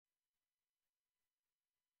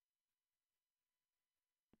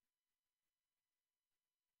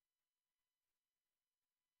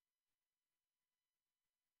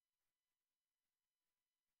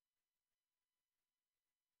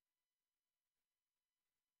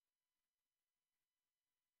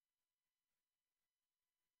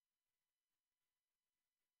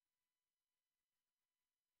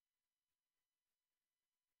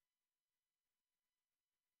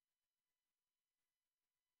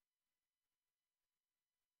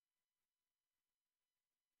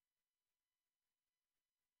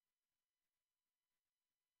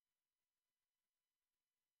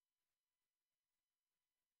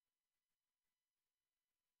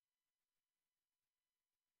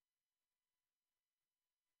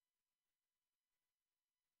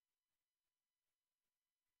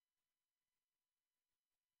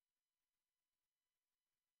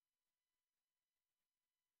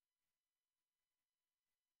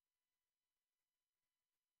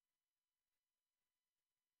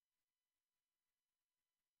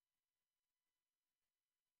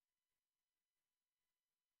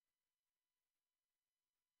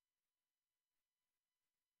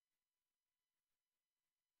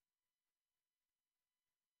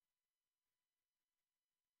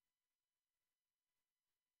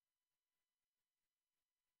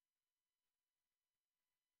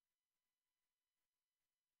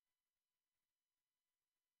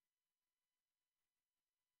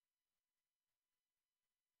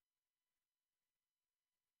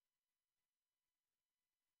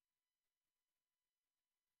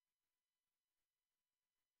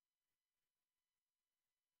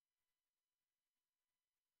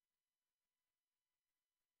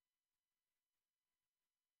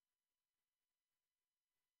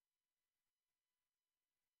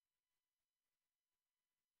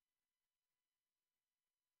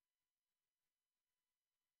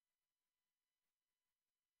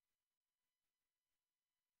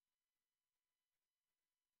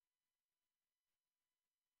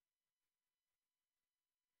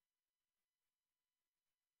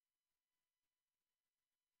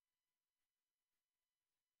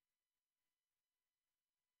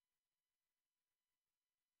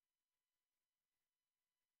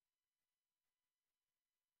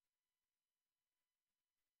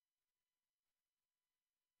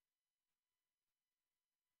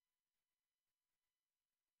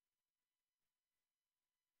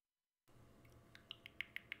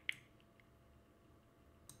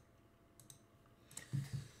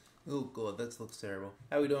Oh god, that looks terrible.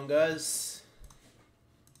 How we doing, guys?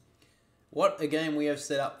 What a game we have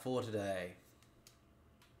set up for today.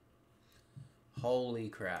 Holy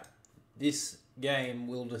crap. This game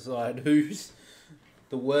will decide who's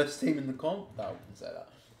the worst team in the comp. No, I wouldn't say that.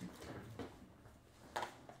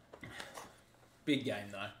 Big game,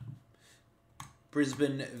 though.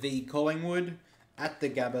 Brisbane v Collingwood at the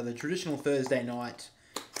Gabba, the traditional Thursday night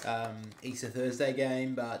Easter Thursday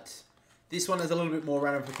game, but this one has a little bit more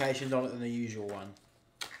ramifications on it than the usual one.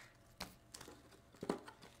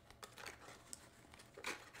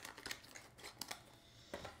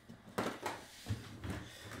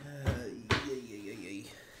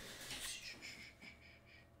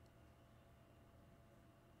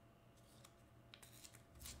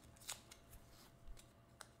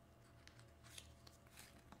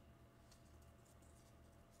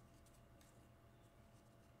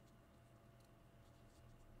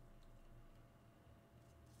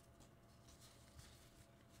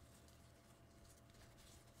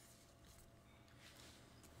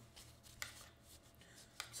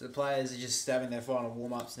 So the players are just having their final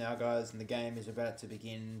warm-ups now, guys, and the game is about to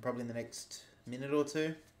begin probably in the next minute or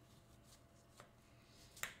two.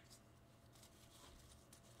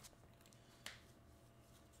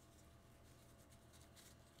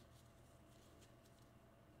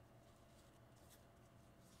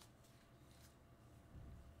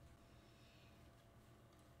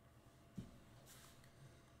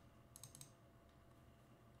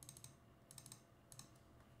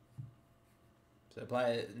 So the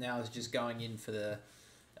player now is just going in for the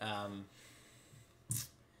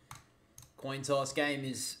coin toss. Game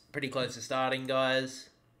is pretty close to starting, guys.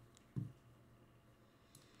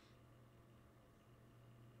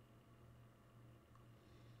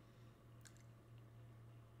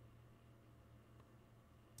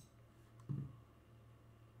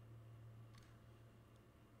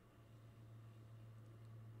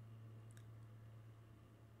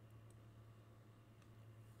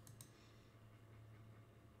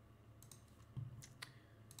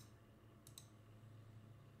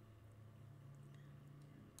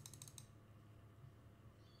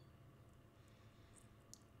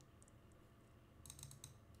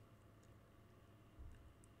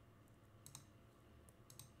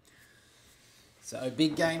 So,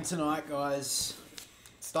 big game tonight, guys.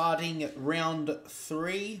 Starting round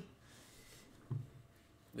 3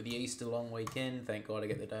 with the Easter long weekend. Thank God I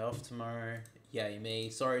get the day off tomorrow. Yay me.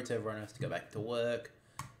 Sorry to everyone who has to go back to work.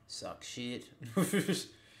 Suck shit. No,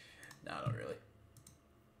 not really.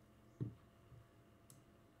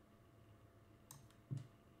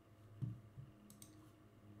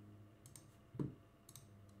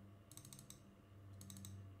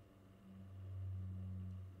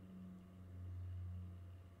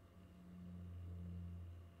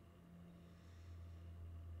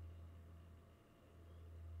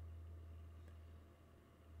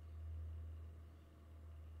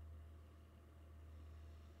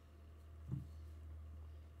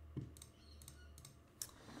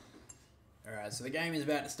 Alright, so the game is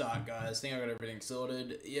about to start, guys. I think I got everything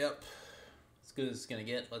sorted. Yep. As good as it's going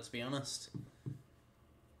to get, let's be honest.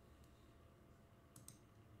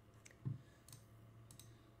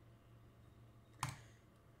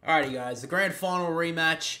 Alrighty, guys. The grand final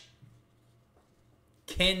rematch.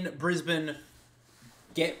 Can Brisbane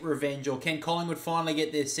get revenge, or can Collingwood finally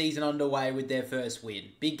get their season underway with their first win?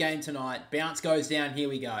 Big game tonight. Bounce goes down. Here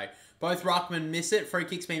we go. Both ruckmen miss it. Free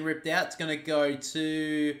kick's been ripped out. It's going to go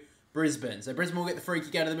to Brisbane. So Brisbane will get the free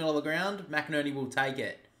kick out of the middle of the ground. McInerney will take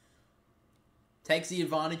it. Takes the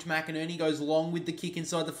advantage. McInerney goes long with the kick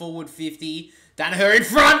inside the forward 50. Danaher in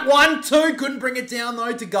front. 1-2. Couldn't bring it down,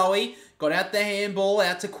 though, to Goey. Got out the handball.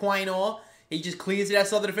 Out to Quaynor. He just clears it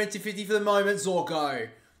outside the defensive 50 for the moment. Zorko.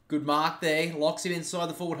 Good mark there. Locks it inside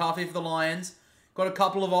the forward half here for the Lions. Got a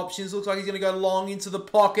couple of options. Looks like he's going to go long into the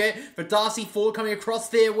pocket. For Darcy Ford coming across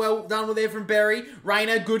there. Well done with there from Berry.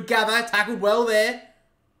 Rayner, good gather. Tackled well there.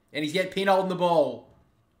 And he's getting pinned holding the ball.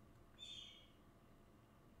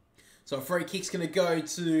 So a free kick's going to go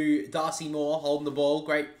to Darcy Moore holding the ball.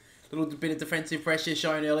 Great little bit of defensive pressure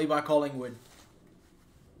shown early by Collingwood.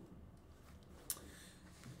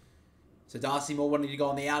 So Darcy Moore wanting to go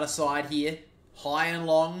on the outer side here. High and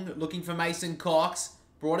long, looking for Mason Cox.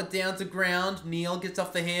 Brought it down to ground. Neal gets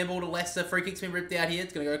off the handball to Leicester. Free kick's been ripped out here.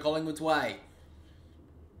 It's going to go Collingwood's way.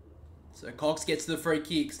 So Cox gets the free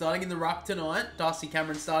kick. Starting in the ruck tonight. Darcy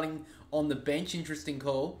Cameron starting on the bench. Interesting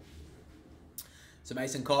call. So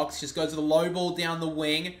Mason Cox just goes to the low ball down the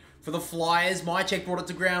wing for the Flyers. Mycheck brought it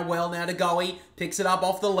to ground well now to Goey. Picks it up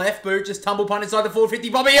off the left boot. Just tumble punt inside the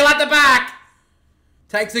 450. Bobby Hill at the back.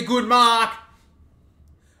 Takes a good mark.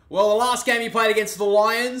 Well, the last game he played against the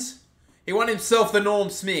Lions, He won himself the Norm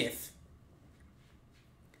Smith.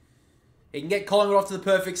 He can get Collingwood off to the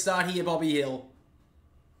perfect start here, Bobby Hill.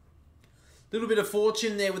 Little bit of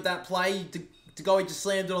fortune there with that play. To go, he just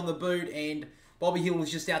slammed it on the boot, and Bobby Hill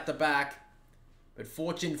was just out the back. But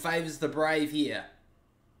fortune favours the brave here.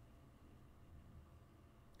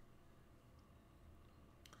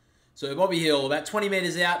 So Bobby Hill, about 20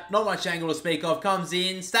 metres out, not much angle to speak of, comes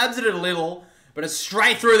in, stabs it a little, but it's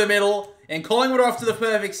straight through the middle, and Collingwood are off to the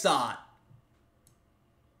perfect start.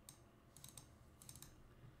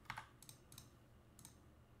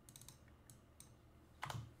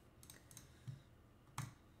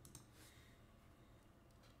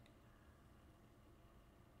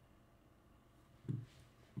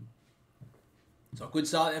 So a good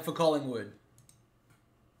start there for Collingwood.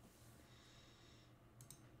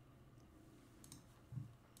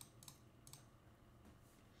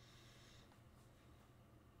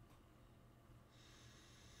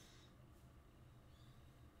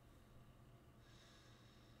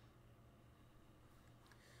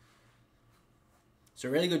 So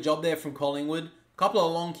a really good job there from Collingwood. A couple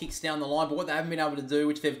of long kicks down the line, but what they haven't been able to do,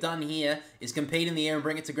 which they've done here, is compete in the air and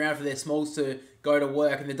bring it to ground for their smalls to go to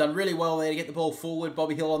work. And they've done really well there to get the ball forward.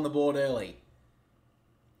 Bobby Hill on the board early.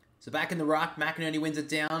 So back in the ruck, McInerney wins it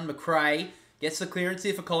down. McRae gets the clearance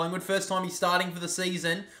here for Collingwood. First time he's starting for the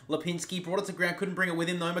season. Lipinski brought it to ground, couldn't bring it with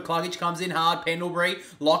him though. McCluggage comes in hard. Pendlebury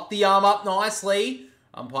locked the arm up nicely.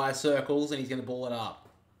 Umpire circles and he's going to ball it up.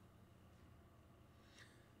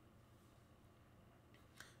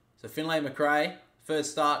 So Finlay McRae,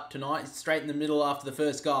 first start tonight, straight in the middle after the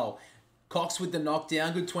first goal. Cox with the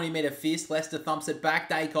knockdown, good 20-metre fist. Lester thumps it back.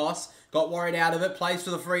 Dacos got worried out of it, plays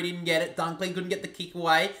for the free, didn't get it. Dunkley couldn't get the kick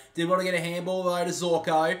away. Did want to get a handball though to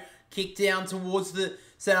Zorko. Kick down towards the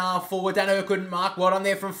centre half forward. Dano couldn't mark. Well done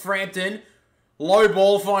there from Frampton. Low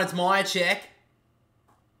ball finds Myercheck.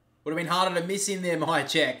 Would have been harder to miss in there,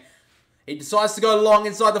 Myercheck. He decides to go long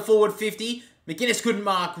inside the forward 50. McGuinness couldn't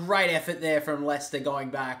mark. Great effort there from Leicester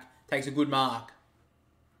going back. Takes a good mark.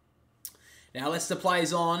 Now Leicester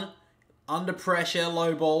plays on. Under pressure,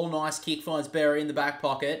 low ball. Nice kick finds Berry in the back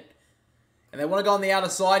pocket. And they want to go on the outer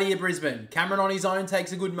side here, Brisbane. Cameron on his own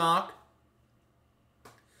takes a good mark.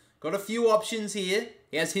 Got a few options here.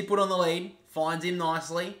 He has Hipwood on the lead. Finds him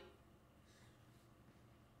nicely.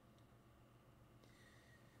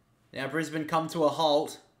 Now Brisbane come to a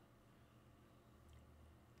halt.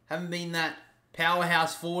 Haven't been that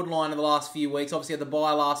powerhouse forward line in the last few weeks. Obviously had the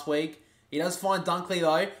bye last week. He does find Dunkley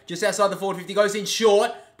though. Just outside the forward 50. Goes in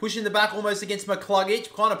short. Pushing the back almost against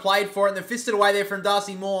McCluggage. Kind of played for it. And then fisted away there from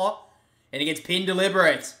Darcy Moore. And he gets pinned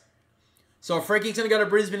deliberate. So a free kick's going to go to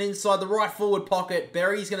Brisbane inside the right forward pocket.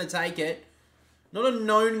 Berry's going to take it. Not a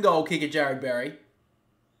known goal kicker, Jared Berry.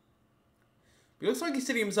 He looks like he's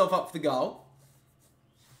setting himself up for the goal.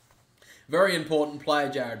 Very important player,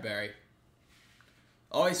 Jared Berry.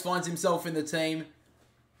 Always finds himself in the team.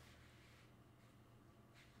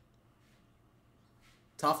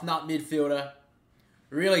 Tough nut midfielder.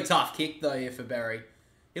 Really tough kick though here for Berry.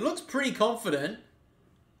 He looks pretty confident.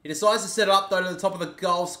 He decides to set it up though to the top of the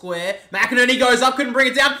goal square. McInerney goes up, couldn't bring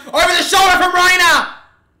it down. Over the shoulder from Rayner!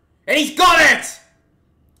 And he's got it!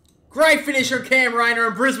 Great finish from Cam Rayner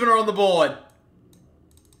and Brisbane are on the board.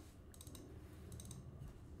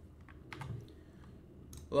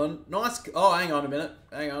 Well, nice. Oh, hang on a minute.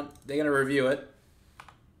 Hang on. They're going to review it.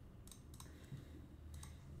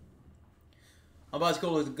 Umpire's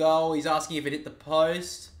called it a goal. He's asking if it hit the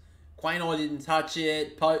post. Quaynor didn't touch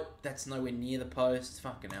it. That's nowhere near the post.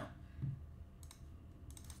 Fucking hell.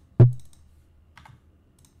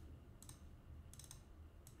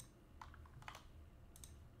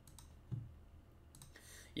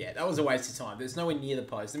 Yeah, that was a waste of time. There's nowhere near the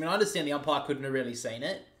post. I mean, I understand the umpire couldn't have really seen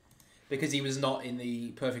it because he was not in the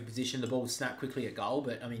perfect position. The ball snapped quickly at goal,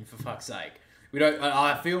 but I mean, for fuck's sake, we don't.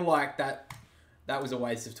 I feel like that was a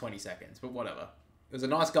waste of 20 seconds, but whatever. It was a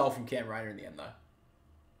nice goal from Cam Rayner in the end, though.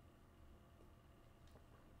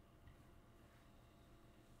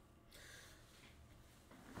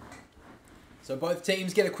 So both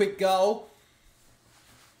teams get a quick goal.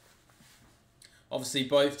 Obviously,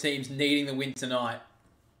 both teams needing the win tonight.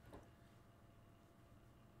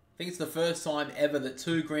 I think it's the first time ever that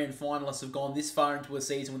two grand finalists have gone this far into a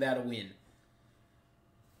season without a win.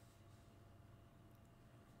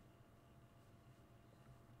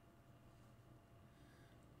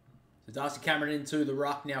 So Darcy Cameron into the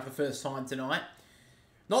ruck now for the first time tonight.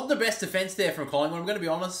 Not the best defence there from Collingwood, I'm going to be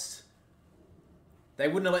honest. They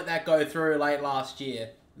wouldn't have let that go through late last year.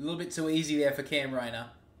 A little bit too easy there for Cam Rayner.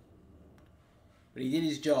 But he did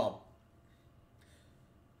his job.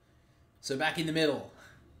 So back in the middle.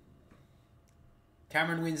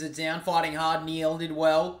 Cameron wins it down, fighting hard. Neil did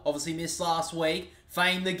well. Obviously missed last week.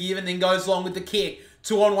 Feigned the give and then goes long with the kick.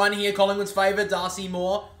 2-on-1 here, Collingwood's favour. Darcy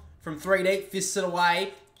Moore from 3 deep, fists it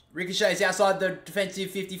away. Ricochets outside the defensive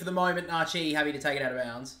 50 for the moment. Archie happy to take it out of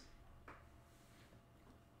bounds.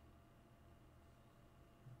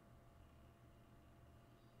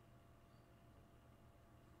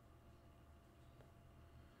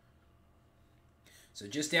 So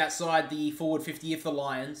just outside the forward 50 for the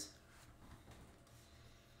Lions.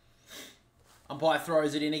 Umpire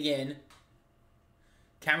throws it in again.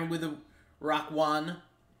 Cameron with a ruck 1.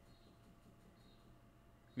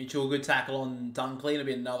 Mitchell, good tackle on Dunkley. It'll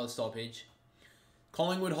be another stoppage.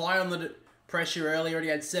 Collingwood high on the pressure early. Already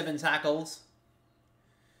had 7 tackles.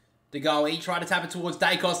 DeGoey tried to tap it towards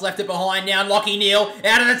Dacos. Left it behind now. Lockie Neal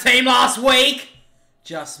out of the team last week.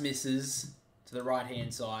 Just misses to the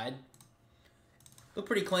right-hand side. Looked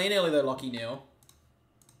pretty clean early though, Lockie Neal.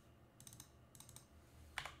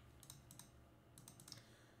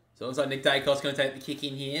 So it looks like Nick Dacos going to take the kick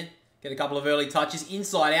in here. Get a couple of early touches.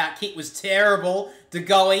 Inside out kick was terrible.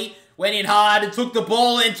 DeGoey went in hard and took the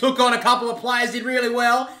ball and took on a couple of players. Did really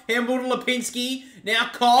well. Handball to Lipinski. Now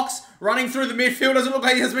Cox running through the midfield. Doesn't look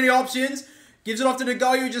like he has many options. Gives it off to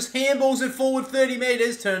DeGoey who just handballs it forward 30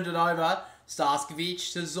 metres. Turned it over.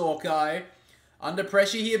 Starskovic to Zorko. Under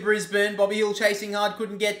pressure here, Brisbane. Bobby Hill chasing hard.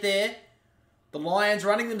 Couldn't get there. The Lions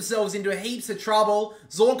running themselves into heaps of trouble.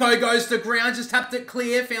 Zorko goes to ground. Just tapped it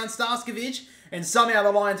clear. Found Starskovic. And somehow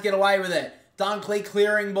the Lions get away with it. Dunkley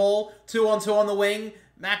clearing ball. 2-on-2 on the wing.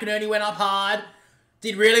 McInerney went up hard.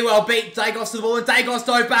 Did really well. Beat Dacos to the ball. And Dacos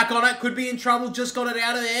dove back on it. Could be in trouble. Just got it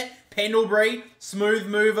out of there. Pendlebury. Smooth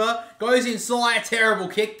mover. Goes inside. Terrible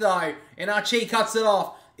kick though. And Archie cuts it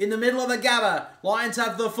off. In the middle of the Gabba. Lions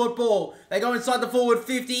have the football. They go inside the forward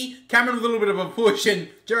 50. Cameron with a little bit of a push. And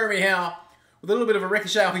Jeremy Howe, with a little bit of a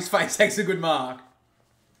ricochet off his face, takes a good mark.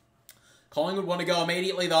 Collingwood want to go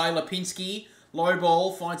immediately though. Lipinski. Low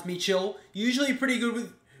ball, finds Mitchell. Usually pretty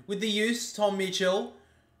good with the use, Tom Mitchell.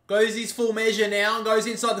 Goes his full measure now and goes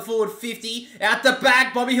inside the forward 50. Out the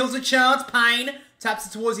back, Bobby Hill's a chance. Payne taps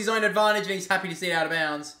it towards his own advantage and he's happy to see it out of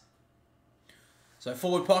bounds. So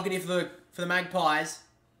forward pocket here for the Magpies.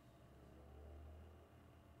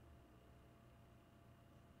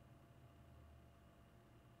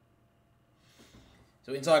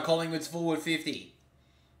 So inside Collingwood's forward 50.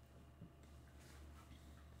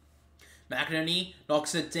 McInerney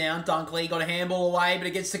knocks it down. Dunkley got a handball away, but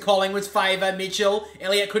it gets to Collingwood's favour. Mitchell.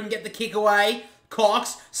 Elliott couldn't get the kick away.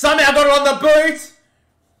 Cox somehow got it on the boot.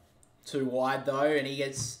 Too wide though, and he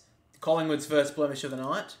gets Collingwood's first blemish of the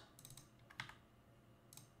night.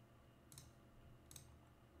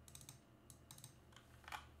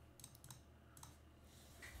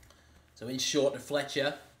 So in short to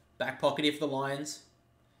Fletcher. Back pocket here for the Lions.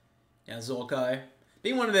 Now Zorko.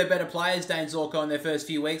 Being one of their better players, Dane Zorko, in their first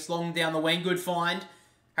few weeks. Long down the wing, good find.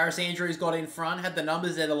 Harris Andrews got in front, had the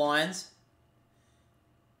numbers there, the Lions.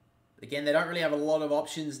 Again, they don't really have a lot of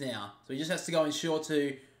options now. So he just has to go in short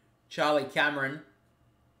to Charlie Cameron.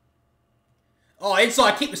 Oh,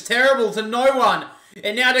 inside kick was terrible to no one.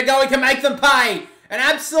 And now to go, he can make them pay. An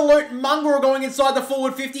absolute mongrel going inside the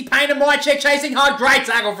forward 50. Payne and Mychek chasing hard. Great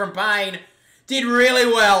tackle from Payne. Did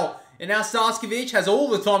really well. And now Starskovic has all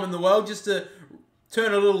the time in the world just to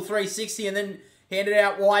turn a little 360 and then hand it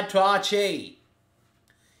out wide to Archie.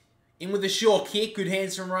 In with a short kick. Good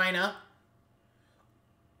hands from Rayner.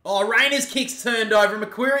 Oh, Rayner's kick's turned over.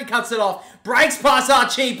 McQuarrie cuts it off. Breaks past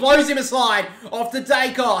Archie. Blows him aside. Off to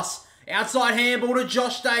Dacos. Outside handball to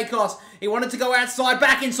Josh Dacos. He wanted to go outside.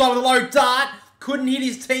 Back inside with a low dart. Couldn't hit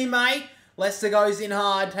his teammate. Lester goes in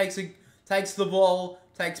hard. Takes the ball.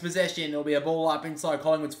 Takes possession. It'll be a ball up inside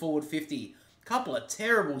Collingwood's forward 50. Couple of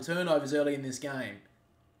terrible turnovers early in this game.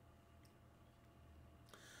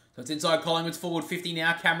 So it's inside Collingwood's forward 50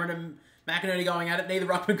 now. Cameron and McInerney going at it. Neither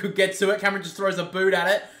ruckman could get to it. Cameron just throws a boot at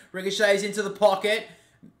it. Ricochets into the pocket.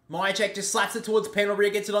 Mychek just slaps it towards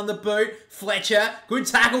Pendlebury. Gets it on the boot. Fletcher. Good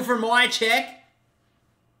tackle from Mychek.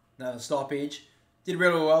 Another stoppage. Did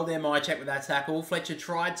really well there, Mychek, with that tackle. Fletcher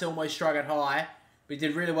tried to almost strike it high, but he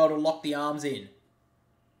did really well to lock the arms in.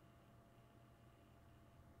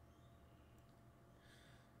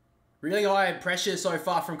 Really high pressure so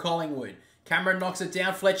far from Collingwood. Cameron knocks it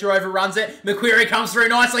down. Fletcher overruns it. McQuarrie comes through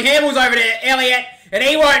nicely. Handballs over to Elliott, and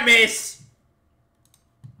he won't miss.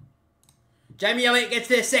 Jamie Elliott gets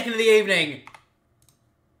their second of the evening.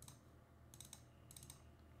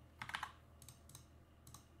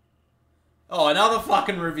 Oh, another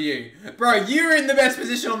fucking review. Bro, you're in the best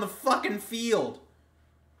position on the fucking field.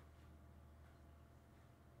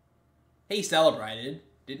 He celebrated,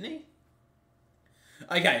 didn't he?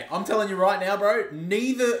 Okay, I'm telling you right now, bro.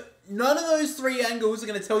 None of those three angles are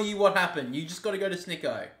going to tell you what happened. You just got to go to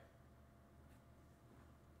Snicko.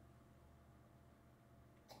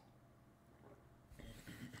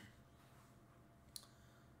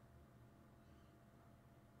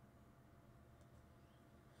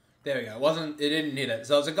 There we go. It didn't hit it.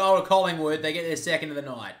 So it's a goal to Collingwood. They get their second of the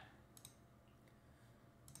night.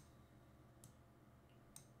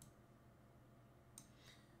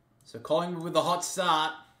 So Collingwood with the hot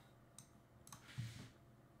start.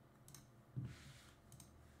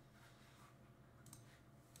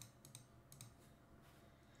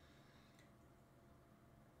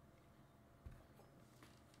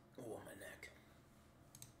 Oh, my neck.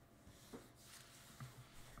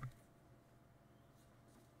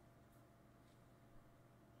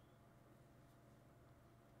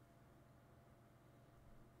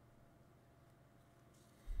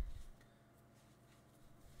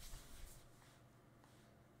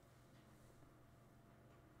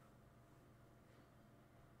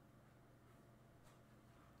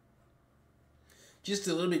 Just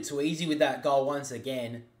a little bit too easy with that goal once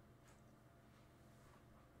again.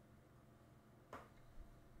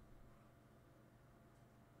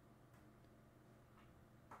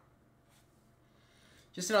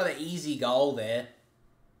 Just another easy goal there.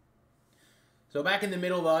 So back in the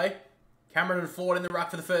middle though. Cameron and Ford in the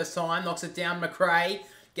ruck for the first time. Knocks it down. McRae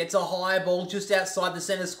gets a high ball just outside the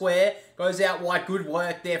centre square. Goes out wide. Good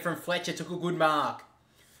work there from Fletcher. Took a good mark.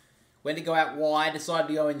 Went to go out wide. Decided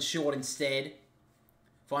to go in short instead.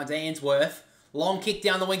 Finds Ainsworth. Long kick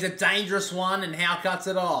down the wings. A dangerous one. And Howe cuts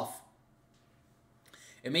it off.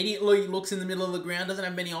 Immediately looks in the middle of the ground. Doesn't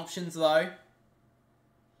have many options though.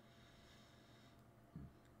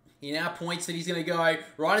 He now points that he's going to go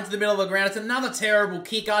right into the middle of the ground. It's another terrible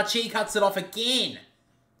kick. Archie cuts it off again.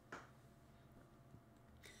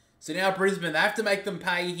 So now Brisbane, they have to make them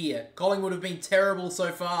pay here. Collingwood have been terrible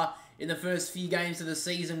so far in the first few games of the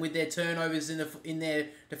season with their turnovers in their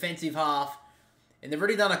defensive half. And they've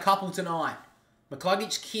already done a couple tonight.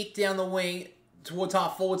 McCluggage kick down the wing towards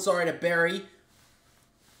half forward, to Berry.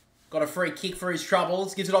 Got a free kick for his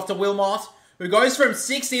troubles. Gives it off to Wilmot, who goes from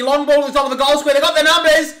 60. Long ball to the top of the goal square. They got the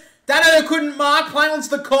numbers. Danaher couldn't mark. Plainland's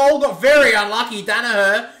the call. Got very unlucky,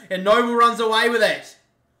 Danaher. And Noble runs away with it.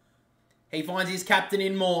 He finds his captain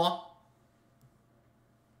in Moore.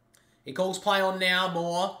 He calls play on now.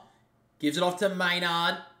 Moore gives it off to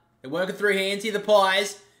Maynard. They're working through hands here, the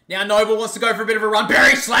Pies. Now Noble wants to go for a bit of a run.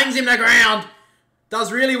 Berry slangs him to ground.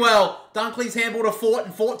 Does really well. Dunkley's handball to Fort,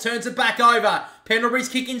 and Fort turns it back over. Pendlebury's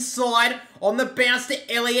kick inside. On the bounce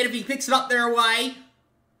to Elliott. If he picks it up, they're away.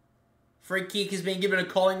 Free kick has been given to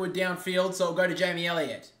Collingwood downfield, so it'll go to Jamie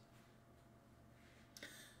Elliott.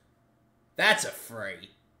 That's a free.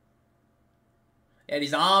 And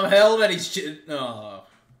his arm held, and his... Oh.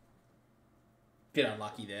 Bit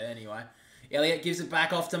unlucky there, anyway. Elliott gives it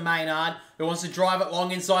back off to Maynard, who wants to drive it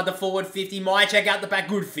long inside the forward 50. Might check out the back.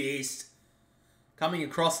 Good fist. Coming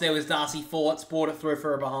across there was Darcy Fort. Brought it through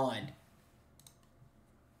for a behind.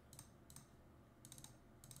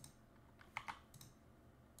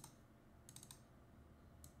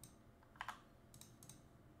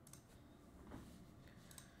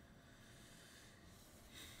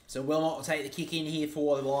 So Wilmot will take the kick in here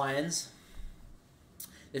for the Lions.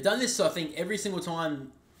 They've done this, I think, every single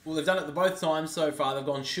time. Well, they've done it both times so far. They've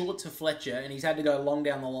gone short to Fletcher, and he's had to go long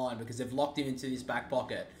down the line because they've locked him into this back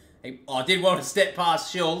pocket. Did well to step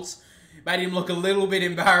past Schultz. Made him look a little bit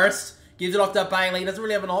embarrassed. Gives it off to Bailey. He doesn't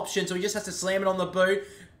really have an option, so he just has to slam it on the boot.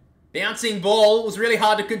 Bouncing ball was really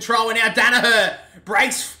hard to control, and now Danaher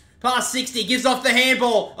breaks past 60. Gives off the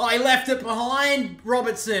handball. Oh, he left it behind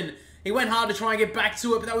Robertson. He went hard to try and get back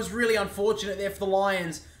to it, but that was really unfortunate there for the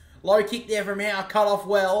Lions. Low kick there from Howe. Cut off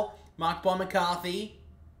well. Marked by McCarthy.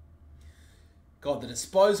 God, the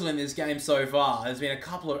disposal in this game so far has been a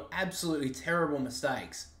couple of absolutely terrible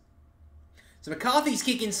mistakes. So McCarthy's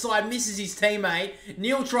kick inside, misses his teammate.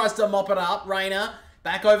 Neal tries to mop it up. Rayner,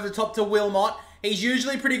 back over the top to Wilmot. He's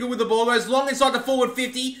usually pretty good with the ball. Goes long inside the forward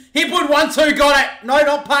 50. Hipwood 1-2, got it. No,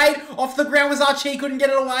 not paid. Off the ground was Archie, couldn't get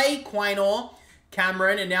it away. Quaynor,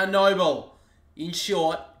 Cameron, and now Noble in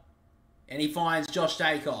short. And he finds Josh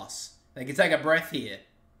Dacos. They can take a breath here.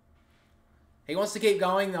 He wants to keep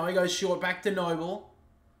going, though. He goes short back to Noble.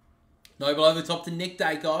 Noble over the top to Nick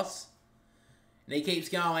Dacos. And he keeps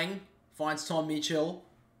going. Finds Tom Mitchell.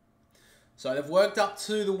 So they've worked up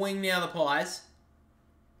to the wing now, the Pies.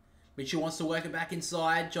 Mitchell wants to work it back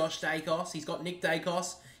inside. Josh Dacos. He's got Nick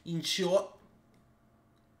Dacos in short.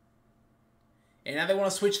 And now they want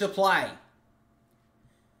to switch the play.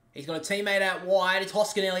 He's got a teammate out wide. It's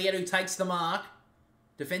Hoskin Elliott who takes the mark.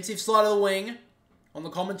 Defensive side of the wing. on the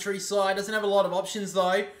commentary side. Doesn't have a lot of options,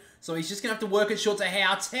 though. So he's just going to have to work it short to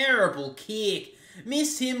Howe. Terrible kick.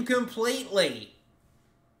 Missed him completely.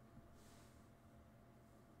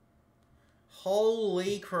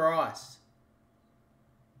 Holy Christ.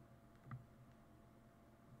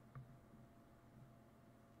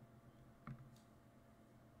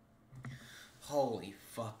 Holy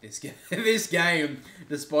fuck, this game. This game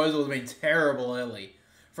disposal has been terrible early.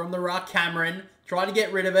 From the ruck, Cameron. Tried to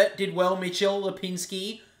get rid of it. Did well, Mitchell,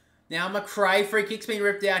 Lipinski. Now McRae. Free kick's been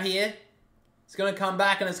ripped out here. It's going to come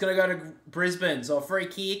back and it's going to go to Brisbane. So a free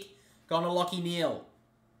kick. Gone to Lachie Neale.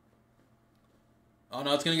 Oh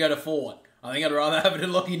no, it's going to go to Fort. I think I'd rather have it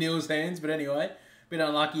in Lachie Neale's hands. But anyway, bit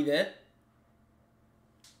unlucky there.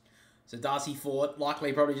 So Darcy Fort.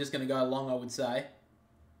 Likely probably just going to go long, I would say.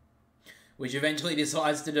 Which eventually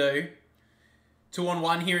decides to do.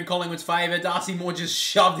 2-on-1 here in Collingwood's favour. Darcy Moore just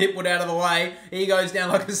shoved Hipwood out of the way. He goes down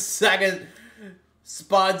like a sack of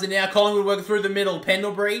spuds. And now Collingwood work through the middle.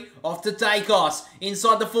 Pendlebury off to Dacos.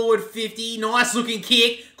 Inside the forward 50. Nice looking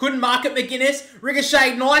kick. Couldn't mark it, McGuinness.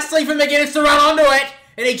 Ricocheted nicely for McGuinness to run onto it.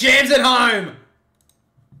 And he jams it home.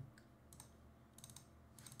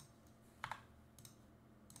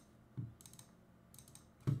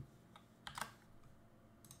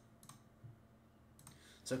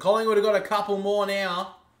 So Collingwood have got a couple more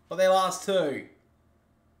now for their last two.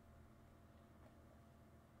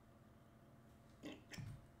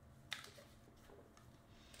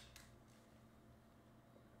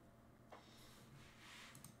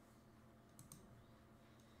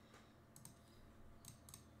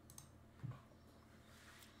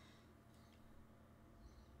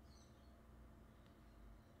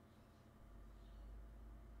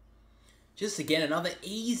 Just again, another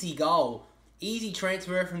easy goal. Easy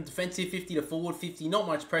transfer from defensive 50 to forward 50. Not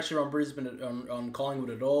much pressure on Brisbane, on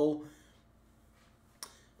Collingwood at all.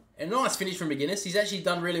 And a nice finish from McGuinness. He's actually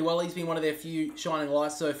done really well. He's been one of their few shining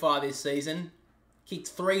lights so far this season. Kicked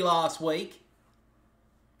 3 last week.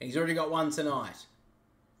 And he's already got 1 tonight.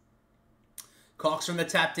 Cox from the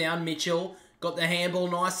tap down. Mitchell got the handball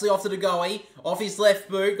nicely off to the goalie. Off his left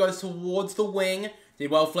boot. Goes towards the wing. Did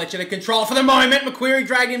well, Fletcher to control for the moment. McQuarrie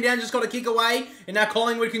dragged him down, just got a kick away. And now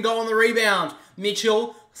Collingwood can go on the rebound.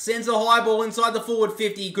 Mitchell sends a high ball inside the forward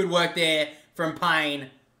 50. Good work there from Payne.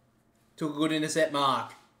 Took a good intercept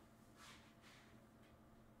mark.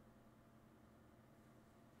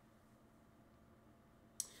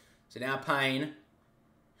 So now Payne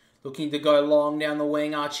looking to go long down the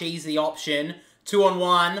wing. Archie's the option.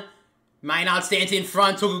 2-on-1. Maynard stands in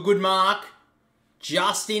front, took a good mark.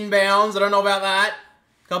 Just inbounds. I don't know about that.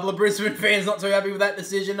 A couple of Brisbane fans not too happy with that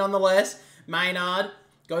decision nonetheless. Maynard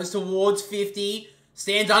goes towards 50.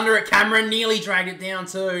 Stands under it. Cameron nearly dragged it down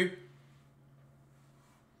too.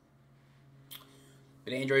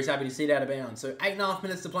 But Andrew's happy to see it out of bounds. So 8.5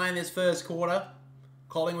 minutes to play in this first quarter.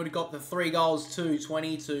 Collingwood got the 3 goals,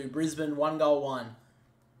 2-20 to Brisbane, 1 goal, 1.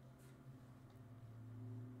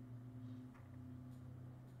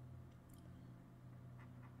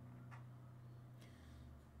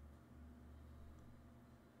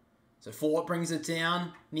 So Fort brings it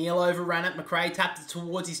down. Neale overran it. McRae tapped it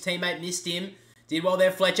towards his teammate. Missed him. Did well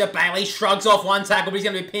there, Fletcher. Bailey shrugs off 1 tackle, but he's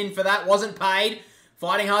going to be pinned for that. Wasn't paid.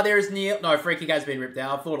 Fighting hard there is Neale. No, free kick has been ripped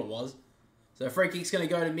out. I thought it was. So free kick's going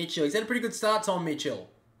to go to Mitchell. He's had a pretty good start, Tom Mitchell.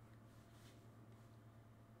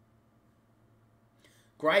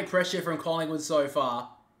 Great pressure from Collingwood so far.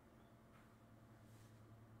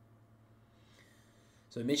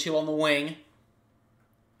 So Mitchell on the wing.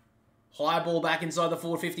 High ball back inside the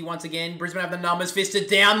forward 50 once again. Brisbane have the numbers. Fisted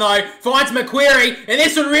down though. Finds McQuarrie. And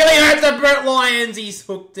this would really hurt the Brett Lions. He's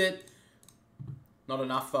hooked it. Not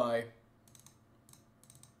enough though.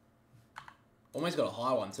 Almost got a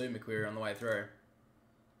high one too, McQuarrie, on the way through.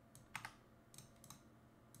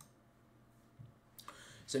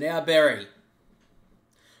 So now Berry.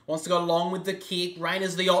 Wants to go long with the kick.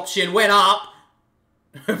 Rayner's the option. Went up.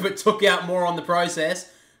 But took out more on the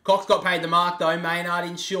process. Cox got paid the mark though. Maynard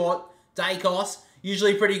in short. Dacos,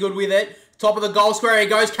 usually pretty good with it. Top of the goal square he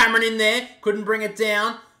goes. Cameron in there. Couldn't bring it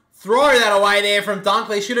down. Throw that away there from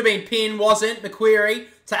Dunkley. Should have been pinned, wasn't. McQuarrie.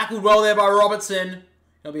 Tackled well there by Robertson.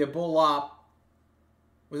 It'll be a ball up.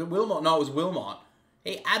 Was it Wilmot? No, it was Wilmot.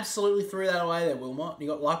 He absolutely threw that away there, Wilmot. He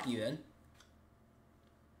got lucky then.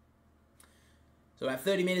 So about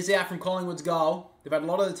 30 minutes out from Collingwood's goal. They've had a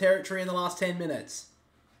lot of the territory in the last 10 minutes.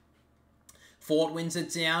 Fort wins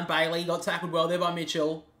it down. Bailey got tackled well there by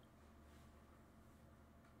Mitchell.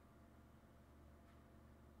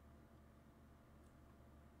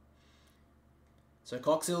 So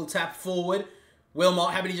Coxill tapped forward.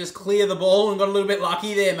 Wilmot happy to just clear the ball and got a little bit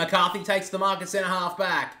lucky there. McCarthy takes the mark at centre half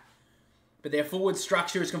back. But their forward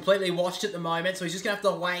structure is completely washed at the moment, so he's just going to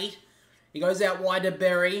have to wait. He goes out wide to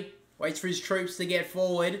Berry. Waits for his troops to get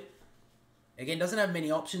forward. Again, doesn't have many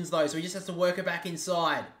options though, so he just has to work it back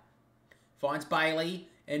inside. Finds Bailey,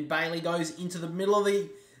 and Bailey goes into the middle of the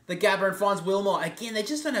Gabba and finds Wilmot. Again, they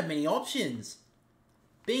just don't have many options.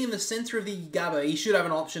 Being in the centre of the Gabba, he should have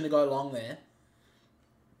an option to go long there.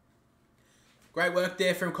 Great work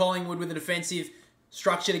there from Collingwood with the defensive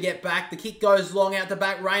structure to get back. The kick goes long out the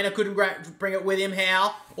back. Rayner couldn't bring it with him.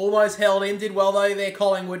 Howe almost held him. Did well though there,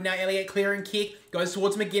 Collingwood. Now Elliott clearing kick. Goes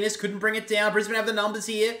towards McGuinness. Couldn't bring it down. Brisbane have the numbers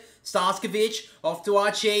here. Starskovich off to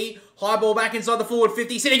Archie. High ball back inside the forward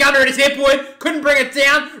 50. Sitting under it is Hipwood. Couldn't bring it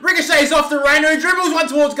down. Ricochets off to Rayner. Dribbles one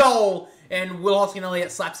towards goal. And Will Hoskin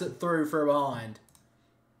Elliott slaps it through for a behind.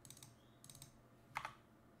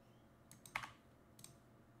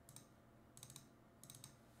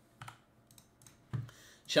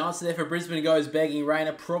 Chance there for Brisbane goes begging.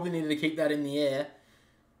 Rayner probably needed to keep that in the air.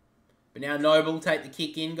 But now Noble take the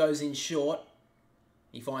kick in, goes in short.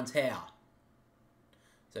 He finds Howe.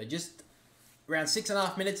 So just around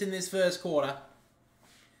 6.5 minutes in this first quarter.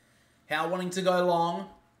 Howe wanting to go long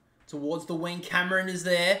towards the wing. Cameron is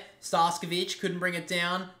there. Starskovich couldn't bring it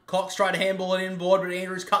down. Cox tried to handball it inboard, but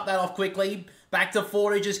Andrews cut that off quickly. Back to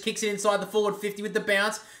Ford, who just kicks it inside the forward 50 with the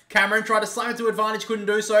bounce. Cameron tried to slam it to advantage, couldn't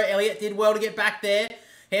do so. Elliott did well to get back there.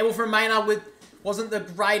 Handball from Maynard wasn't the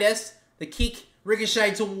greatest. The kick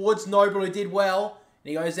ricocheted towards Noble, who did well. And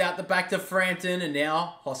he goes out the back to Frampton, and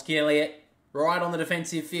now Hoskin Elliott right on the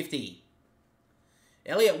defensive 50.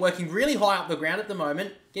 Elliott working really high up the ground at the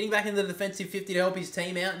moment. Getting back into the defensive 50 to help his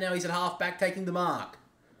team out. Now he's at half back taking the mark.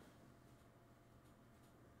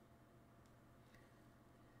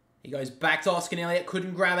 He goes back to Hoskin Elliott.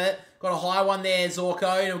 Couldn't grab it. Got a high one there,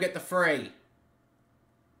 Zorko, and he'll get the free.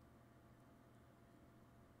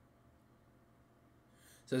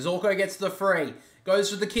 So Zorko gets the free. Goes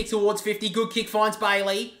for the kick towards 50. Good kick, finds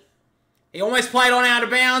Bailey. He almost played on out of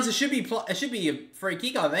bounds. It should be a free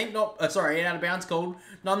kick, I think. Not sorry, out of bounds called.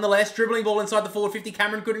 Nonetheless, dribbling ball inside the forward 50.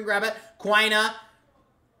 Cameron couldn't grab it. Quainer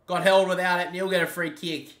got held without it, and he'll get a free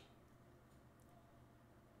kick.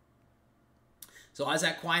 So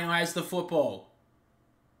Isaac Quainer has the football.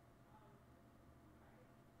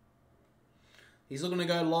 He's looking to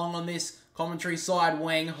go long on this commentary side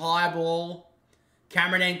wing. High ball.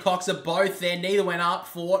 Cameron and Cox are both there. Neither went up.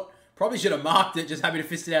 Fought. Probably should have marked it. Just happy to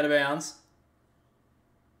fist it out of bounds.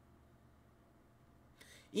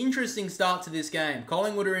 Interesting start to this game.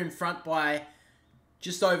 Collingwood are in front by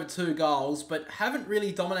just over 2 goals, but haven't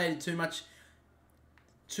really dominated too much,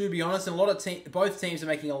 to be honest. And both teams are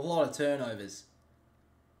making a lot of turnovers.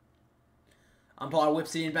 Umpire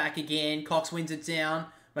whips it in back again. Cox wins it down.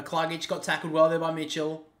 McCluggage got tackled well there by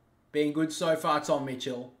Mitchell. Being good so far, Tom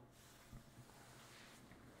Mitchell.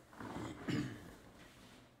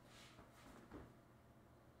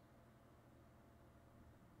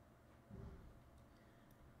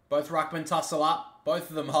 Both ruckmen tussle up. Both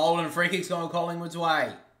of them hold, and free kick's going Collingwood's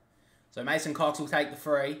way. So Mason Cox will take the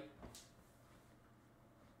free.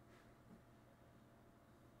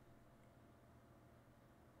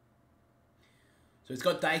 So he's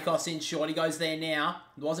got Dacos in short. He goes there now.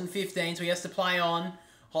 It wasn't 15, so he has to play on.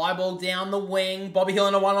 High ball down the wing. Bobby Hill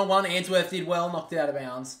in a one-on-one. Answorth did well. Knocked it out of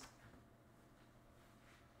bounds.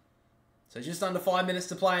 So just under 5 minutes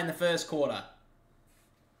to play in the first quarter.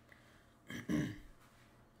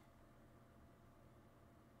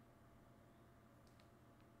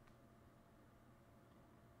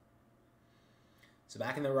 So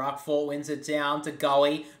back in the ruck, Fort wins it down to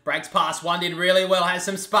Goey. Breaks past one, did really well, has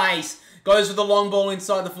some space. Goes with the long ball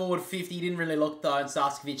inside the forward 50. Didn't really look though, and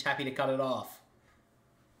Starskovich happy to cut it off.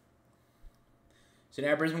 So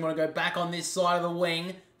now Brisbane going to go back on this side of the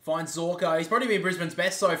wing. Finds Zorko. He's probably been Brisbane's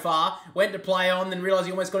best so far. Went to play on, then realised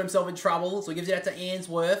he almost got himself in trouble. So he gives it out to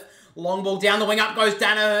Answorth. Long ball down the wing, up goes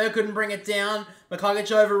Danaher. Couldn't bring it down.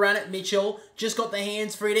 McCluggage overran it. Mitchell just got the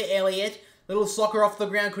hands free to Elliott. Little soccer off the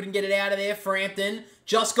ground, couldn't get it out of there. Frampton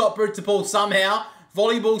just got Brute to pull somehow.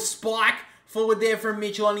 Volleyball spike forward there from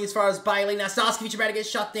Mitchell, only as far as Bailey. Now Starskovich about to get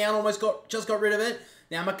shut down, just got rid of it.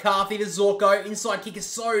 Now McCarthy to Zorko. Inside kick is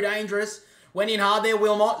so dangerous. Went in hard there,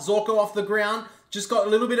 Wilmot. Zorko off the ground. Just got a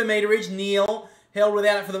little bit of meterage. Neal held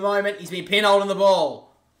without it for the moment. He's been pinholed on the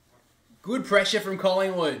ball. Good pressure from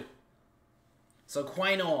Collingwood. So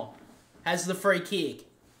Quaynor has the free kick.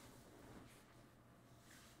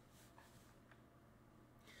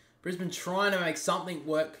 Brisbane trying to make something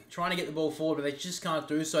work, trying to get the ball forward, but they just can't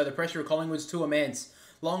do so. The pressure of Collingwood's too immense.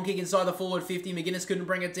 Long kick inside the forward 50. McGuinness couldn't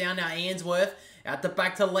bring it down. Now Answorth out the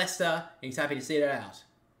back to Leicester. He's happy to see it out.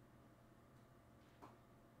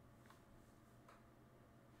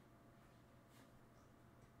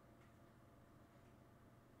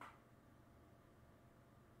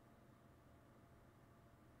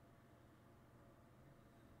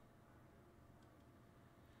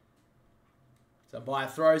 So Byer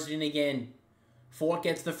throws it in again. Fort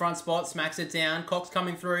gets the front spot, smacks it down. Cox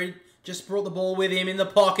coming through. Just brought the ball with him in the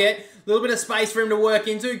pocket. A little bit of space for him to work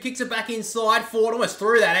into. Kicks it back inside. Fort almost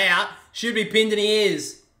threw that out. Should be pinned, and he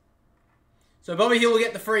is. So Bobby Hill will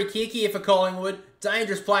get the free kick here for Collingwood.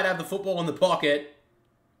 Dangerous play to have the football in the pocket.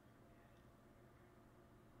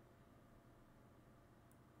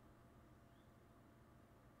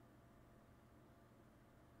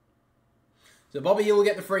 So Bobby Hill will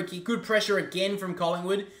get the free kick. Good pressure again from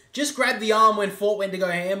Collingwood. Just grabbed the arm when Fort went to go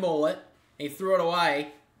handball it. He threw it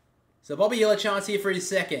away. So Bobby Hill a chance here for his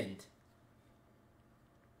second.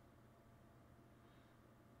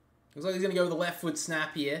 Looks like he's going to go with a left foot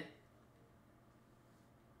snap here.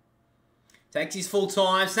 Takes his full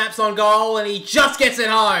time. Snaps on goal and he just gets it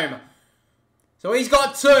home. So he's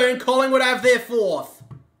got 2 and Collingwood have their 4th.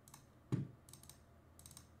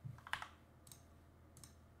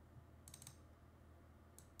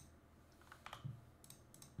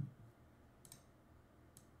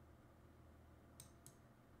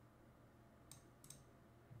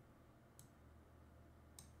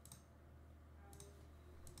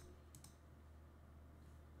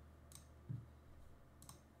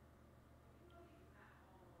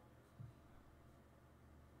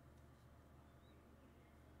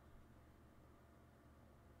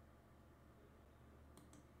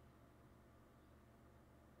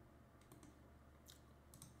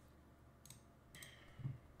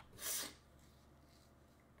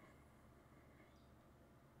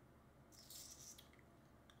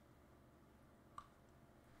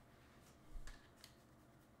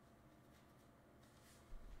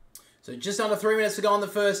 So just under 3 minutes to go on the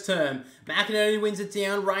first term. McInerney wins it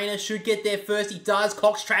down. Rayner should get there first. He does.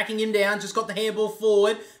 Cox tracking him down. Just got the handball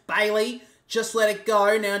forward. Bailey just let it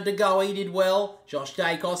go. Now DeGoey did well. Josh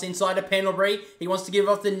Dacos inside to Pendlebury. He wants to give it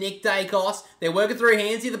off to Nick Dacos. They're working through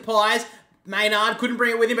hands here, the Pies. Maynard couldn't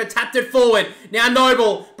bring it with him, but tapped it forward. Now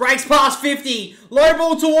Noble breaks past 50. Low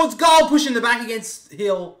ball towards goal. Pushing the back against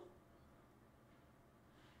Hill.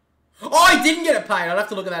 Oh, he didn't get it paid. I'll have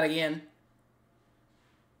to look at that again.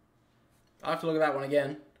 I have to look at that one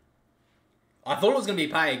again. I thought it was going to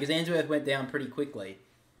be paid because Ainsworth went down pretty quickly.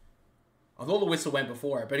 I thought the whistle went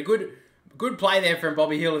before it. But a good play there from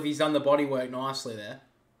Bobby Hill if he's done the body work nicely there.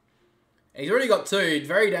 And he's already got 2.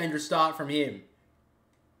 Very dangerous start from him.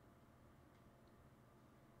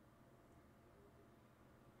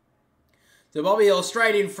 So Bobby Hill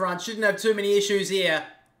straight in front. Shouldn't have too many issues here.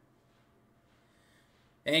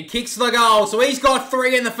 And kicks the goal. So he's got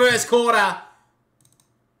 3 in the first quarter.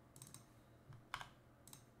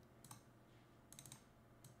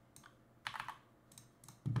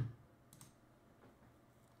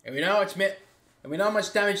 And we know how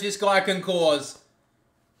much damage this guy can cause.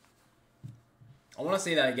 I want to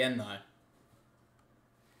see that again, though.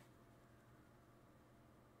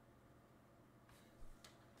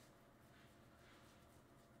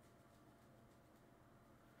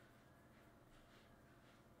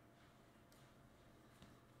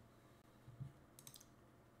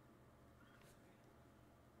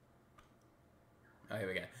 Oh, here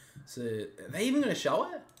we go. So, are they even going to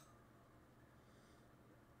show it?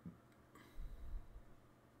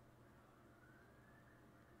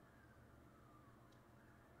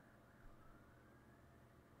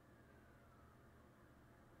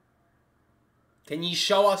 Can you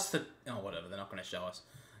show us the... Oh, whatever. They're not going to show us.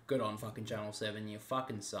 Good on fucking Channel 7. You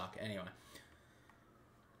fucking suck. Anyway.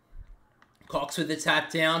 Cox with the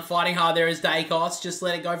tap down. Fighting hard there is Dacos. Just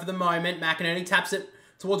let it go for the moment. McInerney taps it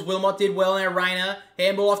towards Wilmot. Did well now. Rayner.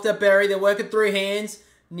 Handball off to Berry. They're working through hands.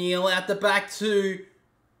 Neal out the back to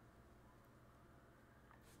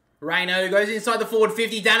Rayner, who goes inside the forward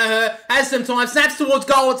 50. Danaher has some time. Snaps towards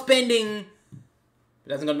goal. It's bending.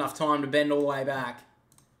 But hasn't got enough time to bend all the way back.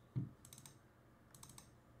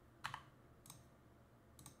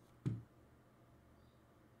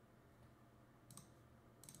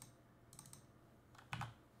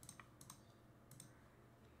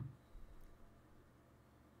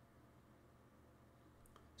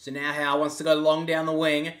 So now Howe wants to go long down the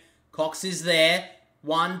wing. Cox is there.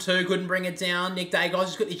 1-2, couldn't bring it down. Nick Dacos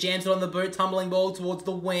just got his jams on the boot. Tumbling ball towards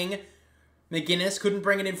the wing. McGuinness couldn't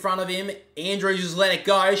bring it in front of him. Andrews just let it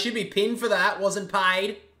go. Should be pinned for that. Wasn't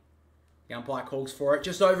paid. The umpire calls for it.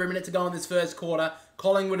 Just over a minute to go in this first quarter.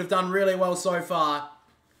 Collingwood have done really well so far.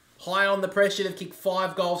 High on the pressure. They've kicked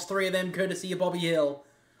 5 goals. 3 of them courtesy of Bobby Hill.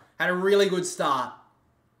 Had a really good start.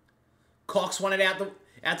 Cox won it out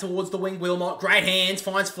towards the wing. Wilmot. Great hands.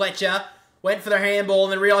 Finds Fletcher. Went for the handball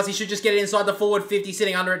and then realised he should just get it inside the forward 50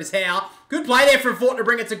 sitting under it is Howe. Good play there from Fort to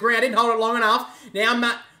bring it to ground. Didn't hold it long enough.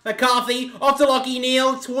 Now McCarthy off to Lockie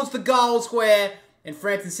Neal towards the goal square. And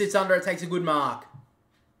Frampton sits under it, takes a good mark.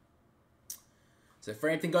 So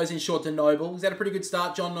Frampton goes in short to Noble. He's had a pretty good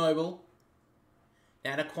start, John Noble.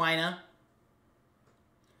 Now to Quainer. I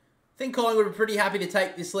think Collingwood are pretty happy to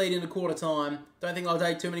take this lead into quarter time. Don't think they'll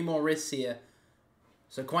take too many more risks here.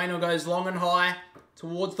 So Quainer goes long and high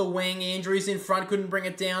towards the wing. Andrews in front, couldn't bring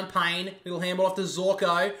it down. Payne, little handball off to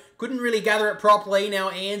Zorko. Couldn't really gather it properly.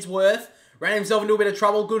 Now Ainsworth ran himself into a bit of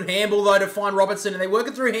trouble. Good handball though to find Robertson. And they're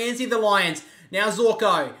working through hands here, the Lions. Now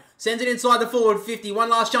Zorko sends it inside the forward 50. One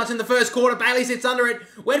last chance in the first quarter. Bailey sits under it.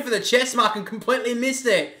 Went for the chest mark and completely missed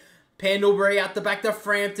it. Pendlebury out the back to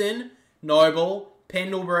Frampton. Noble.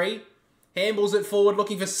 Pendlebury. Handballs it forward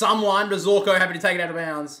looking for someone. But Zorko happy to take it out of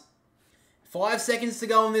bounds. 5 seconds to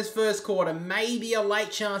go in this first quarter. Maybe a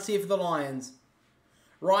late chance here for the Lions.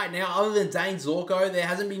 Right now, other than Dane Zorko, there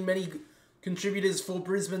hasn't been many contributors for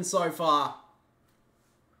Brisbane so far.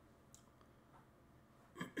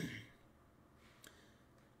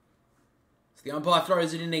 So the umpire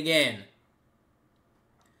throws it in again.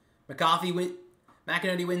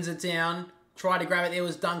 McInerney wins it down. Tried to grab it. There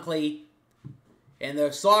was Dunkley. And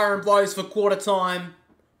the siren blows for quarter time.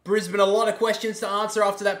 Brisbane, a lot of questions to answer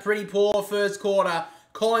after that pretty poor first quarter.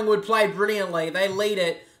 Collingwood played brilliantly. They lead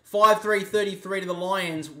it 5-3-33 to the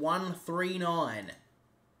Lions, 1-3-9.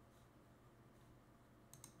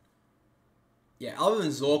 Yeah, other than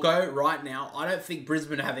Zorko, right now, I don't think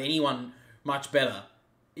Brisbane have anyone much better.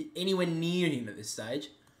 Anywhere near him at this stage.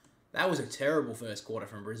 That was a terrible first quarter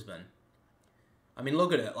from Brisbane. I mean,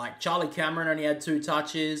 look at it. Like, Charlie Cameron only had 2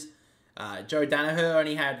 touches. Joe Danaher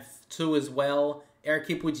only had 2 as well. Eric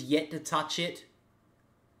Hipwood's yet to touch it.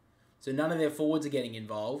 So none of their forwards are getting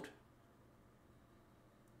involved.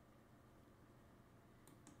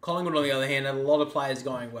 Collingwood, on the other hand, had a lot of players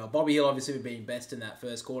going well. Bobby Hill obviously being best in that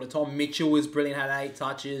first quarter. Tom Mitchell was brilliant, had 8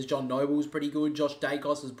 touches. John Noble was pretty good. Josh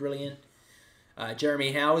Dacos was brilliant.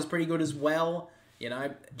 Jeremy Howe was pretty good as well. You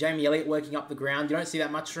know, Jamie Elliott working up the ground. You don't see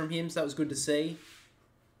that much from him, so that was good to see.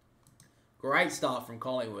 Great start from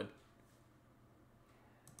Collingwood.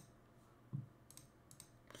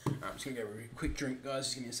 Alright, I'm just going to go a quick drink, guys.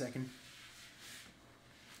 Just give me a second.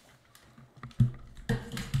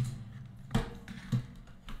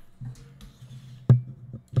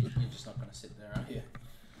 You're just not going to sit there, are you?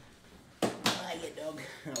 Ah, yeah, dog.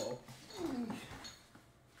 Oh.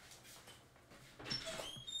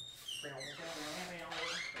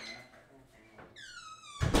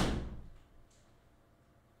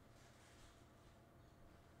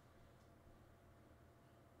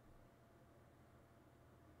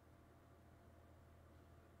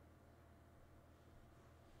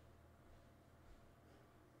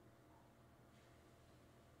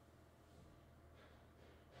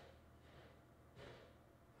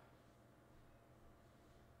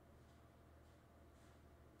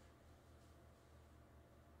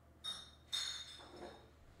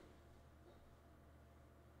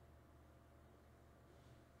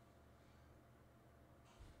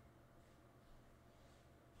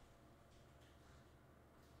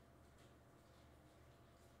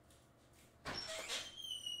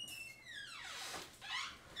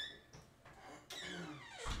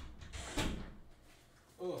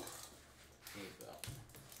 Oh, here you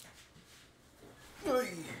go. Oy.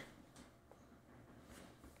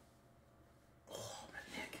 Oh, my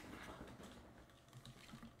neck.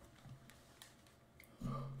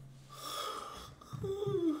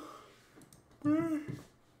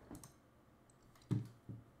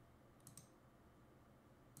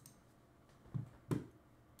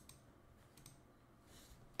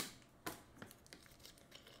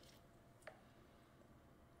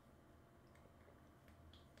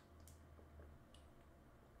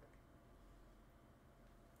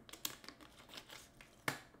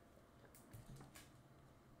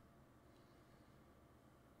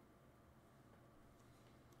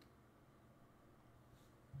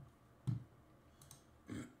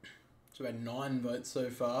 So we had 9 votes so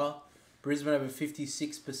far. Brisbane have a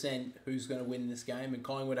 56% who's going to win this game, and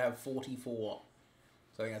Collingwood have 44.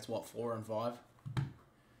 So I think that's what, 4 and 5. I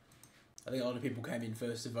think a lot of people came in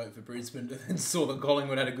first to vote for Brisbane and saw that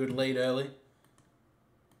Collingwood had a good lead early.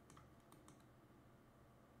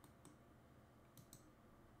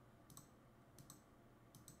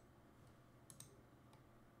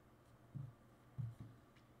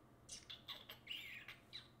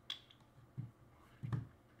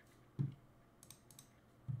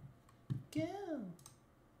 Go.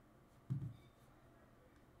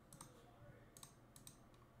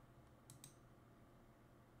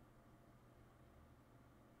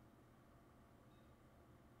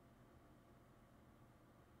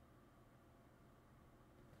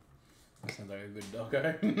 That sounds like a good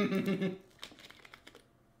doggo.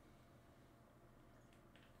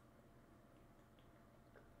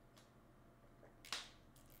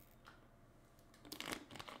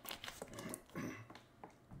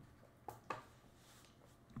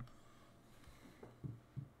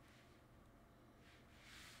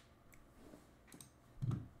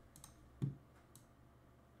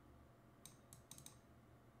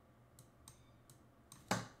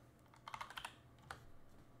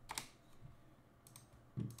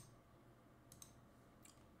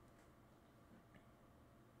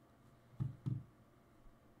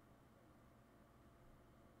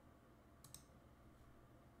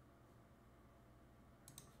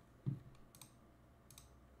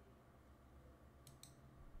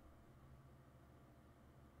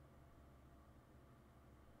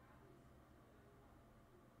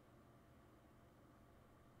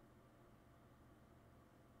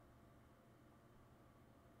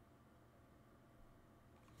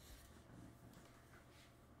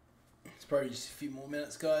 probably just a few more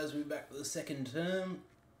minutes, guys. We'll be back for the second term.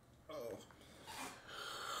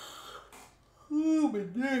 Oh, my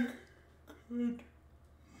neck. Good.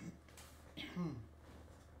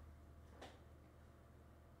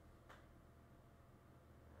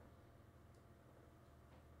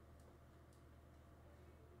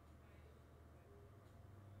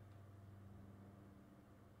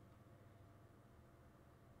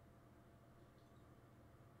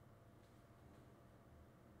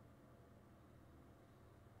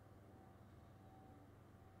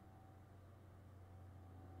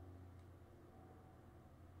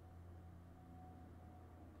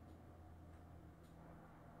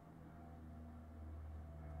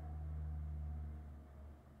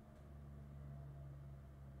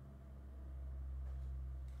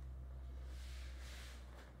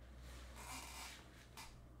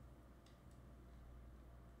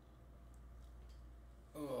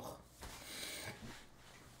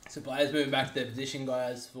 So players moving back to their position,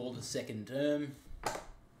 guys, for the second term.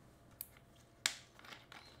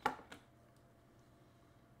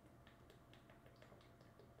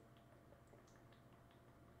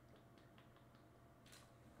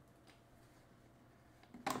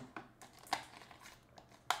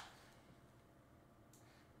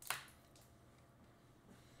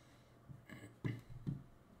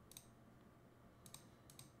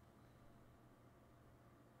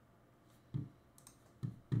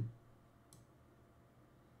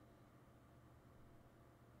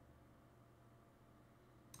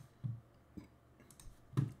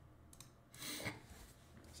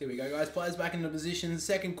 Here we go, guys. Players back into position. The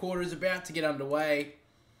second quarter is about to get underway.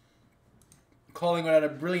 Collingwood had a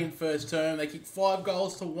brilliant first term. They kicked 5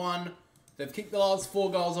 goals to 1. They've kicked the last 4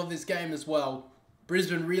 goals of this game as well.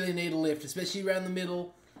 Brisbane really need a lift, especially around the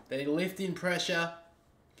middle. They need a lift in pressure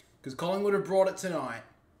because Collingwood have brought it tonight.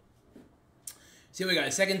 So here we go.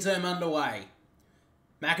 Second term underway.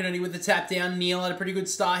 McInerney with the tap down. Neil had a pretty good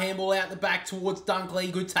star handball out the back towards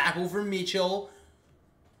Dunkley. Good tackle from Mitchell.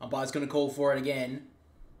 Umpire's going to call for it again.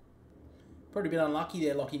 Probably a bit unlucky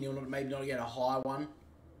there, Lockie Neal, maybe not get a high one.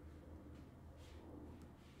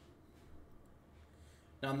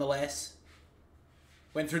 Nonetheless,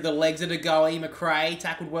 went through the legs of the goalie. McRae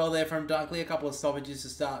tackled well there from Dunkley. A couple of stoppages to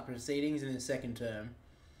start proceedings in the second term.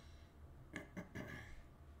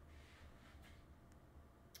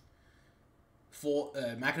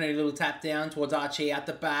 McInerney, little tap down towards Archie at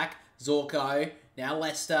the back. Zorko. Now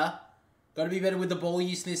Leicester. Got to be better with the ball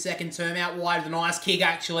use in this second term. Out wide with a nice kick,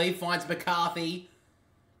 actually. Finds McCarthy.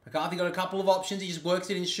 McCarthy got a couple of options. He just works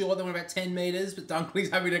it in short. They went about 10 metres, but Dunkley's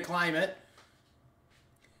happy to claim it.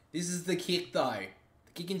 This is the kick, though.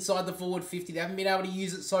 The kick inside the forward 50. They haven't been able to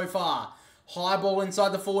use it so far. High ball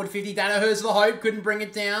inside the forward 50. Danaher's the hope. Couldn't bring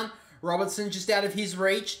it down. Robertson just out of his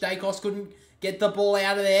reach. Dacos couldn't get the ball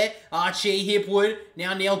out of there. Archie, Hipwood.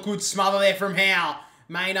 Now Neil, good smother there from Howe.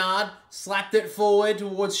 Maynard slapped it forward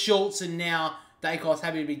towards Schultz, and now Dacos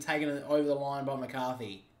happy to be taken over the line by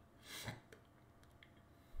McCarthy.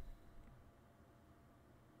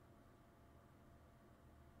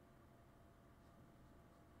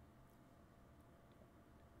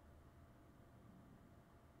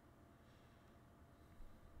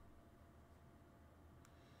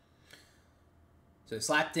 So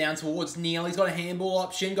slap down towards Neil. He's got a handball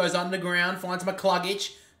option. Goes underground. Finds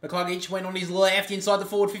McCluggage. McCluggage went on his left inside the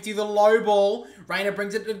forward 50 with a low ball. Rayner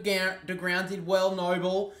brings it to ground. Did well,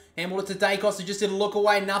 Noble. Handballed it to Dacos, who just did a look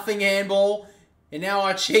away. Nothing handball. And now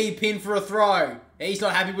Archie pinned for a throw. He's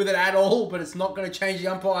not happy with it at all, but it's not going to change the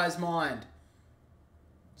umpire's mind.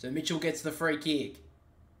 So Mitchell gets the free kick.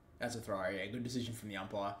 That's a throw, yeah. Good decision from the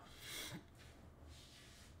umpire.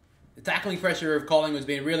 The tackling pressure of Collingwood has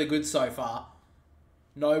been really good so far.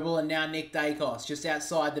 Noble and now Nick Dacos, just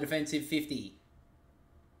outside the defensive 50.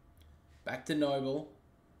 Back to Noble.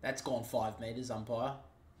 That's gone 5 metres, umpire.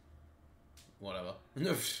 Whatever.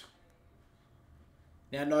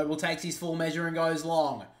 Now Noble takes his full measure and goes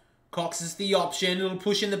long. Cox is the option. A little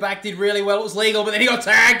push in the back did really well. It was legal, but then he got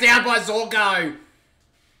tagged down by Zorko.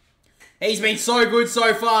 He's been so good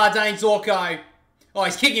so far, Dane Zorko. Oh,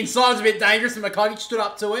 his kick inside was a bit dangerous, and McCluggage stood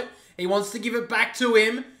up to it. He wants to give it back to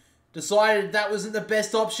him. Decided that wasn't the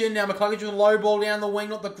best option. Now McCluggage with a low ball down the wing.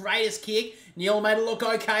 Not the greatest kick. Neil made it look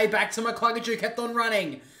okay. Back to McCluggage, who kept on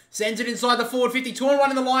running. Sends it inside the forward 50. 2-on-1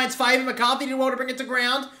 in the Lions' favour. McCarthy did well to bring it to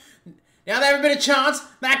ground. Now they have a bit of chance.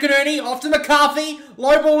 McInerney off to McCarthy.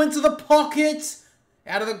 Low ball into the pocket.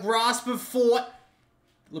 Out of the grasp of Fort.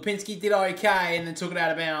 Lipinski did okay and then took it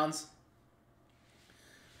out of bounds.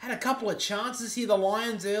 Had a couple of chances here, the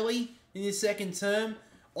Lions, early in this second term.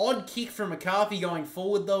 Odd kick from McCarthy going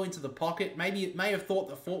forward, though, into the pocket. Maybe it may have thought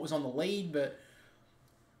the Fort was on the lead, but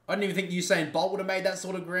I didn't even think Usain Bolt would have made that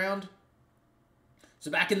sort of ground.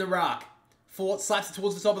 So back in the ruck. Fort slaps it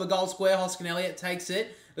towards the top of the goal square. Hoskin Elliott takes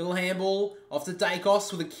it. Little handball off to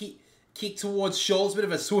Dacos with a kick towards Shaw's. Bit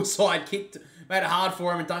of a suicide kick. Made it hard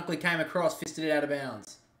for him, and Dunkley came across, fisted it out of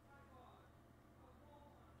bounds.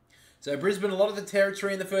 So Brisbane, a lot of the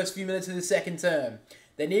territory in the first few minutes of the second term.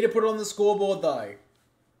 They need to put it on the scoreboard, though.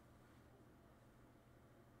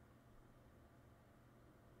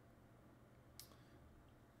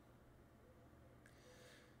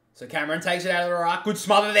 So Cameron takes it out of the ruck. Good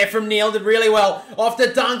smother there from Neil. Did really well. Off to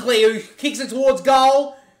Dunkley, who kicks it towards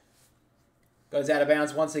goal. Goes out of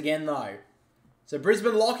bounds once again, though. So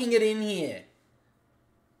Brisbane locking it in here.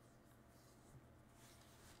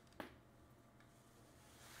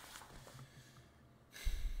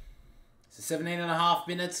 So 17.5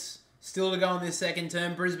 minutes still to go in this second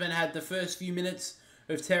term. Brisbane had the first few minutes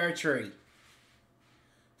of territory.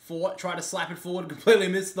 Fort tried to slap it forward. Completely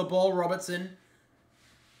missed the ball. Robertson.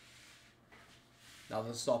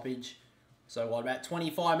 Another stoppage. So what, about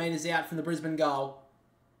 25 metres out from the Brisbane goal.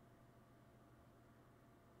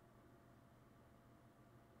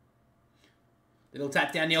 Little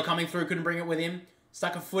tap down. Neil coming through. Couldn't bring it with him.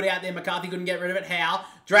 Stuck a foot out there. McCarthy couldn't get rid of it. Howe.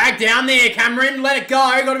 Dragged down there. Cameron. Let it go.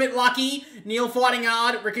 Got a bit lucky. Neil fighting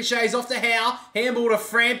hard. Ricochets off to Howe. Handball to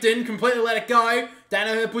Frampton. Completely let it go.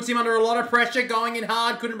 Danaher puts him under a lot of pressure. Going in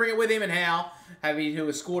hard. Couldn't bring it with him. And Howe, who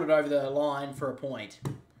has scored it over the line for a point.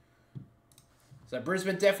 So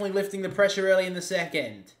Brisbane definitely lifting the pressure early in the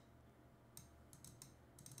second.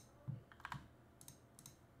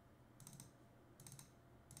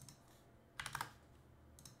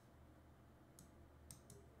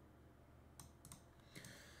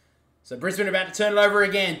 So Brisbane about to turn it over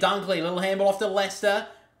again. Dunkley, little handball off to Leicester.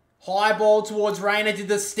 High ball towards Rayner. Did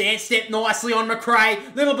the step nicely on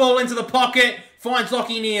McRae. Little ball into the pocket. Finds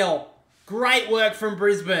Lockie Neal. Great work from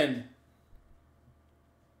Brisbane.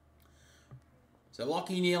 So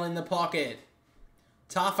Lockie Neal in the pocket.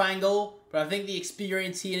 Tough angle, but I think the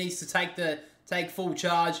experience here needs to take full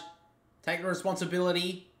charge. Take the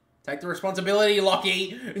responsibility. Take the responsibility,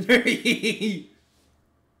 Lockie.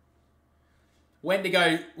 Went to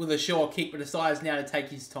go with a short kick, but decides now to take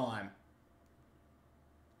his time.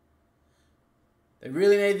 They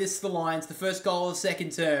really need this for the Lions. The first goal of the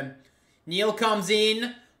second term. Neal comes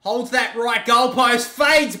in, holds that right goalpost,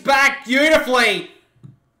 fades back beautifully.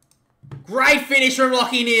 Great finish from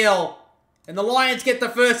Lockie Neal. And the Lions get the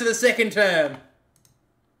first of the second term.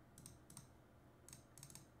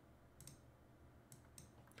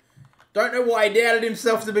 Don't know why he doubted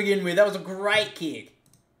himself to begin with. That was a great kick.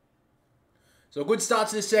 So a good start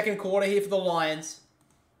to the second quarter here for the Lions.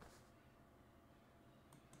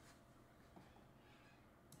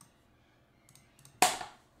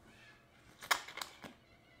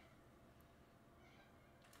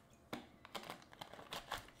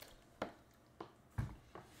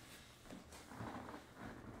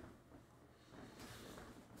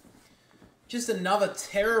 Just another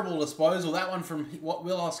terrible disposal. That one from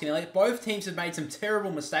Will Hoskin Elliott. Both teams have made some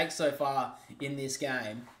terrible mistakes so far in this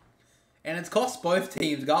game. And it's cost both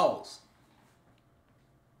teams goals.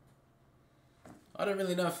 I don't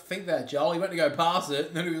really think that, Joel. He went to go pass it,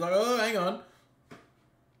 and then he was like, oh, hang on.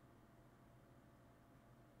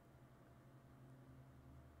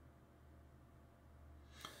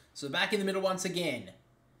 So back in the middle once again.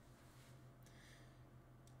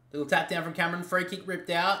 Little tap down from Cameron. Free kick ripped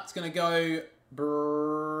out. It's going to go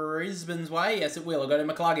Brisbane's way. Yes, it will. It'll go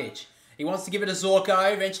to McCluggage. He wants to give it to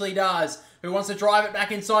Zorko. Eventually he does. Who wants to drive it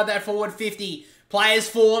back inside that forward 50. Players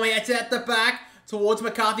form. It's at the back. Towards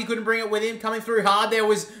McCarthy. Couldn't bring it with him. Coming through hard. There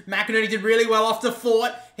was McInerney. Did really well off to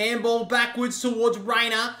Fort. Handball backwards towards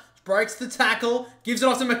Rayner. Breaks the tackle. Gives it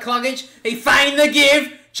off to McCluggage. He feigned the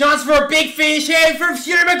give. Chance for a big finish here from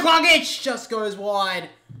Hugh McCluggage. Just goes wide.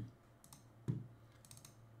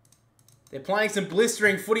 They're playing some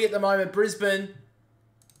blistering footy at the moment, Brisbane.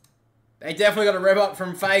 They definitely got a rev up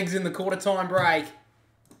from Fags in the quarter-time break.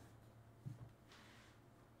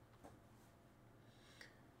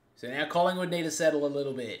 So now Collingwood need to settle a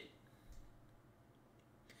little bit.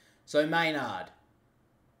 So Maynard.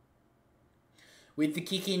 With the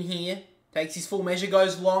kick in here. Takes his full measure,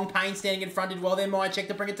 goes long. Payne standing in front, did well there. Mycheck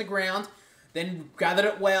to bring it to ground. Then gathered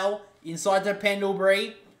it well. Inside to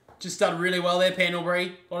Pendlebury. Just done really well there,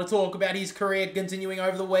 Pendlebury. A lot of talk about his career continuing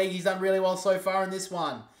over the week. He's done really well so far in this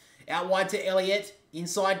one. Out wide to Elliott.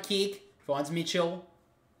 Inside kick. Finds Mitchell.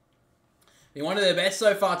 Been one of their best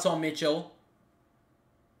so far, Tom Mitchell.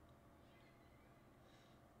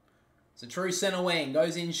 It's a true centre wing.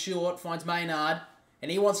 Goes in short. Finds Maynard.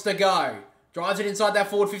 And he wants to go. Drives it inside that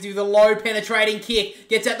forward 50 with a low penetrating kick.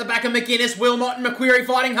 Gets out the back of McGuinness. Wilmot and McQuarrie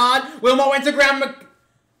fighting hard. Wilmot went to ground.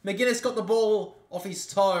 McGuinness got the ball off his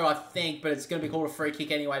toe, I think, but it's going to be called a free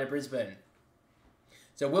kick anyway to Brisbane.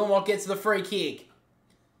 So Wilmot gets the free kick.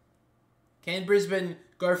 Can Brisbane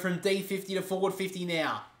go from D50 to forward 50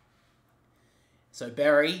 now? So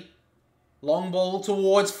Berry, long ball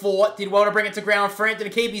towards Fort. Did well to bring it to ground. Frampton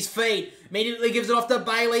to keep his feet. Immediately gives it off to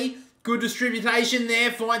Bailey. Good distribution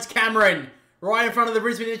there. Finds Cameron right in front of the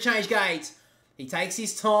Brisbane interchange gates. He takes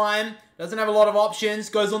his time. Doesn't have a lot of options.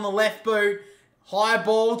 Goes on the left boot. High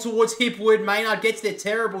ball towards Hipwood. Maynard gets their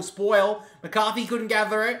terrible spoil. McCarthy couldn't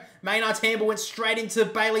gather it. Maynard's handball went straight into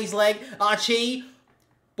Bailey's leg. Archie.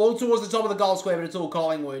 Ball towards the top of the goal square, but it's all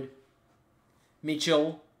Collingwood.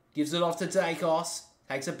 Mitchell gives it off to Dacos.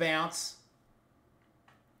 Takes a bounce.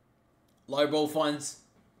 Low ball finds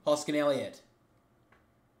Hoskin Elliott.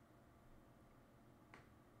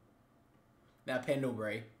 Now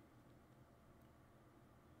Pendlebury.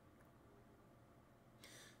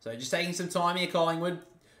 So just taking some time here, Collingwood.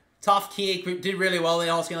 Tough kick. Did really well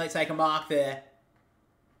there. Hoskin Elliott take a mark there.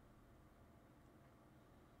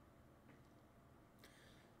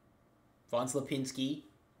 Finds Lipinski.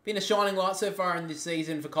 Been a shining light so far in this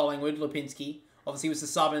season for Collingwood, Lipinski. Obviously, he was the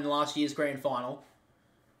sub in last year's grand final.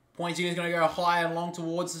 Pointing is going to go high and long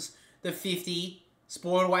towards the 50.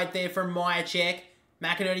 Spoiled weight there from Myercheck.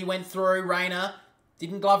 McInerney went through. Rayner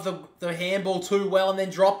didn't glove the handball too well and then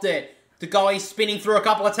dropped it. DeGoey spinning through a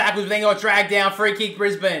couple of tackles, but then got dragged down. Free kick,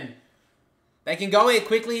 Brisbane. They can go here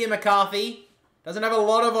quickly here, McCarthy. Doesn't have a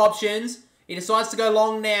lot of options. He decides to go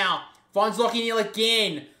long now. Finds Lockie Neal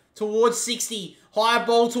again. Towards 60. High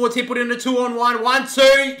ball towards Hipwood into 2-on-1.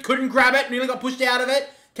 1-2. Couldn't grab it. Nearly got pushed out of it.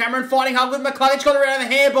 Cameron fighting hard with McCluggage. Got around the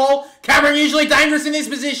handball. Cameron usually dangerous in this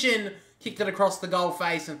position. Kicked it across the goal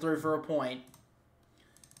face and threw for a point.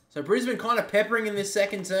 So Brisbane kind of peppering in this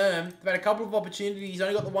second term. They've had a couple of opportunities.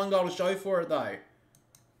 Only got the one goal to show for it though.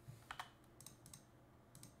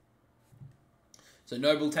 So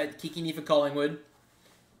Noble take the kick in here for Collingwood.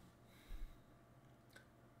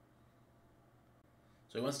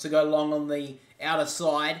 So he wants to go long on the outer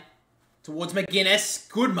side. Towards McGuinness.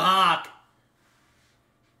 Good mark.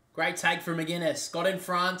 Great take from McGuinness. Got in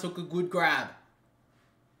front. Took a good grab.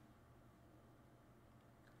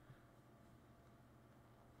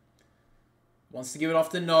 Wants to give it off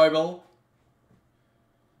to Noble.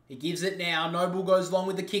 He gives it now. Noble goes long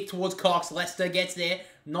with the kick towards Cox. Lester gets there.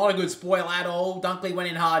 Not a good spoil at all. Dunkley went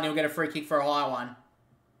in hard and he'll get a free kick for a high one.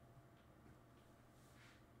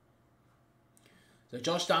 So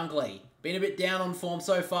Josh Dunkley, been a bit down on form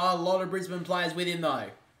so far. A lot of Brisbane players with him though.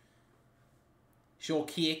 Short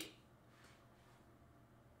kick.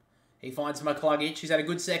 He finds McCluggage, who's had a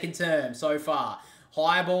good second term so far.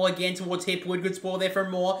 High ball again towards Hipwood. Good spoil there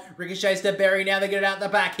from Moore. Ricochets to Berry. Now they get it out the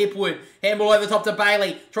back. Hipwood. Handball over the top to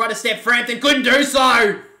Bailey. Tried to step Frampton. Couldn't do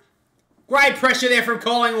so. Great pressure there from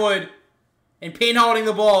Collingwood. And Pin holding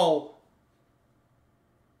the ball.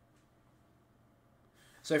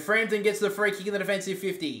 So Frampton gets the free kick in the defensive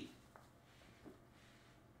 50.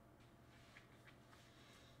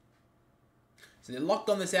 So they're locked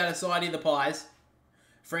on this outer side here, the Pies.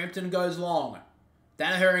 Frampton goes long.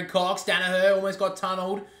 Danaher and Cox. Danaher almost got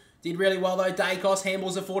tunnelled. Did really well though. Dacos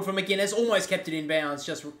handballs it forward for McGuinness. Almost kept it in bounds.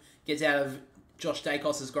 Just gets out of Josh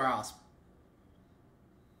Dacos' grasp.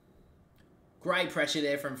 Great pressure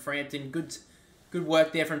there from Frampton. Good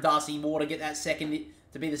work there from Darcy Moore to get that second,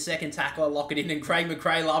 to be the second tackler, lock it in, and Craig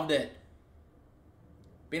McRae loved it.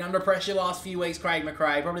 Been under pressure last few weeks, Craig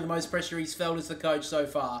McRae. Probably the most pressure he's felt as the coach so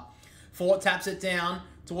far. Fort taps it down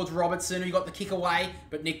towards Robertson, who got the kick away,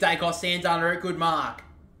 but Nick Dacos stands under it. Good mark.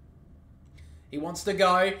 He wants to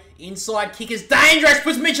go. Inside kick is dangerous.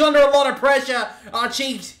 Puts Mitchell under a lot of pressure.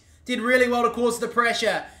 Archie did really well to cause the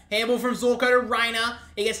pressure. Handball from Zorko to Rayner.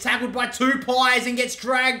 He gets tackled by two Pies and gets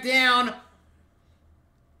dragged down.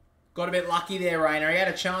 Got a bit lucky there, Rayner. He had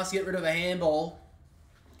a chance to get rid of the handball.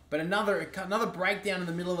 But another breakdown in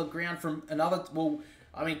the middle of the ground from another, well,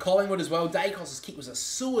 I mean, Collingwood as well. Dacos' kick was a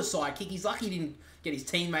suicide kick. He's lucky he didn't get his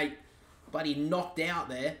teammate bloody knocked out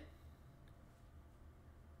there.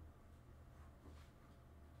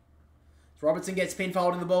 So Robertson gets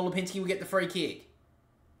pinfold in the ball. Lipinski will get the free kick.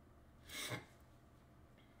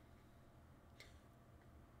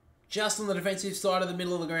 Just on the defensive side of the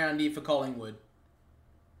middle of the ground here for Collingwood.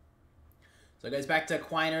 So it goes back to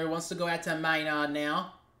Quainer, who wants to go out to Maynard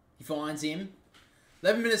now. He finds him.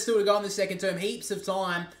 11 minutes still to go in the second term. Heaps of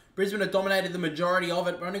time. Brisbane have dominated the majority of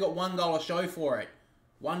it, but only got one goal to show for it.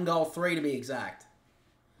 1-3 to be exact.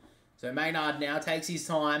 So Maynard now takes his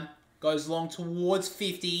time. Goes long towards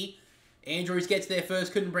 50. Andrews gets there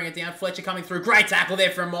first, couldn't bring it down. Fletcher coming through. Great tackle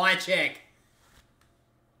there from Myercheck.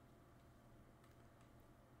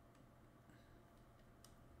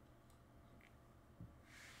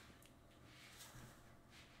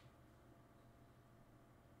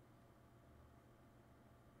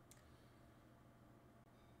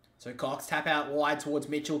 So Cox tap out wide towards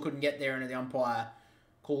Mitchell. Couldn't get there, and the umpire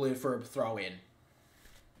called in for a throw in.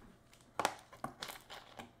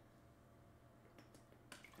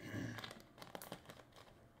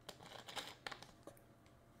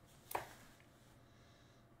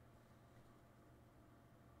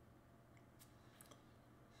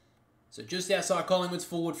 So just outside Collingwood's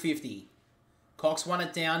forward 50. Cox won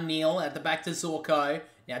it down. Neal at the back to Zorko.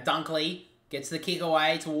 Now Dunkley gets the kick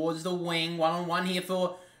away towards the wing. One-on-one here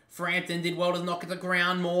for Frampton. Did well to knock it to the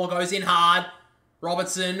ground. Moore goes in hard.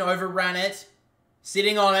 Robertson overran it.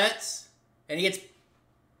 Sitting on it. And he gets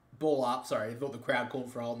ball up. Sorry, I thought the crowd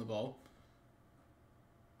called for holding the ball.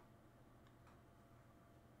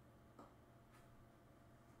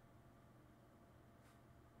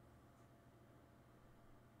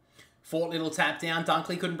 Fort little tap down.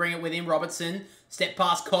 Dunkley couldn't bring it with him. Robertson stepped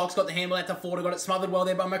past Cox. Got the handle out to Fort. Got it smothered well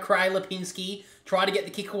there by McRae. Lipinski tried to get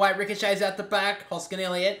the kick away. Ricochets out the back. Hoskin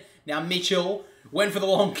Elliott. Now Mitchell went for the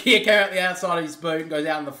long kick out the outside of his boot and goes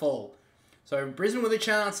out in the full. So Brisbane with a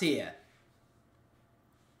chance here.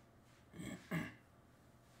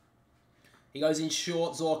 He goes in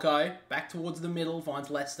short. Zorko back towards the middle. Finds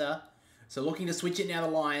Leicester. So looking to switch it now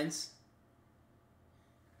the Lions.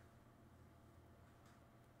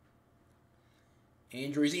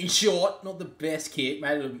 Andrews in short. Not the best kick.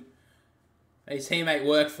 Made his teammate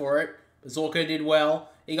work for it. But Zorko did well.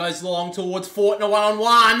 He goes long towards Fort in a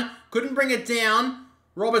one-on-one. Couldn't bring it down.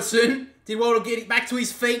 Robertson did well to get it back to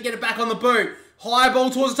his feet and get it back on the boot. High ball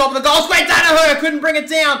towards the top of the goal square. Danaher couldn't bring it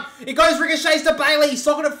down. It goes ricochets to Bailey.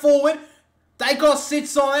 Socking it forward. Dacos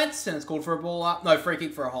sits on it. And it's called for a ball up. No, free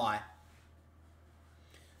kick for a high.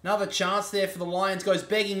 Another chance there for the Lions. Goes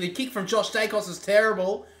begging. The kick from Josh Dacos is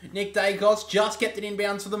terrible. Nick Dacos just kept it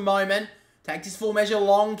inbounds for the moment. Takes his full measure.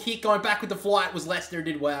 Long kick. Going back with the flight was Leicester.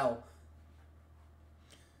 Did well.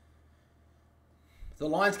 The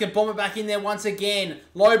Lions can bomb it back in there once again.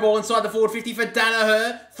 Low ball inside the forward 50 for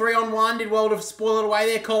Danaher. 3-on-1. Did well to spoil it away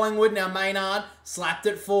there. Collingwood. Now Maynard slapped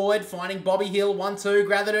it forward. Finding Bobby Hill. 1-2.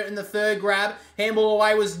 Gathered it in the third grab. Handball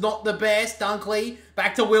away was not the best. Dunkley.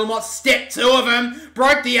 Back to Wilmot. Step two of them.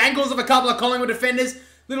 Broke the ankles of a couple of Collingwood defenders.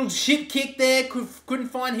 Little shit kick there. Couldn't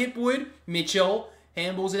find Hipwood. Mitchell.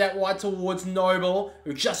 Handballs it out wide towards Noble,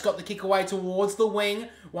 who just got the kick away towards the wing.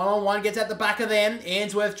 One-on-one gets at the back of them.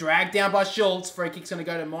 Ainsworth dragged down by Schultz. Free kick's going to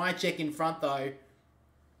go to Myercheck in front, though.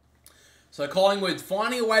 So Collingwood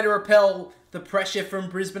finding a way to repel the pressure from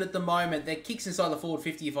Brisbane at the moment. Their kicks inside the forward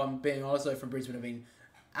 50, if I'm being honest, though, from Brisbane have been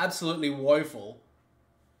absolutely woeful.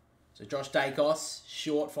 So Josh Dacos,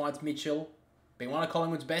 short, finds Mitchell. Been one of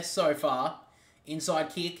Collingwood's best so far.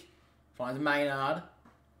 Inside kick, finds Maynard.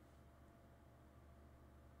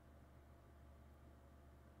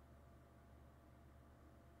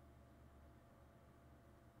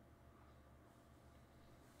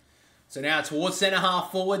 So now towards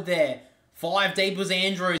centre-half forward there. 5 deep was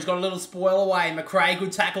Andrews. Got a little spoil away. McRae,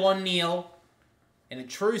 good tackle on Neal. And a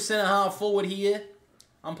true centre-half forward here.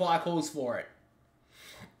 Umpire calls for it.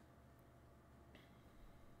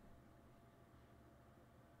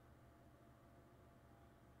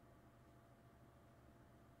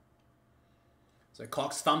 So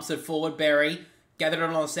Cox thumps it forward. Berry gathered it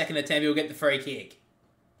on the second attempt. He'll get the free kick.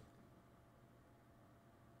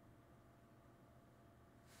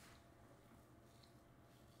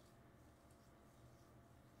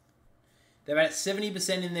 They're at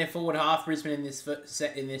 70% in their forward half, Brisbane,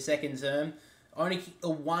 in their second term. Only a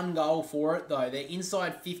 1 goal for it, though. Their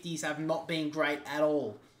inside 50s have not been great at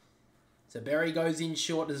all. So Berry goes in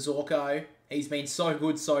short to Zorko. He's been so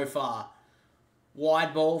good so far.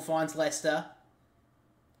 Wide ball finds Leicester.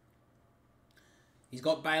 He's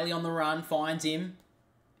got Bailey on the run, finds him.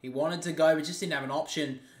 He wanted to go, but just didn't have an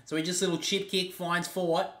option. So he just little chip kick, finds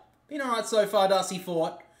Fort. Been alright so far, Dusty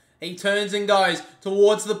Fort. He turns and goes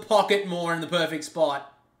towards the pocket more in the perfect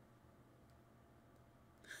spot.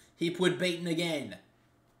 Hipwood beaten again.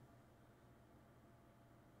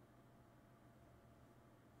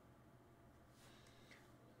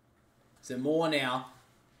 So more now.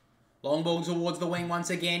 Long ball towards the wing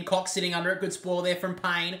once again. Cox sitting under it. Good spoil there from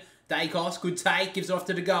Payne. Dacos, good take. Gives it off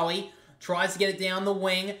to DeGoey. Tries to get it down the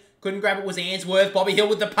wing. Couldn't grab it, was Ainsworth. Bobby Hill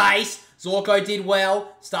with the pace. Zorko did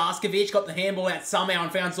well. Starskovic got the handball out somehow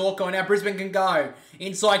and found Zorko. And now Brisbane can go.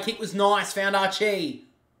 Inside kick was nice. Found Archie.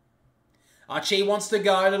 Archie wants to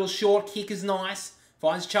go. Little short kick is nice.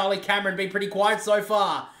 Finds Charlie Cameron, been pretty quiet so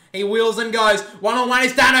far. He wheels and goes. One-on-one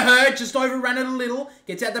is Danaher, just overran it a little.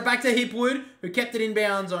 Gets out the back to Hipwood, who kept it in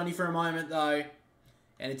bounds only for a moment though.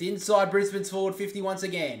 And it's inside Brisbane's forward 50 once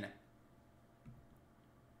again.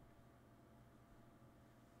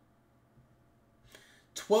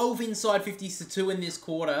 $12 inside 50s to 2 in this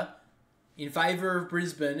quarter in favour of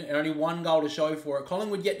Brisbane, and only 1 goal to show for it.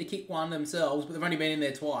 Collingwood yet to kick one themselves, but they've only been in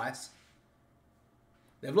there twice.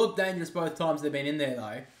 They've looked dangerous both times they've been in there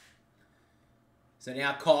though. So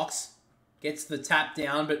now Cox gets the tap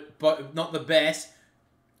down, but not the best.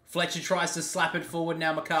 Fletcher tries to slap it forward.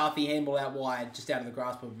 Now McCarthy handball out wide, just out of the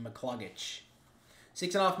grasp of McCluggage.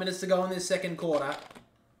 6.5 minutes to go in this second quarter.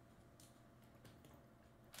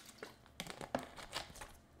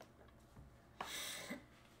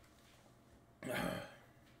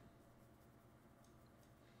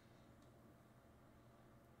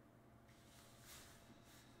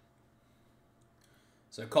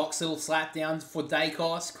 So Cox little slap down for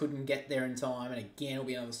Dacos. Couldn't get there in time. And again, it'll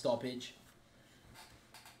be another stoppage.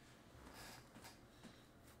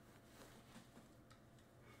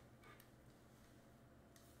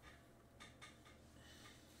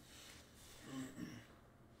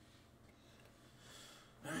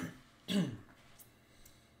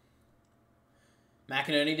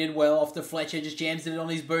 McInerney did well off the Fletcher, just jams it on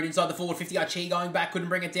his boot inside the forward 50. Archie going back, couldn't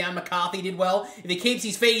bring it down. McCarthy did well. If he keeps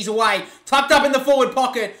his feet, he's away. Tucked up in the forward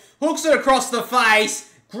pocket, hooks it across the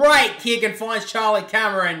face. Great kick and finds Charlie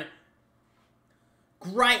Cameron.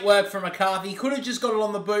 Great work from McCarthy. Could have just got it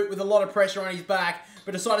on the boot with a lot of pressure on his back,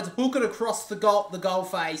 but decided to hook it across the goal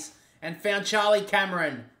face and found Charlie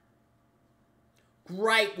Cameron.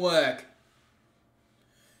 Great work.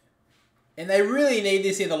 And they really need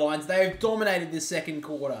this here, the Lions. They have dominated this second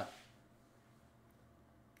quarter.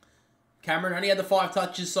 Cameron only had the 5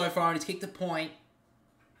 touches so far and he's kicked a point.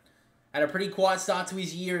 Had a pretty quiet start to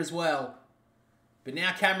his year as well. But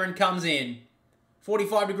now Cameron comes in.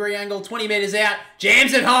 45-degree angle, 20 metres out.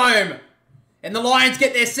 Jams it home. And the Lions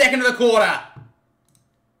get their second of the quarter.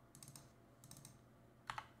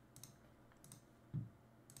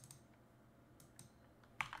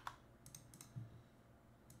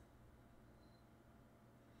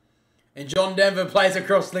 And John Denver plays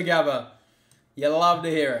across the Gabba. You love to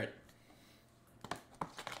hear it.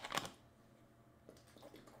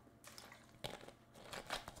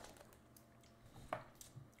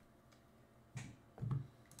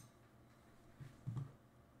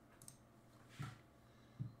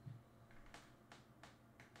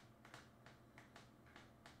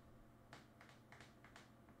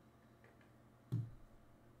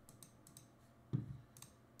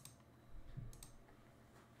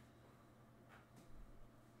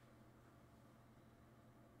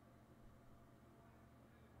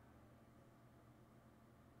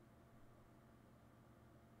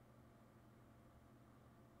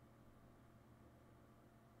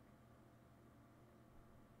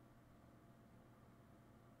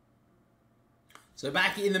 So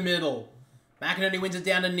back in the middle. McInerney wins it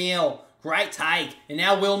down to Neal. Great take. And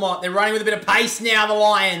now Wilmot. They're running with a bit of pace now, the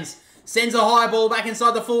Lions. Sends a high ball back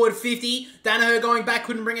inside the forward 50. Danaher going back,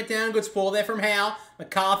 couldn't bring it down. Good spoil there from Howe.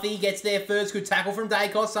 McCarthy gets there first. Good tackle from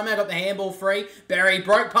Dacos. Somehow got the handball free. Berry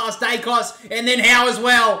broke past Dacos. And then Howe as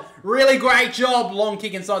well. Really great job. Long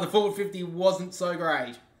kick inside the forward 50 wasn't so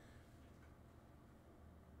great.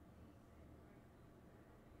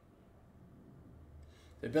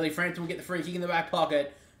 So Billy Frampton will get the free kick in the back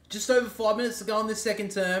pocket. Just over 5 minutes to go in this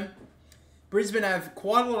second term. Brisbane have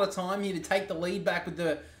quite a lot of time here to take the lead back with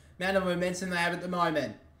the amount of momentum they have at the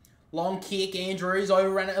moment. Long kick, Andrews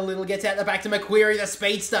overran it a little, gets out the back to McQuarrie, the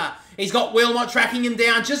speedster. He's got Wilmot tracking him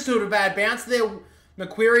down, just to a bad bounce there,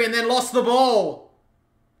 McQuarrie, and then lost the ball.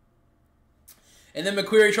 And then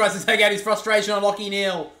McQuarrie tries to take out his frustration on Lachie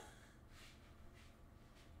Neale.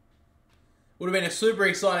 Would have been a super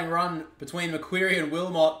exciting run between McQuarrie and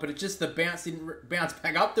Wilmot, but it's just the bounce didn't bounce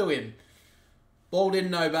back up to him. Ball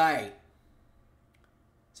didn't obey.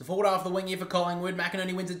 So forward half the wing here for Collingwood.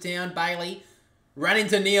 McInerney wins it down. Bailey ran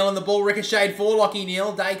into Neale and the ball ricocheted for Lachie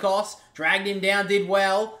Neale. Dacos dragged him down, did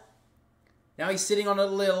well. Now he's sitting on it a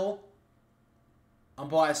little.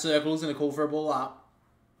 Umpire Circle is going to call for a ball up.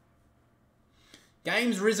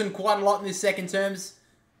 Game's risen quite a lot in this second terms.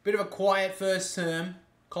 Bit of a quiet first term.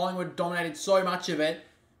 Collingwood dominated so much of it.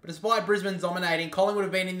 But despite Brisbane dominating, Collingwood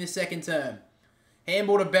have been in this second term.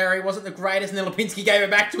 Handball to Berry. Wasn't the greatest. And then Lipinski gave it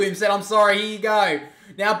back to him. Said, I'm sorry. Here you go.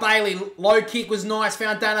 Now Bailey. Low kick was nice.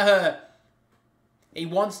 Found Danaher. He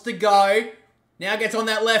wants to go. Now gets on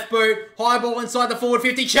that left boot. High ball inside the forward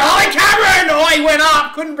 50. Charlie Cameron! Oh, he went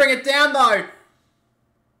up. Couldn't bring it down, though.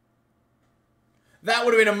 That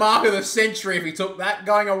would have been a mark of the century if he took that.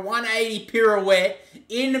 Going a 180 pirouette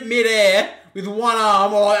in midair with one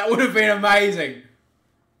arm. Oh, that would have been amazing.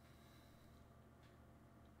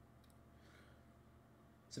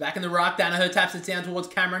 So back in the ruck, Danaher taps it down towards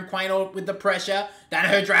Cameron. Quaynor with the pressure.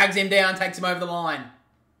 Danaher drags him down, takes him over the line.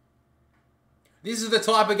 This is the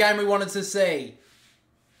type of game we wanted to see.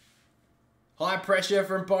 High pressure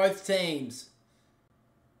from both teams.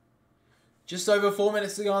 Just over 4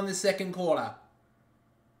 minutes to go in the second quarter.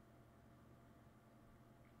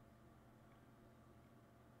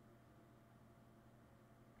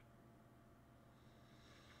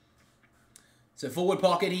 So forward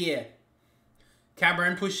pocket here.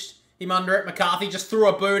 Cameron pushed him under it. McCarthy just threw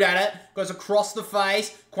a boot at it. Goes across the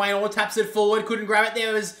face. Quaynor taps it forward. Couldn't grab it.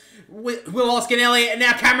 There was Will Oskin-Elliott. And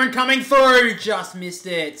now Cameron coming through. Just missed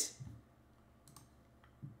it.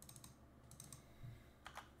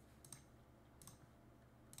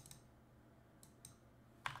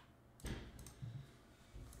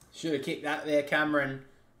 Should have kicked that there, Cameron.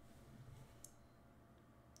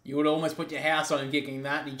 You would almost put your house on him kicking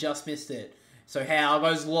that. And he just missed it. So Howe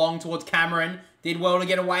goes long towards Cameron. Did well to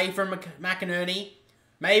get away from McInerney.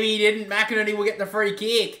 Maybe he didn't. McInerney will get the free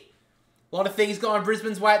kick. A lot of things going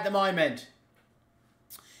Brisbane's way at the moment.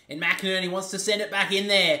 And McInerney wants to send it back in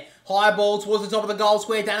there. High ball towards the top of the goal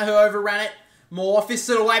square. Danaher overran it. Moore fists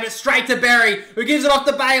it away, but straight to Berry, who gives it off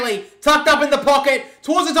to Bailey. Tucked up in the pocket.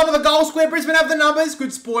 Towards the top of the goal square. Brisbane have the numbers.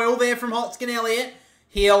 Good spoil there from Oskin-Elliott.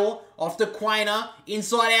 Hill off to Quaynor.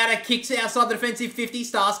 Inside outer. Kicks outside the defensive 50.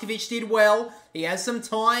 Starskovich did well. He has some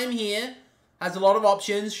time here. Has a lot of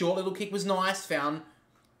options. Short little kick was nice. Found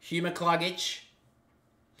Hugh McCluggage.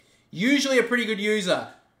 Usually a pretty good user.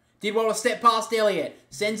 Did well to step past Elliott.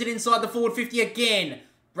 Sends it inside the forward 50 again.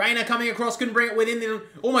 Rayner coming across. Couldn't bring it within. Then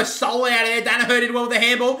almost stole it out of there. Danaher did well with the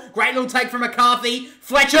handball. Great little take from McCarthy.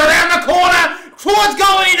 Fletcher around the corner. Towards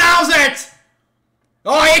goal and he nails it.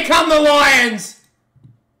 Oh, here come the Lions.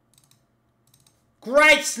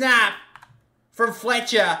 Great snap from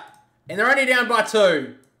Fletcher. And they're only down by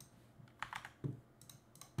 2.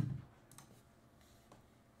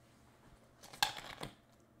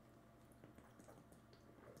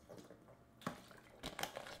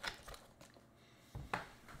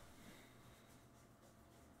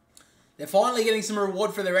 They're finally getting some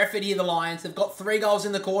reward for their effort here, the Lions. They've got 3 goals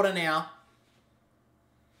in the quarter now.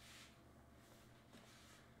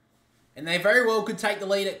 And they very well could take the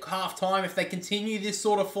lead at half-time if they continue this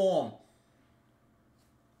sort of form.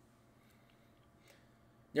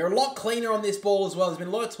 They're a lot cleaner on this ball as well. There's been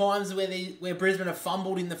a lot of times where Brisbane have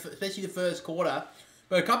fumbled, especially the first quarter.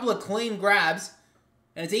 But a couple of clean grabs,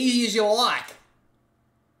 and it's easy as you like.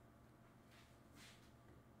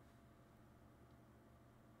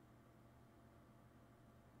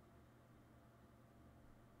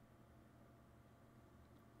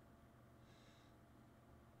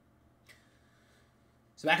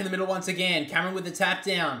 So back in the middle once again. Cameron with the tap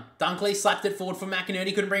down. Dunkley slapped it forward for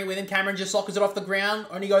McInerney. Couldn't bring it with him. Cameron just sockers it off the ground.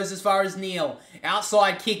 Only goes as far as Neal.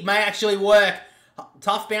 Outside kick may actually work.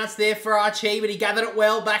 Tough bounce there for Archie, but he gathered it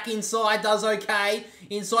well. Back inside. Does okay.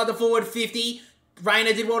 Inside the forward 50.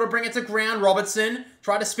 Rayner did well to bring it to ground. Robertson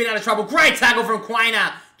tried to spin out of trouble. Great tackle from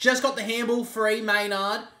Quaynor. Just got the handball free.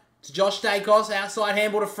 Maynard to Josh Dacos. Outside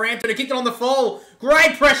handball to Frampton. Who kicked it on the full.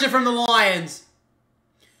 Great pressure from the Lions.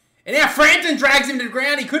 And now Frampton drags him to the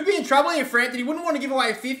ground. He could be in trouble here, Frampton. He wouldn't want to give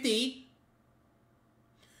away a 50.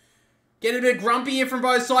 Get a bit grumpy here from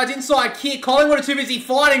both sides. Inside kick. Collingwood are too busy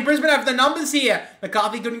fighting. Brisbane have the numbers here.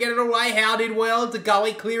 McCarthy couldn't get it away. Howe did well.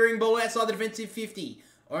 DeGully clearing ball outside the defensive 50.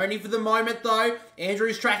 Only for the moment, though.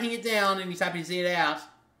 Andrews tracking it down, and he's happy to see it out.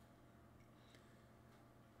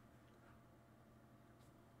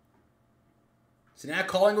 So now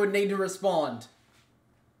Collingwood need to respond.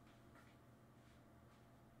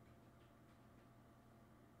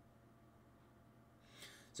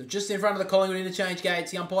 So just in front of the Collingwood interchange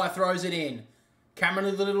gates, the umpire throws it in. Cameron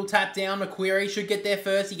with a little tap down. McQuarrie should get there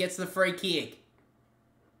first. He gets the free kick.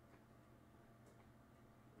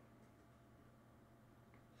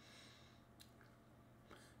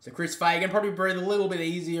 So Chris Fagan probably breathed a little bit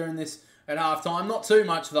easier in this at halftime. Not too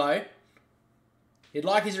much, though. He'd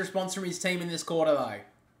like his response from his team in this quarter, though.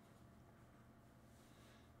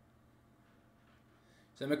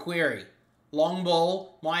 So McQuarrie. Long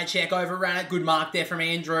ball. Myercheck overran it. Good mark there from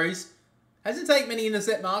Andrews. Hasn't taken many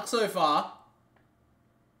intercept marks so far.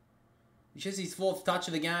 It's just his 4th touch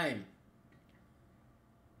of the game.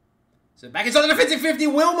 So back inside the defensive 50.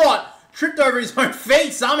 Wilmot tripped over his own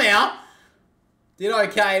feet somehow. Did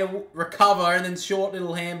okay to recover, and then short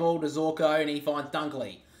little handball to Zorko, and he finds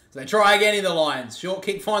Dunkley. So they try again in the Lions. Short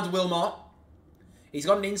kick finds Wilmot. He's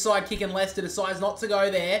got an inside kick and Lester decides not to go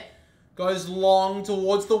there. Goes long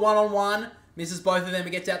towards the one-on-one. Misses both of them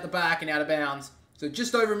and gets out the back and out of bounds. So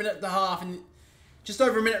just over a minute and a half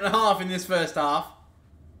in this first half.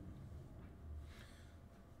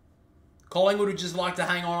 Collingwood would just like to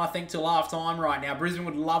hang on, I think, till half-time right now. Brisbane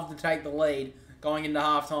would love to take the lead going into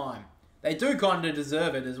half-time. They do kind of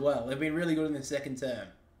deserve it as well. They've been really good in the second term.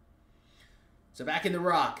 So back in the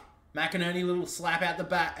ruck. McInerney, little slap out the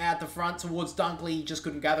back, out the front towards Dunkley. He just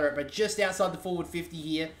couldn't gather it. But just outside the forward 50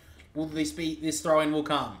 here, will this throw-in will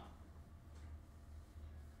come.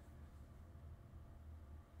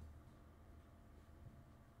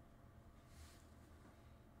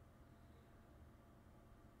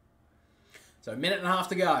 So a minute and a half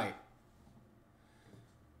to go.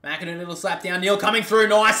 McInerney, little slap down. Neil coming through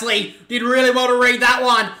nicely. Did really well to read that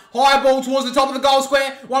one. High ball towards the top of the goal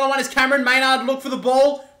square. One-on-one is Cameron. Maynard look for the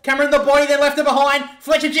ball. Cameron the body, then left it behind.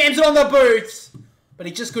 Fletcher jams it on the boots. But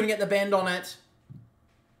he just couldn't get the bend on it.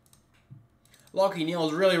 Lachie Neale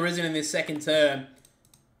has really risen in this second term.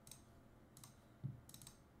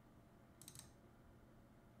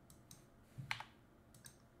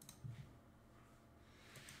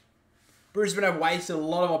 Brisbane have wasted a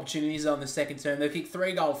lot of opportunities on the second term. They've kicked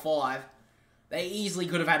 3-5. They easily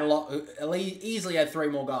could have had easily had 3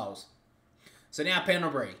 more goals. So now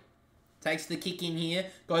Pendlebury takes the kick in here.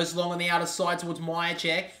 Goes long on the outer side towards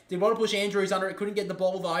Myercheck. Did want to push Andrews under it. Couldn't get the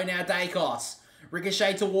ball though. Now Dacos.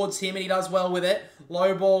 Ricochet towards him and he does well with it.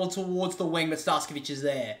 Low ball towards the wing, but Staskovic is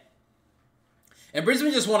there. And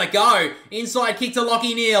Brisbane just want to go. Inside kick to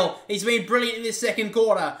Lachie Neale. He's been brilliant in this second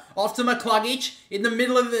quarter. Off to McCluggage. In the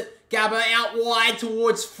middle of the Gabba. Out wide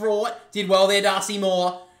towards Fraught. Did well there, Darcy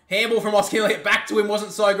Moore. Handball from Hoskin Elliott. Back to him.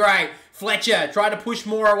 Wasn't so great. Fletcher tried to push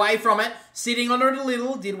Moore away from it. Sitting on it a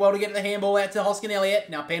little. Did well to get the handball out to Hoskin Elliott.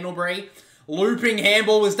 Now Pendlebury. Looping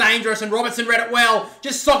handball was dangerous and Robertson read it well.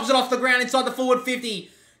 Just sops it off the ground inside the forward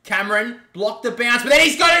 50. Cameron blocked the bounce. But then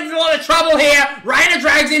he's got into a lot of trouble here. Rayner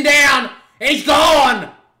drags him down. And he's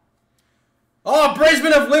gone! Oh,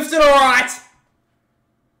 Brisbane have lifted all right.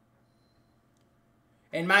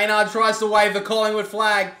 And Maynard tries to wave the Collingwood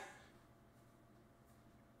flag.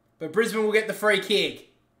 But Brisbane will get the free kick.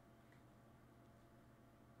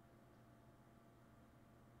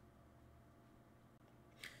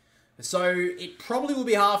 So it probably will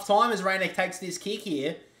be half-time as Rayner takes this kick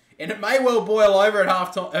here. And it may well boil over at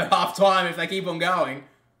half-time if they keep on going.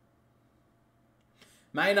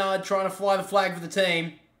 Maynard trying to fly the flag for the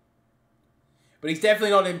team. But he's definitely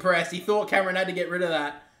not impressed. He thought Cameron had to get rid of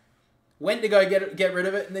that. Went to go get rid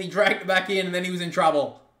of it, and then he dragged it back in, and then he was in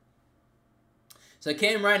trouble. So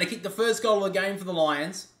Cam Rayner kicked the first goal of the game for the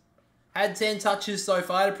Lions. Had 10 touches so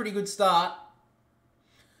far. Had a pretty good start.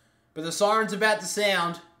 But the siren's about to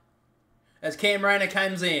sound as Cam Rayner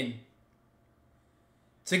comes in.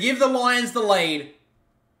 To give the Lions the lead.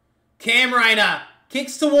 Cam Rayner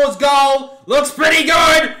kicks towards goal. Looks pretty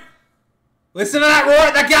good. Listen to that roar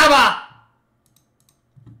at the Gabba.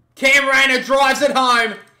 Cam Rayner drives it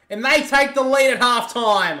home. And they take the lead at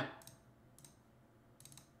halftime.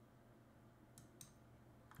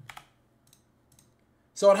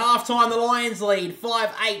 So at halftime, the Lions lead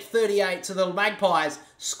 5-8-38 to the Magpies.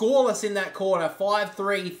 Scoreless in that quarter,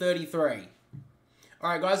 5-3-33.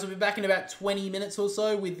 Alright guys, we'll be back in about 20 minutes or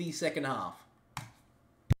so with the second half.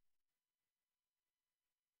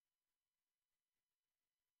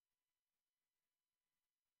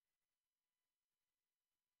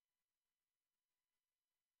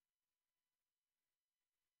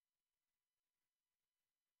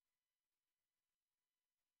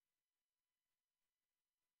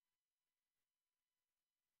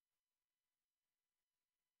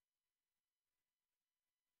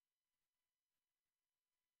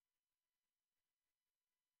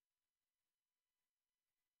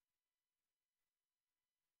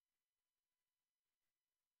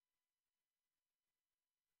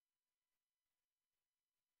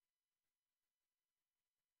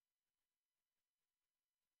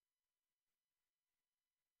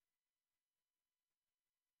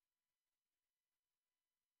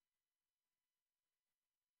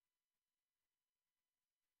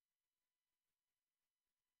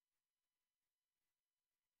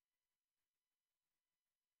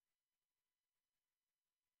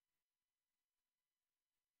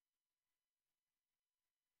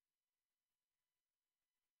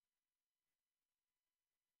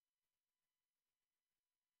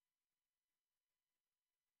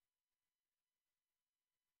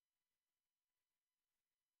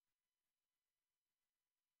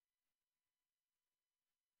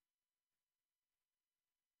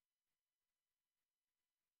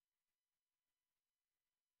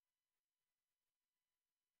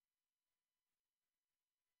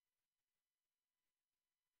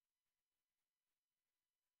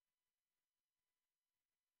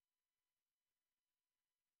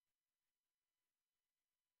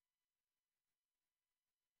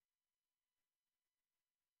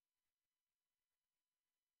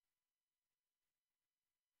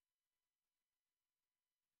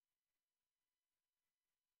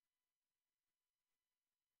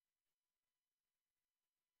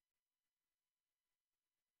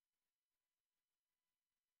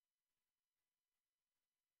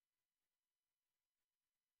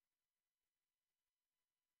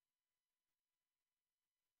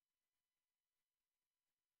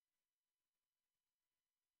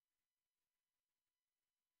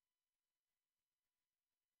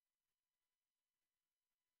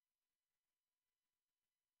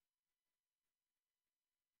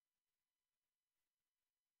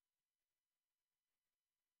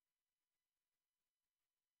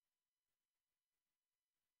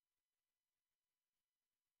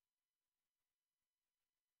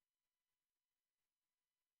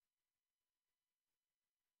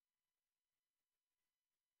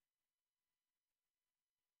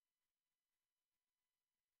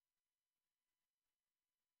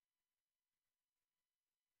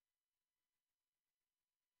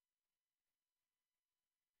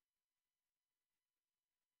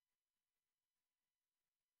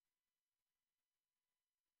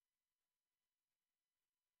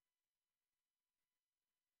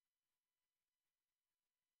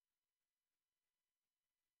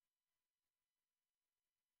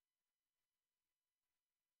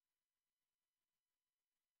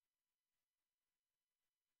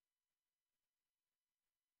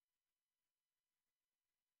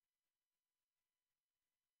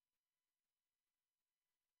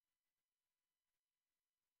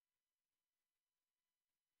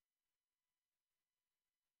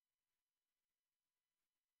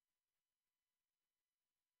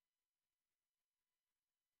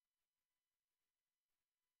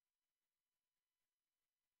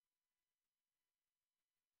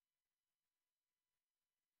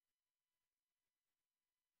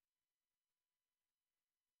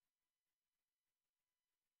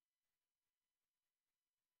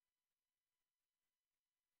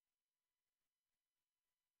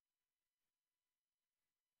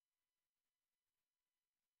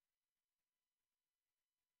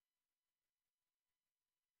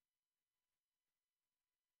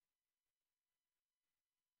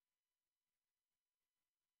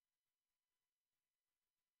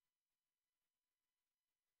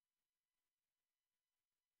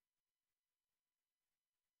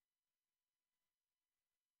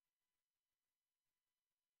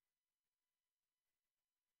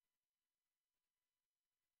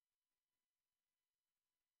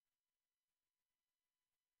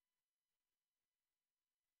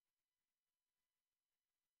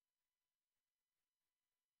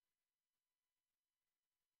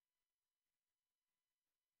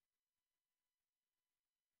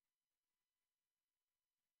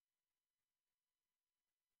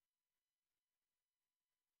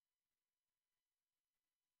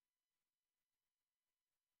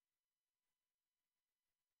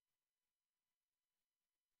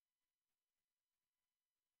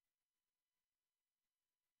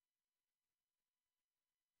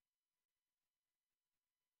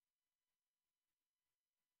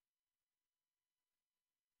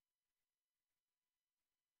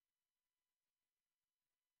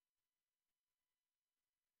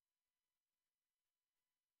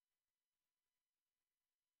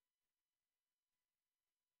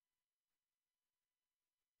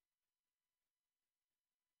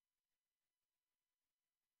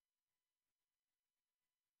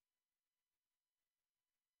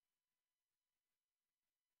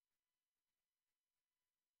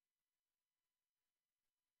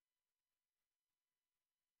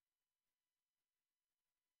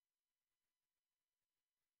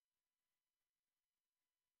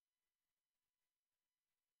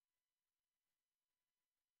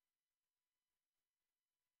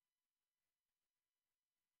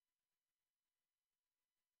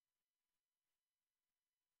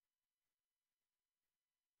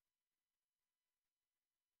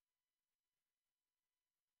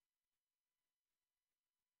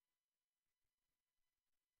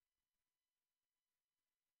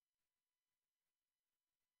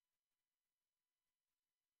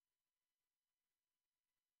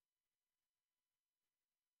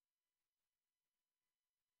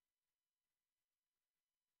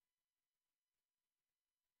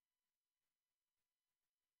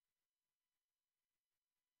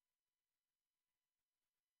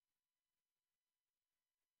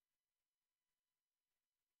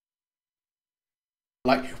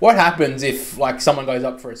 Like, what happens if, like, someone goes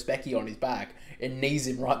up for a specky on his back and knees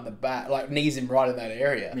him right in the back, like, knees him right in that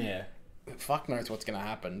area? Yeah. Fuck knows what's going to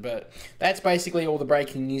happen. But that's basically all the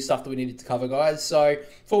breaking news stuff that we needed to cover, guys. So,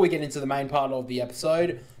 before we get into the main part of the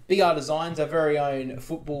episode, Big R Designs, our very own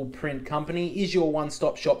football print company, is your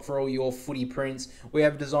one-stop shop for all your footy prints. We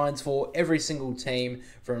have designs for every single team,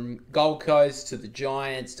 from Gold Coast to the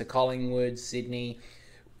Giants to Collingwood, Sydney.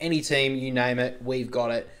 Any team, you name it, we've got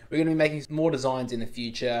it. We're going to be making more designs in the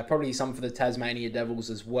future, probably some for the Tasmania Devils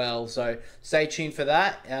as well. So stay tuned for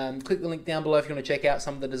that. Click the link down below if you want to check out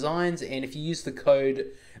some of the designs. And if you use the code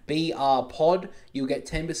BRPOD, you'll get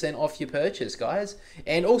 10% off your purchase, guys.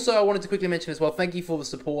 And also, I wanted to quickly mention as well, thank you for the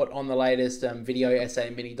support on the latest video essay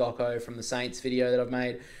mini doco from the Saints video that I've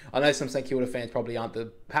made. I know some St Kilda fans probably aren't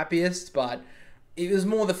the happiest, but it was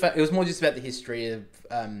more just about the history of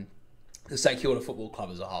the St Kilda Football Club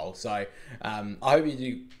as a whole. So I hope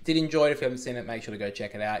you did enjoy it. If you haven't seen it, make sure to go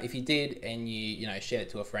check it out. If you did and you shared it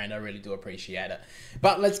to a friend, I really do appreciate it.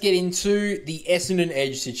 But let's get into the Essendon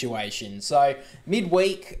Edge situation. So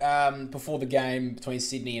midweek, before the game between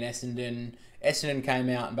Sydney and Essendon came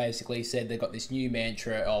out and basically said they've got this new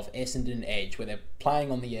mantra of Essendon Edge, where they're playing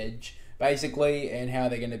on the edge, basically, and how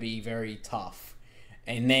they're going to be very tough.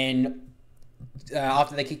 And then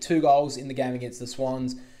after they kicked 2 goals in the game against the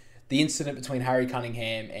Swans, the incident between Harry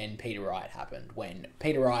Cunningham and Peter Wright happened when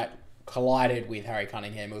Peter Wright collided with Harry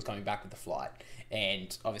Cunningham, who was coming back with the flight.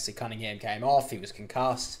 And obviously Cunningham came off, he was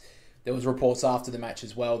concussed. There was reports after the match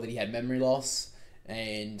as well that he had memory loss,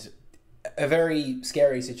 and a very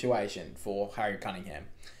scary situation for Harry Cunningham.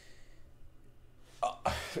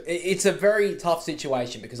 It's a very tough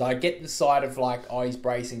situation because I get the side of like, oh, he's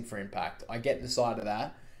bracing for impact. I get the side of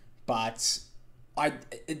that, but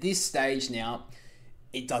at this stage now,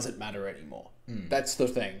 it doesn't matter anymore. That's the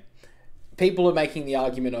thing. People are making the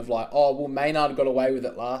argument of like, oh, well, Maynard got away with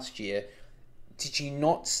it last year. Did you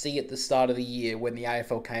not see at the start of the year when the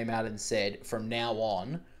AFL came out and said, from now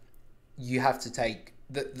on, you have to take...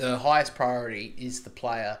 The highest priority is the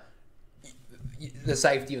player, the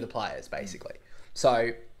safety of the players, basically.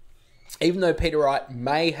 So, even though Peter Wright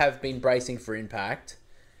may have been bracing for impact,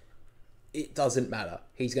 it doesn't matter.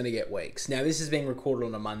 He's going to get weeks. Now, this is being recorded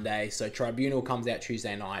on a Monday, so Tribunal comes out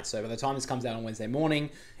Tuesday night. So by the time this comes out on Wednesday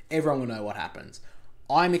morning, everyone will know what happens.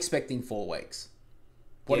 I'm expecting 4 weeks.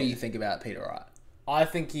 What do you think about Peter Wright? I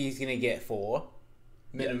think he's going to get 4,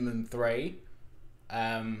 minimum 3,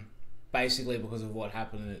 basically because of what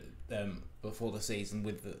happened before the season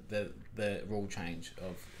with the rule change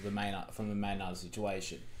of from the Maynard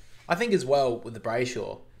situation. I think as well with the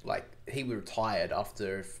Brayshaw, like, he retired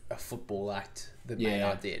after a football act that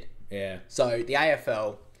Maynard did. Yeah. So the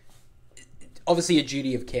AFL, obviously a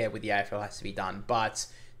duty of care with the AFL has to be done, but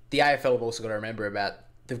the AFL have also got to remember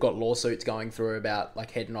they've got lawsuits going through about like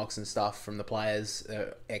head knocks and stuff from the players,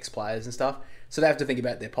 ex-players and stuff. So they have to think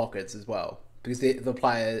about their pockets as well. Because the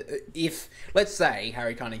player, if, let's say,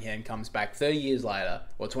 Harry Cunningham comes back 30 years later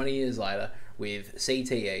or 20 years later with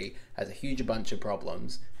CTE, has a huge bunch of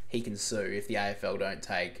problems, he can sue if the AFL don't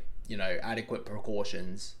take, adequate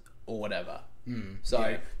precautions or whatever.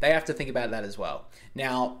 So they have to think about that as well.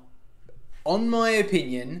 Now, on my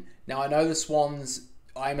opinion, I know the Swans,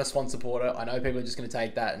 I'm a Swan supporter. I know people are just going to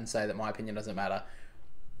take that and say that my opinion doesn't matter.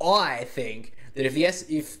 I think that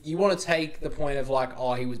if you want to take the point of like,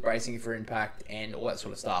 oh, he was bracing for impact and all that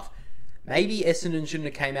sort of stuff, maybe Essendon shouldn't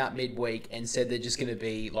have came out midweek and said they're just going to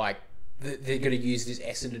be like, they're going to use this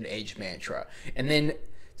Essendon Edge mantra. And then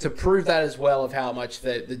to prove that as well of how much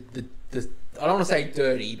the I don't want to say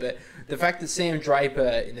dirty, but the fact that Sam Draper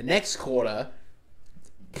in the next quarter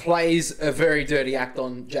plays a very dirty act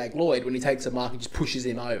on Jake Lloyd when he takes a mark and just pushes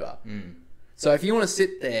him over. So if you want to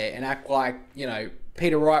sit there and act like,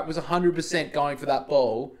 Peter Wright was 100% going for that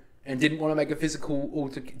ball and didn't want to make a physical, or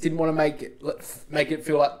didn't want to make it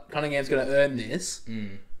feel like Cunningham's going to earn this,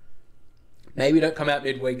 maybe don't come out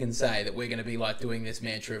midweek and say that we're going to be like doing this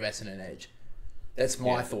mantra of Essendon Edge. That's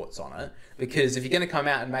my thoughts on it. Because if you're going to come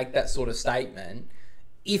out and make that sort of statement,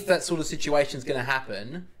 if that sort of situation is going to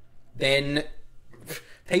happen, then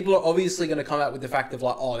people are obviously going to come out with the fact of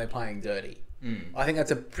like, oh, they're playing dirty. I think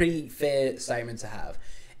that's a pretty fair statement to have.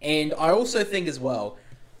 And I also think as well,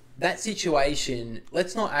 that situation,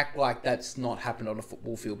 let's not act like that's not happened on a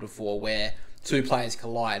football field before where 2 players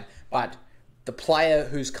collide, but the player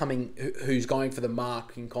who's going for the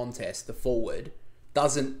marking contest, the forward,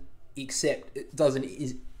 the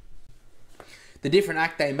different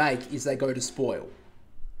act they make is they go to spoil.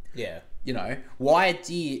 Yeah.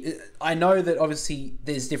 I know that obviously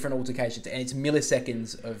there's different altercations and it's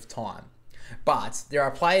milliseconds of time. But there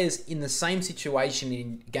are players in the same situation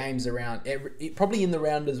in games around, probably in the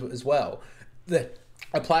round as well.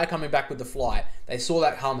 A player coming back with the flight, they saw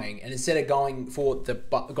that coming, and instead of going for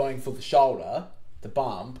the shoulder, the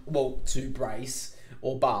bump, to brace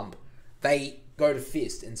or bump, they go to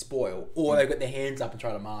fist and spoil, or they got their hands up and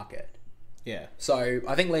try to mark it. Yeah. So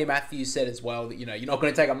I think Lee Matthews said as well that you're not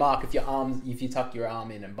going to take a mark if you tuck your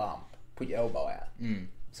arm in and bump, put your elbow out.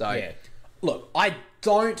 So look, I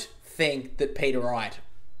don't think that Peter Wright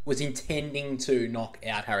was intending to knock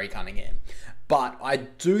out Harry Cunningham, but I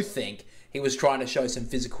do think he was trying to show some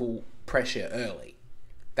physical pressure early.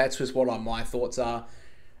 That's just what my thoughts are.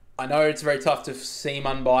 I know it's very tough to seem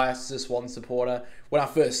unbiased as a Swan supporter. When I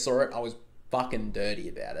first saw it, I was fucking dirty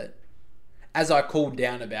about it. As I cooled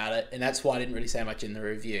down about it, and that's why I didn't really say much in the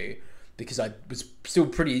review, because I was still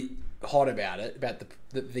pretty hot about it, about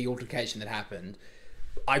the altercation that happened.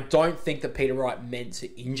 I don't think that Peter Wright meant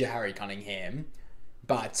to injure Harry Cunningham,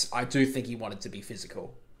 but I do think he wanted to be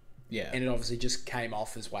physical. Yeah. And it obviously just came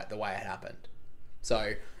off as the way it happened.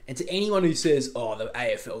 So, and to anyone who says, oh, the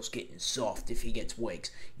AFL's getting soft if he gets weeks,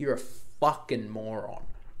 you're a fucking moron.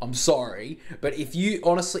 I'm sorry. But if you,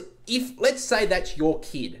 honestly, let's say that's your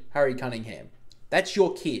kid, Harry Cunningham. That's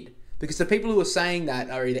your kid. Because the people who are saying that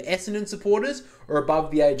are either Essendon supporters or above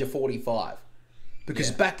the age of 45.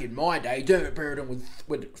 Because back in my day, Dermot Brereton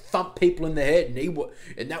would thump people in the head,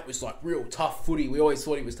 and that was like real tough footy. We always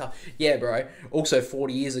thought he was tough. Yeah, bro. Also,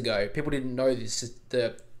 40 years ago, people didn't know this.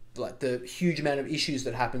 The huge amount of issues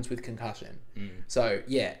that happens with concussion. So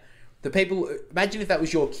yeah, the people. Imagine if that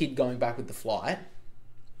was your kid going back with the flight,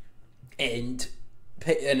 and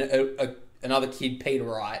another kid, Peter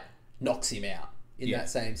Wright, knocks him out in that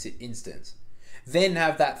same instance. Then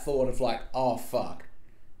have that thought of like, oh fuck,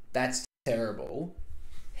 that's terrible.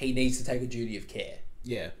 He needs to take a duty of care.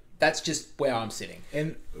 Yeah. That's just where I'm sitting.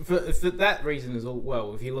 And for that reason as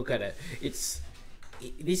well, if you look at it, this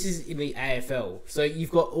is in the AFL. So you've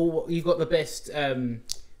got the best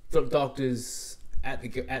doctors at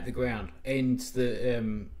the ground and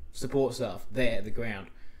the support staff there at the ground.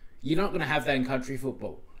 You're not going to have that in country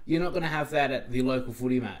football. You're not going to have that at the local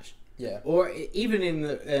footy match. Yeah. Or even in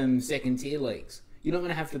the second tier leagues. You're not going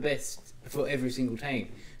to have the best for every single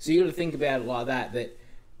team. So you got to think about it like that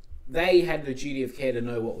they had the duty of care to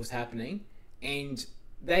know what was happening, and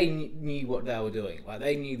they knew what they were doing. Like,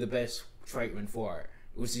 they knew the best treatment for it.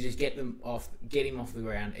 It was to just get him off the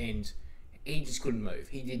ground, and he just couldn't move.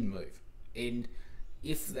 He didn't move. And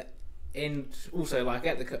also like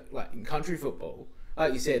in country football,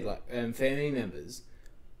 like you said, like family members,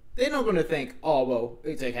 they're not going to think, oh well,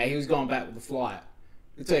 it's okay. He was going back with the flight.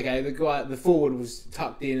 It's okay. The forward was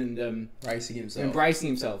tucked in and bracing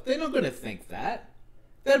himself. They're not going to think that.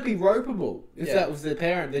 That'd be ropeable if that was their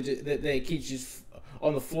parent. That their kid's just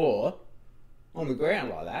on the floor, on the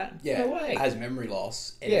ground like that. Yeah, no way. Has memory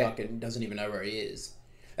loss and fucking doesn't even know where he is.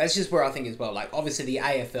 That's just where I think as well. Like, obviously the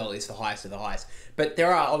AFL is the highest of the highest, but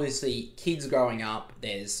there are obviously kids growing up.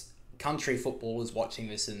 There's country footballers watching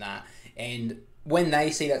this and that, and when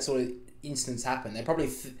they see that sort of instance happen, they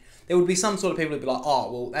probably there would be some sort of people who'd be like,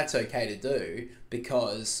 oh, well, that's okay to do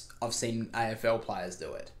because I've seen AFL players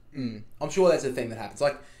do it. I'm sure that's a thing that happens.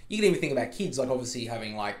 Like, you can even think about kids, like, obviously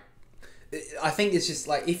having, like, I think it's just,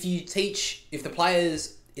 like, if the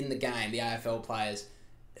players in the game, the AFL players,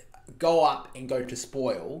 go up and go to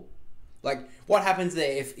spoil, like, what happens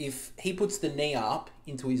there if he puts the knee up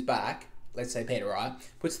into his back, let's say Peter Wright,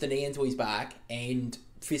 puts the knee into his back and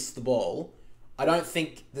fists the ball, I don't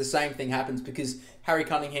think the same thing happens because Harry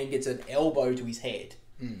Cunningham gets an elbow to his head.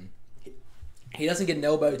 He doesn't get an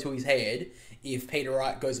elbow to his head if Peter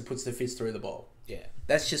Wright goes and puts the fist through the ball. Yeah.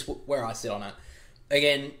 That's just where I sit on it.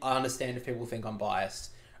 Again, I understand if people think I'm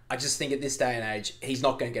biased. I just think at this day and age, he's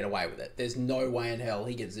not going to get away with it. There's no way in hell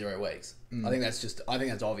he gets 0 weeks. I think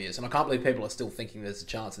that's obvious. And I can't believe people are still thinking there's a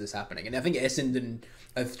chance of this happening. And I think Essendon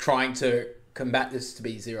are trying to combat this to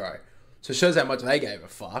be 0. So it shows how much they gave a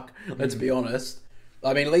fuck, let's be honest.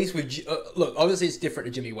 I mean, at least with... look, obviously it's different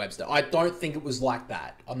to Jimmy Webster. I don't think it was like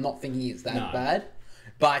that. I'm not thinking it's that bad.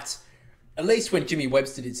 But at least when Jimmy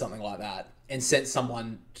Webster did something like that and sent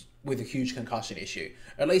someone with a huge concussion issue,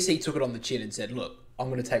 at least he took it on the chin and said, look, I'm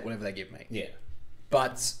going to take whatever they give me. Yeah.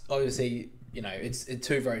 But obviously, it's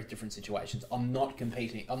two very different situations. I'm not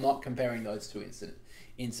comparing those two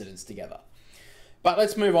incidents together. But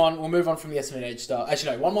let's move on. We'll move on from the Essendon Edge stuff.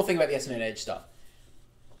 Actually, no, one more thing about the Essendon Edge stuff.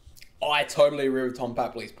 I totally agree with Tom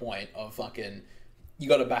Papley's point of fucking, you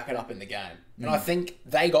got to back it up in the game. And I think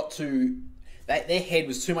they got to, their head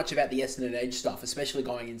was too much about the Essendon Edge stuff, especially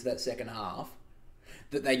going into that second half,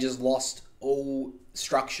 that they just lost all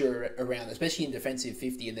structure around, especially in defensive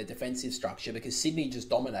 50 and their defensive structure, because Sydney just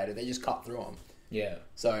dominated. They just cut through them. Yeah.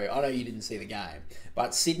 So I know you didn't see the game,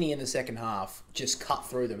 but Sydney in the second half just cut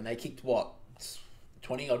through them, and they kicked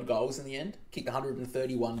 20 odd goals in the end. Kicked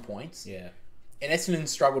 131 points. Yeah. And Essendon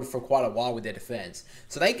struggled for quite a while with their defence.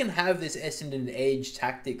 So they can have this Essendon edge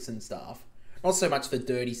tactics and stuff. Not so much the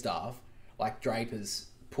dirty stuff, like Draper's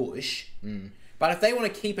push. But if they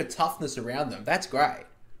want to keep a toughness around them, that's great.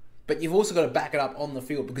 But you've also got to back it up on the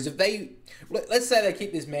field. Because if they... Let's say they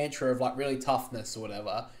keep this mantra of like really toughness or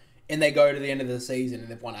whatever, and they go to the end of the season and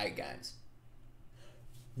they've won 8 games.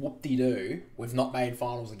 Whoop-de-doo, we've not made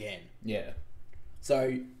finals again. Yeah.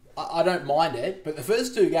 So... I don't mind it, but the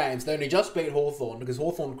first 2 games, they only just beat Hawthorn because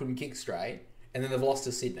Hawthorn couldn't kick straight, and then they've lost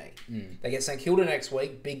to Sydney. They get St Kilda next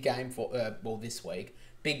week, big game for... this week,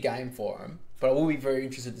 big game for them. But I will be very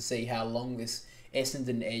interested to see how long this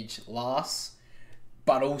Essendon edge lasts,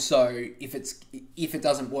 but also if it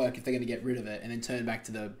doesn't work, if they're going to get rid of it and then turn back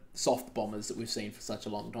to the soft bombers that we've seen for such a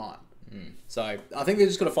long time. So I think they've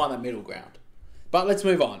just got to find that middle ground. But let's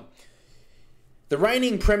move on. The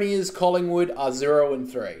reigning premiers, Collingwood, are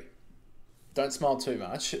 0-3. Don't smile too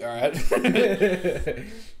much, all right?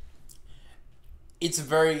 It's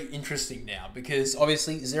very interesting now because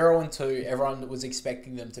obviously 0-2, everyone was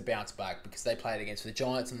expecting them to bounce back because they played against the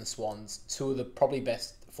Giants and the Swans, 2 of the probably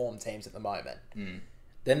best formed teams at the moment.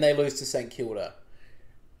 Then they lose to St Kilda.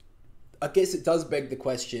 I guess it does beg the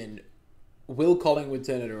question, will Collingwood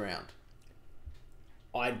turn it around?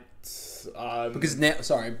 Because now,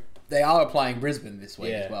 they are playing Brisbane this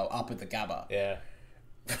week as well, up at the Gabba. Yeah.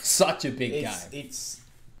 Such a big game. It's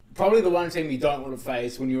probably the one team you don't want to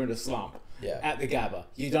face when you're in a slump. Yeah. At the Gabba.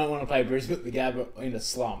 You don't want to play Brisbane at the Gabba in a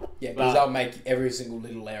slump. Yeah, because they'll make every single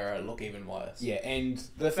little error look even worse. Yeah, and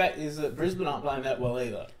the fact is that Brisbane aren't playing that well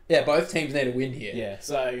either. Yeah, both teams need a win here. Yeah,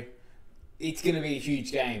 so it's going to be a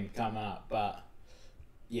huge game coming up, but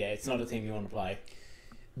yeah, it's not a team you want to play.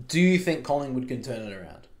 Do you think Collingwood can turn it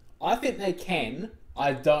around? I think they can.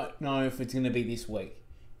 I don't know if it's going to be this week,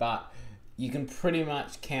 but you can pretty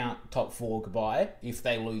much count top 4 goodbye if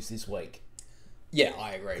they lose this week. Yeah,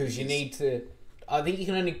 I agree. Because you need to... I think you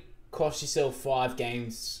can only cost yourself 5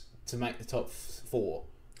 games to make the top 4.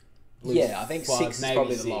 Yeah, I think 6 is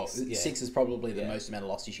probably the lowest. Yeah. 6 is probably the most amount of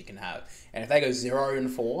losses you can have. And if they go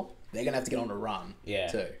 0-4, they're going to have to get on a run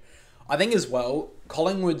too. I think as well,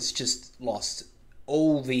 Collingwood's just lost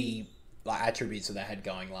all the attributes that they had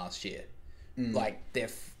going last year.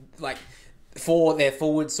 For their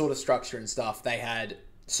forward sort of structure and stuff, they had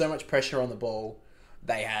so much pressure on the ball.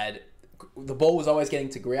 The ball was always getting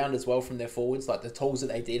to ground as well from their forwards. Like the tools that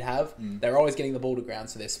they did have, they were always getting the ball to ground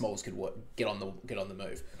so their smalls could get on the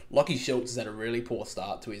move. Lockie Schultz has had a really poor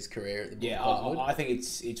start to his career at the I think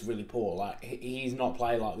it's really poor. Like he's not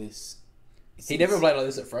played like this. He never played like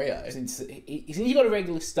this at Freo. Since he got a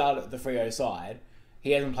regular start at the Freo side,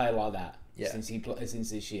 he hasn't played like that since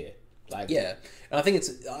this year. And I think it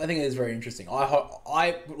is very interesting.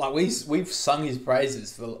 We've sung his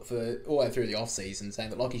praises for all the way through the off season, saying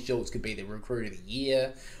that Lockie Schultz could be the recruit of the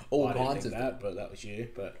year, kinds of that, but that was you.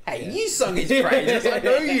 But hey, you sung his praises. I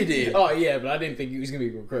know you did. Oh yeah, but I didn't think he was going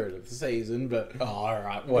to be recruited of the season. But all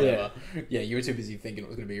right, whatever. Yeah, you were too busy thinking it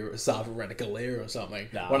was going to be Sava Ranakalia or something.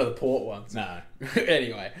 No. One of the Port ones. No.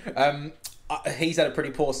 Anyway, he's had a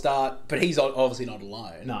pretty poor start, but he's obviously not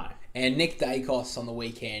alone. No. And Nick Dacos on the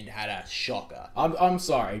weekend had a shocker. I'm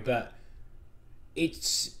sorry, but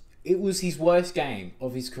it was his worst game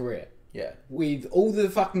of his career. Yeah. With all the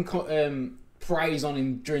fucking praise on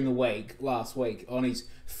him during the week, last week, on his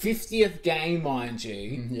 50th game, mind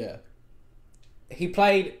you. Yeah. He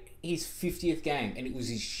played his 50th game, and it was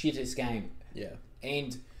his shittest game. Yeah.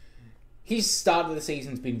 And his start of the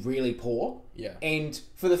season's been really poor. Yeah. And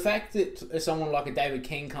for the fact that someone like a David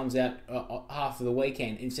King comes out half of the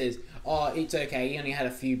weekend and says, oh, it's okay, he only had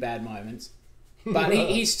a few bad moments, but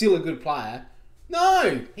he's still a good player.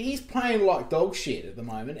 No! He's playing like dog shit at the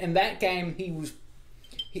moment. And that game,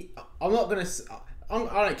 I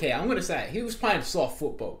don't care, I'm going to say it. He was playing soft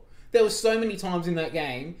football. There were so many times in that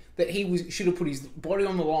game that he should have put his body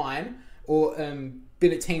on the line or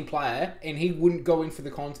been a team player, and he wouldn't go in for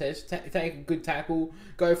the contest, take a good tackle,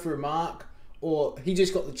 go for a mark, or he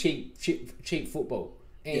just got the cheap football.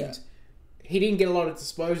 And he didn't get a lot of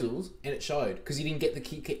disposals, and it showed because he didn't get the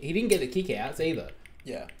kick outs either.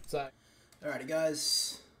 Yeah. So, alrighty,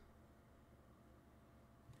 guys,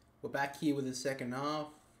 we're back here with the second half.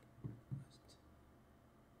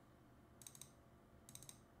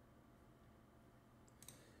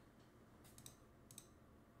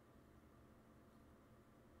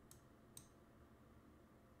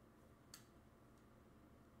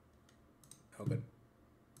 Oh, good.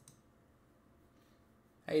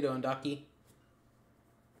 How you doing, Ducky?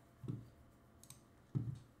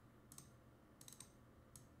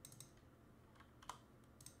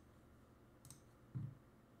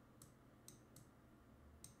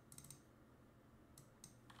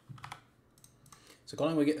 So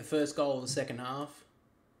Collingwood get the first goal of the second half.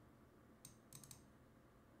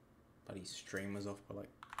 Buddy's stream was off by like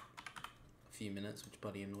a few minutes, which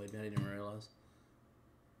Buddy annoyed me. I didn't realise.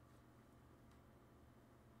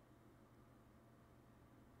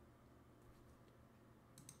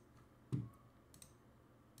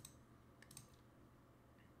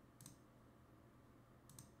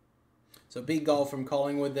 So a big goal from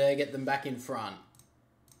Collingwood there, get them back in front.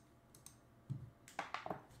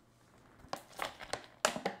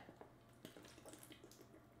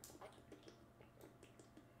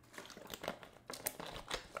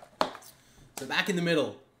 So back in the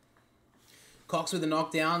middle. Cox with the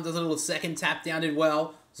knockdown, does a little second tap down, did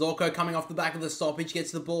well. Zorko coming off the back of the stoppage,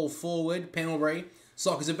 gets the ball forward, penalty.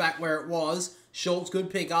 Sockers it back where it was. Schultz, good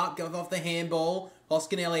pick up, goes off the handball.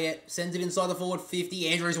 Hoskin Elliott sends it inside the forward 50.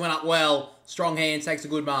 Andrews went up well. Strong hand, takes a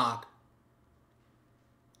good mark.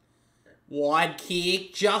 Wide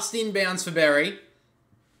kick, just inbounds for Berry.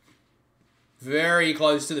 Very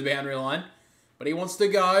close to the boundary line. But he wants to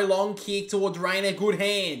go. Long kick towards Rayner, good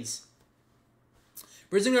hands.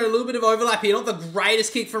 Brisbane got a little bit of overlap here. Not the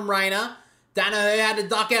greatest kick from Rayner. Danaher had to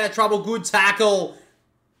duck out of trouble. Good tackle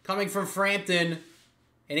coming from Frampton.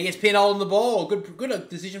 And he gets pinned holding the ball. Good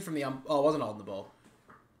decision from the... Oh, it wasn't holding the ball.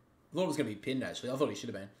 I thought it was going to be pinned, actually. I thought he should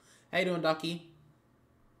have been. How you doing, Ducky?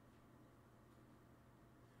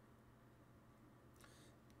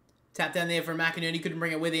 Tap down there for McInerney. Couldn't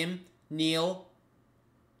bring it with him. Neil.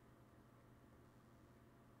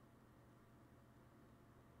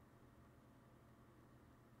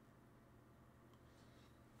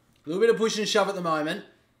 A little bit of push and shove at the moment.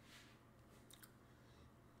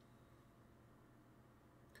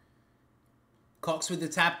 Cox with the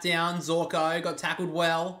tap down. Zorko got tackled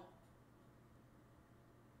well.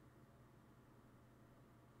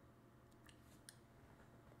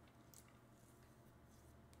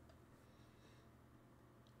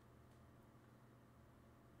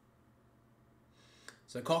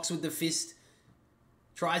 So Cox with the fist.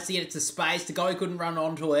 Tries to get it to space. To go, he couldn't run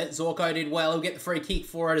onto it. Zorko did well. He'll get the free kick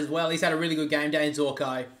for it as well. He's had a really good game day in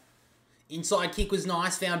Zorko. Inside kick was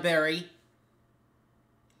nice. Found Berry.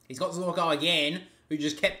 He's got Zorko again, who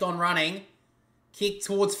just kept on running. Kick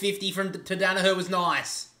towards 50 to Danaher was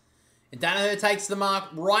nice. And Danaher takes the mark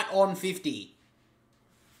right on 50.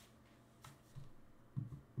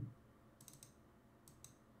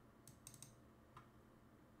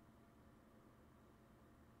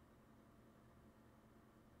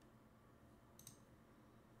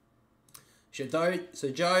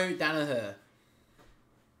 So Joe Danaher.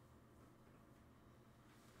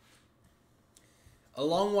 A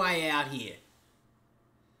long way out here.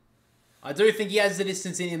 I do think he has the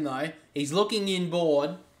distance in him, though. He's looking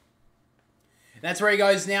inboard. That's where he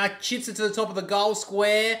goes now. Chips it to the top of the goal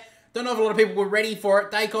square. Don't know if a lot of people were ready for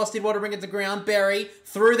it. Dacos did well to bring it to ground. Berry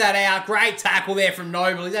threw that out. Great tackle there from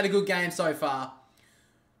Noble. He's had a good game so far.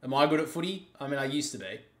 Am I good at footy? I mean, I used to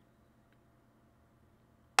be.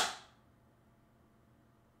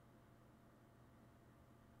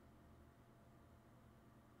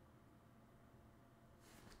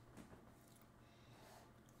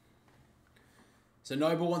 So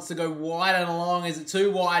Noble wants to go wide and along. Is it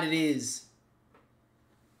too wide? It is.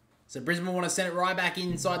 So Brisbane want to send it right back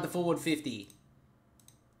inside the forward 50.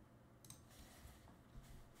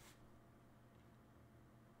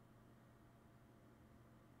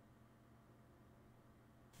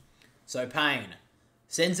 So Payne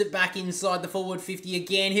sends it back inside the forward 50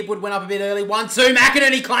 again. Hipwood went up a bit early. 1-2.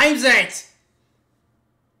 McInerney claims it.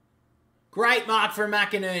 Great mark from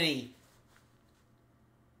McInerney.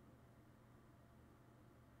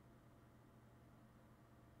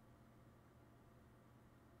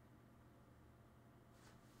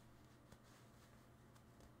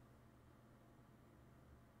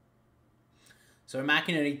 So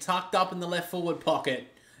McInerney tucked up in the left forward pocket.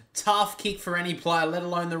 Tough kick for any player, let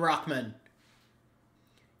alone the ruckman.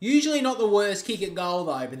 Usually not the worst kick at goal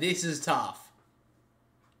though, but this is tough.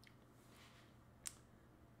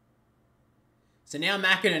 So now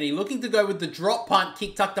McInerney looking to go with the drop punt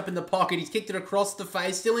kick tucked up in the pocket. He's kicked it across the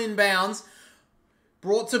face, still in bounds.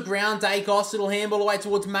 Brought to ground, Dacos, little handball away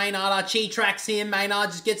towards Maynard. Archie tracks him.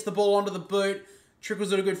 Maynard just gets the ball onto the boot.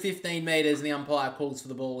 Trickles it a good 15 metres and the umpire calls for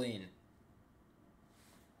the ball in.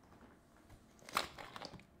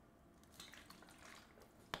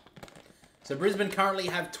 So Brisbane currently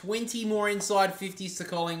have 20 more inside 50s to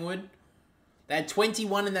Collingwood. They had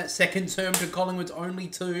 21 in that second term to Collingwood's only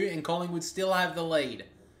 2, and Collingwood still have the lead.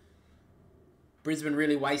 Brisbane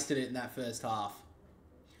really wasted it in that first half.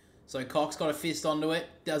 So Cox got a fist onto it,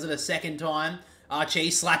 does it a second time.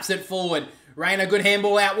 Archie slaps it forward. Rayner, good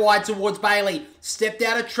handball out wide towards Bailey. Stepped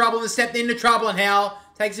out of trouble and stepped into trouble, and Howell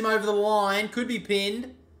takes him over the line. Could be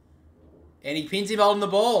pinned. And he pins him holding the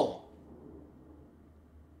ball.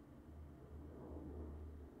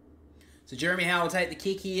 So Jeremy Howell will take the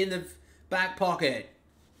kick here in the back pocket.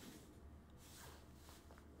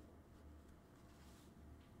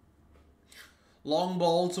 Long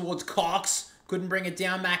ball towards Cox. Couldn't bring it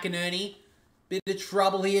down, McInerney. Bit of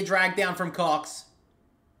trouble here, dragged down from Cox.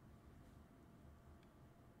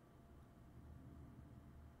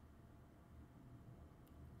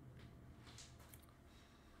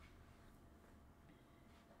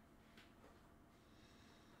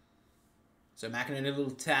 So McInerney, a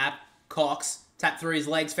little tap. Cox, tap through his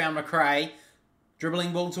legs, found McRae.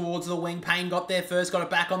 Dribbling ball towards the wing. Payne got there first, got it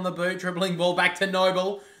back on the boot. Dribbling ball back to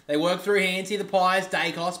Noble. They work through hands here, the Pies.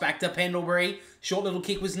 Dacos back to Pendlebury. Short little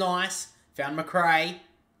kick was nice. Found McRae.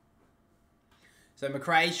 So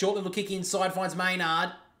McRae, short little kick inside, finds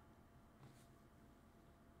Maynard.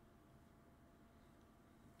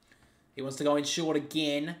 He wants to go in short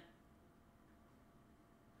again.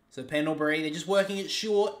 So Pendlebury, they're just working it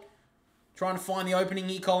short. Trying to find the opening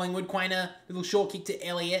here, Collingwood. Quainer, little short kick to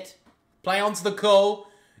Elliott. Play onto the call.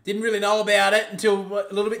 Didn't really know about it until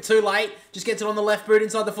a little bit too late. Just gets it on the left boot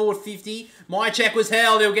inside the forward 50. My check was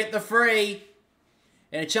held. He'll get the free.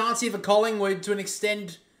 And a chance here for Collingwood to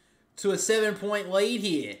extend to a 7-point lead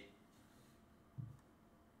here.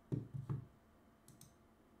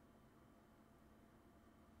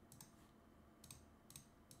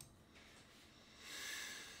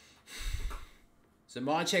 So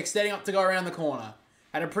Mychek setting up to go around the corner.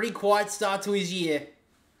 Had a pretty quiet start to his year.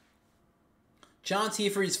 Chance here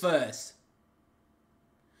for his first.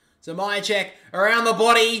 So Mychek around the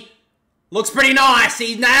body. Looks pretty nice.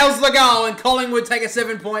 He nails the goal and Collingwood take a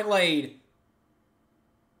 7-point lead.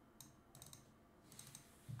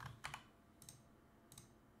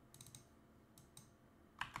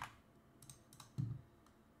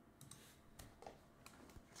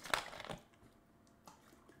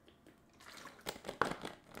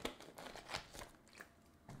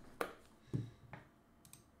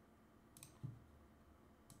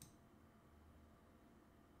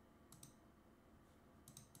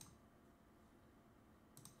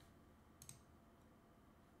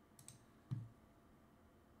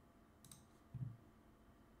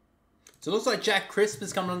 So it looks like Jack Crisp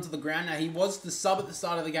is coming onto the ground. Now, he was the sub at the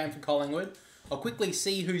start of the game for Collingwood. I'll quickly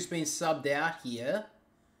see who's been subbed out here.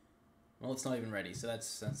 Well, it's not even ready, so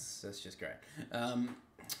that's just great.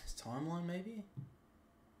 Is Timeline, maybe?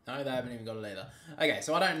 No, they haven't even got it either. Okay,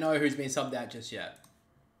 so I don't know who's been subbed out just yet.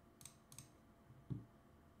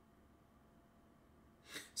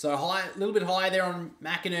 So high, a little bit high there on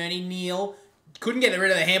McInerney. Neal couldn't get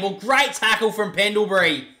rid of the handball. Great tackle from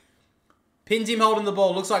Pendlebury. Pins him holding the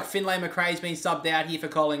ball. Looks like Finlay McRae's been subbed out here for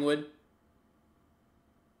Collingwood.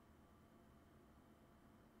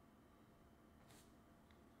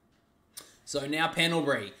 So now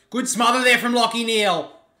Pendlebury. Good smother there from Lachie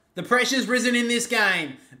Neale. The pressure's risen in this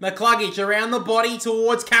game. McCluggage around the body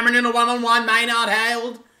towards Cameron in a one-on-one. Maynard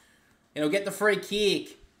hailed. And he'll get the free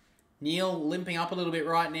kick. Neale limping up a little bit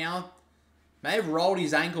right now. May have rolled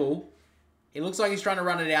his ankle. It looks like he's trying to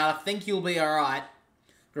run it out. I think he'll be alright.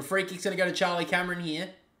 But a free kick's going to go to Charlie Cameron here.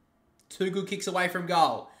 2 good kicks away from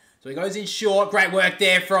goal. So he goes in short. Great work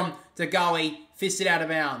there from Tagoe. Fisted out of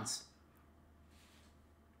bounds.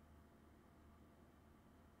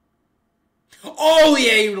 Oh,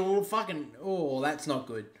 yeah. He fucking... Oh, that's not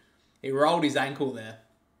good. He rolled his ankle there.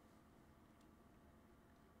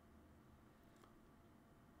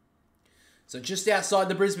 So just outside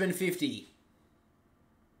the Brisbane 50.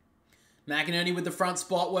 McInerney with the front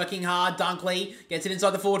spot, working hard. Dunkley gets it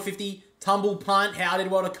inside the forward 50. Tumble punt. Howe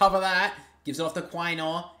did well to cover that. Gives it off to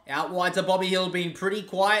Quaynor. Out wide to Bobby Hill. Been pretty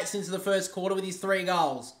quiet since the first quarter with his 3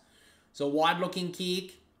 goals. So wide looking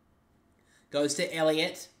kick. Goes to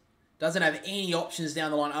Elliott. Doesn't have any options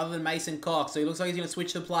down the line other than Mason Cox. So he looks like he's going to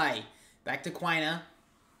switch the play. Back to Quaynor.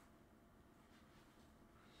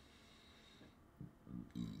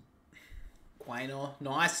 Quaynor,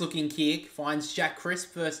 nice looking kick. Finds Jack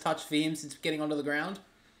Crisp, first touch for him since getting onto the ground.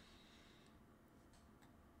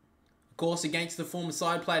 Of course, against the former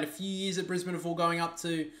side, played a few years at Brisbane before going down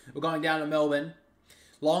to Melbourne.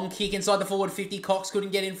 Long kick inside the forward 50. Cox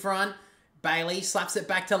couldn't get in front. Bailey slaps it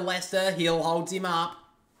back to Lester. Hill holds him up.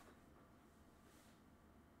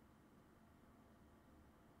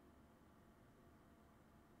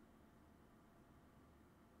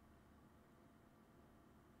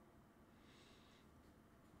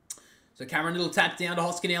 So Cameron Little tap down to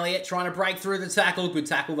Hoskin Elliott, trying to break through the tackle. Good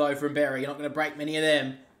tackle, though, from Berry. You're not going to break many of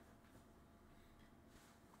them.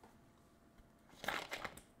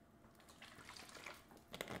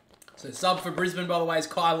 So sub for Brisbane, by the way, is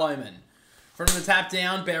Kai Lohman. Front of the tap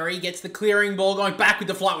down, Berry gets the clearing ball. Going back with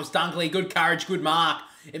the flight was Dunkley. Good courage, good mark.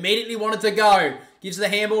 Immediately wanted to go. Gives the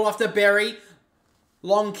handball off to Berry.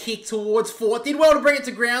 Long kick towards Fort. Did well to bring it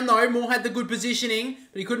to ground, though. Moore had the good positioning,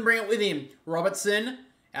 but he couldn't bring it with him. Robertson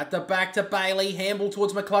out the back to Bailey. Handball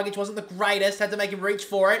towards McCluggage. Wasn't the greatest. Had to make him reach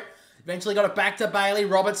for it. Eventually got it back to Bailey.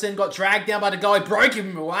 Robertson got dragged down by the guy. Broke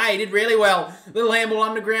him away. He did really well. Little handball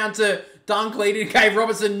underground to Dunkley. Gave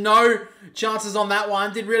Robertson no chances on that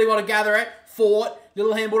one. Did really well to gather it. Fort.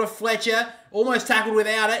 Little handball to Fletcher. Almost tackled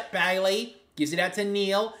without it. Bailey gives it out to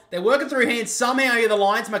Neal. They're working through hands somehow here, the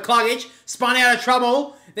Lions. McCluggage spun out of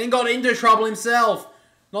trouble. Then got into trouble himself.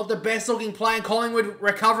 Not the best looking play, and Collingwood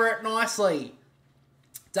recover it nicely.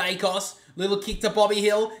 Dacos, little kick to Bobby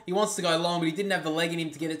Hill. He wants to go long, but he didn't have the leg in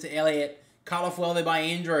him to get it to Elliott. Cut off well there by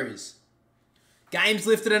Andrews. Game's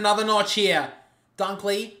lifted another notch here.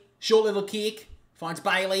 Dunkley, short little kick, finds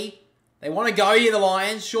Bailey. They want to go here, the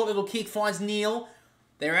Lions. Short little kick finds Neal.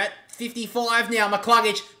 They're at 55 now.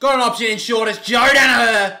 McCluggage got an option in short. It's Joe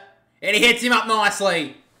Danaher. And he hits him up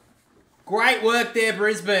nicely. Great work there,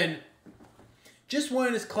 Brisbane. Just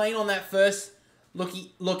weren't as clean on that first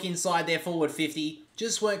look inside their forward 50.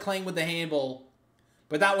 Just weren't clean with the handball.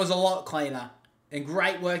 But that was a lot cleaner. And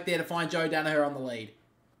great work there to find Joe Danaher on the lead.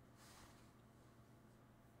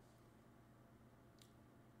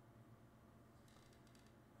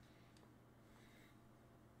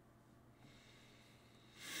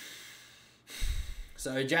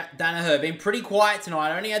 So Danaher been pretty quiet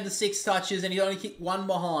tonight. Only had the 6 touches and he only kicked 1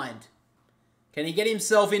 behind. Can he get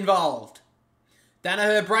himself involved?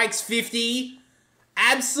 Danaher breaks 50.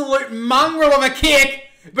 Absolute mongrel of a kick,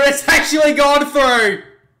 but it's actually gone through.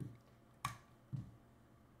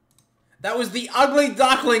 That was the ugly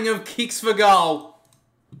duckling of kicks for goal.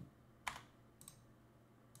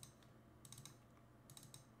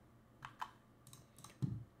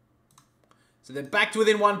 So they're back to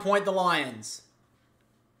within 1 point, the Lions.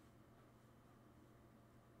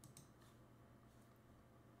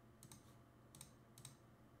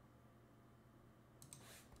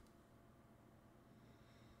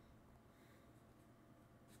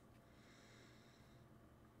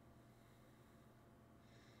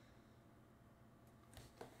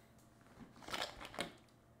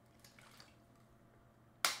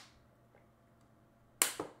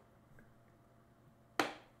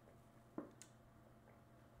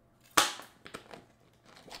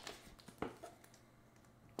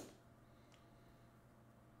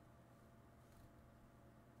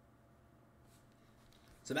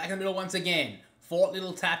 So back in the middle once again. Fort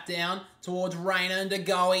little tap down towards Rayner and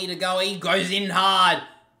DeGoey. DeGoey goes in hard.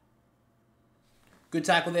 Good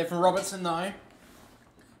tackle there for Robertson though.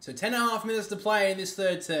 So 10.5 minutes to play in this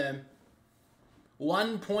third term.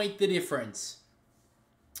 1 point the difference.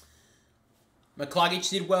 McCluggage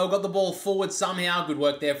did well. Got the ball forward somehow. Good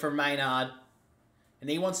work there from Maynard. And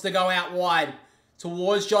he wants to go out wide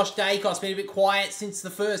towards Josh Dacos. Been a bit quiet since the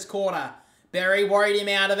first quarter. Berry worried him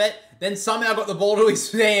out of it. Then somehow got the ball to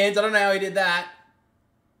his hands. I don't know how he did that.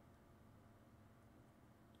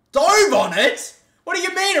 Dove on it? What do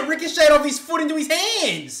you mean? It ricocheted off his foot into his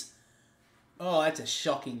hands. Oh, that's a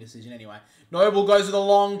shocking decision anyway. Noble goes with a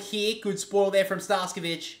long kick. Good spoil there from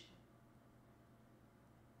Starskovic.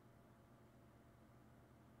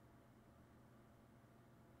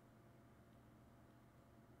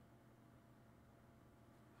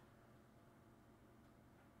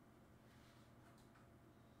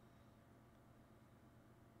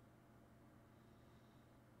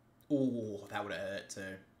 Ooh, that would have hurt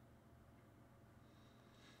too.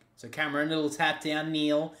 So Cameron, little tap down,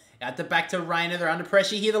 Neal. Out the back to Rayner. They're under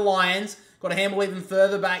pressure here, the Lions. Got a handball even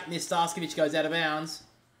further back. Miss Starskovic goes out of bounds.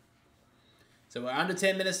 So we're under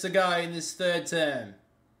 10 minutes to go in this third term.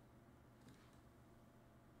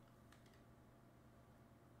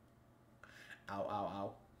 Ow, ow,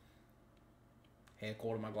 ow. Hair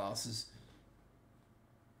caught in my glasses.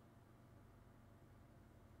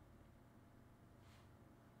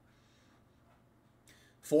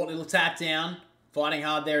 Fort little tap down. Fighting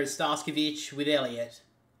hard there is Starskovic with Elliott.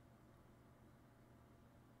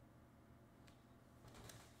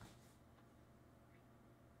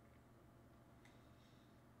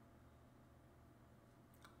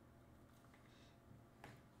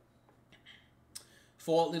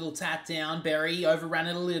 Fort little tap down. Berry overran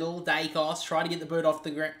it a little. Dacos tried to get the boot off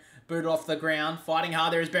the ground. Fighting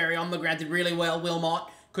hard there is Berry on the ground. Did really well. Wilmot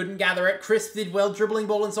couldn't gather it. Crisp did well. Dribbling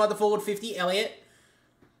ball inside the forward 50. Elliott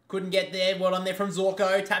Couldn't get there. Well on there from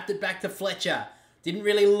Zorko. Tapped it back to Fletcher. Didn't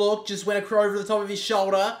really look. Just went over the top of his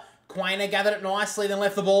shoulder. Quainer gathered it nicely, then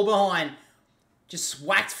left the ball behind. Just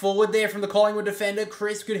whacked forward there from the Collingwood defender.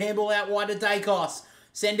 Crisp, good handball out wide to Dacos.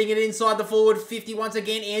 Sending it inside the forward 50 once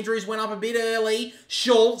again. Andrews went up a bit early.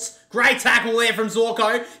 Schultz, great tackle there from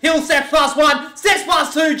Zorko. Hill steps past one, steps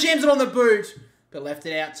past two, jams it on the boot. But left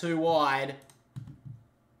it out too wide.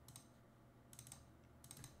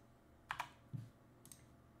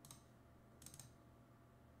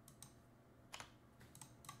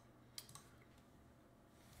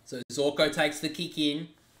 So Zorko takes the kick in.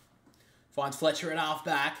 Finds Fletcher at half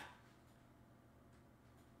back.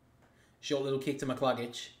 Short little kick to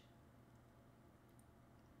McCluggage.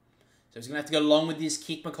 So he's going to have to go along with this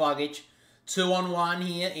kick, McCluggage. 2-on-1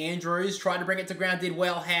 here. Andrews tried to bring it to ground, did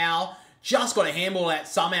well. Howe just got a handball out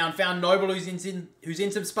somehow and found Noble who's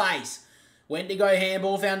in some space. Went to go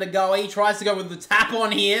handball, found a goey. Tries to go with the tap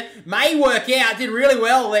on here. May work out. Did really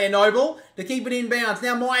well there, Noble, to keep it in bounds.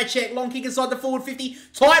 Now Myercheck, long kick inside the forward 50.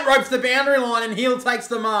 Tight ropes the boundary line and Hill takes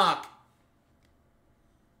the mark.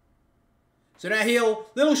 So now Hill,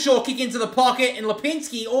 little short kick into the pocket and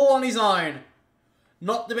Lipinski all on his own.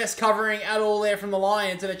 Not the best covering at all there from the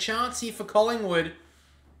Lions. And a chance here for Collingwood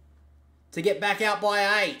to get back out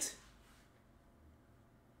by 8.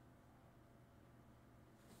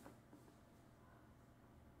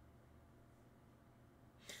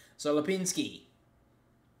 So Lipinski.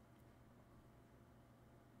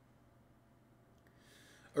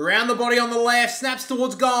 Around the body on the left, snaps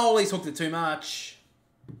towards goal. He's hooked it too much.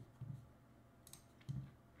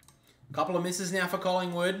 Couple of misses now for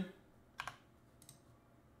Collingwood.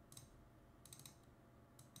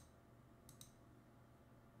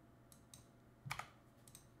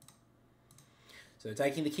 So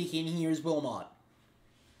taking the kick in here is Wilmot.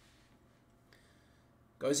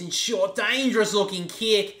 Goes in short, dangerous looking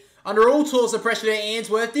kick. Under all sorts of pressure there,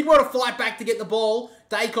 Ainsworth. Did want to fight back to get the ball.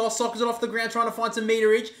 Dacos sockers it off the ground trying to find some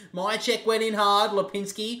meterage. Myercheck went in hard.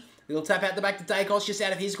 Lipinski. Little tap out the back to Dacos just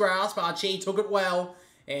out of his grasp. Archie took it well.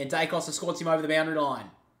 And Dacos escorts him over the boundary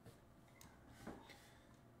line.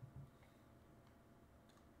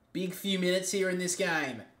 Big few minutes here in this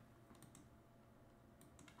game.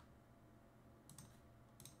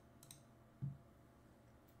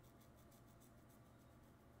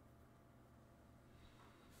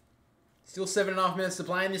 Still 7.5 minutes to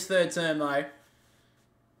play in this third term, though.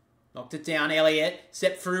 Knocked it down, Elliott.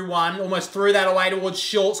 Stepped through one. Almost threw that away towards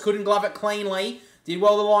Schultz. Couldn't glove it cleanly. Did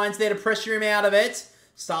well the Lions there to pressure him out of it.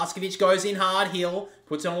 Starskovich goes in hard. Hill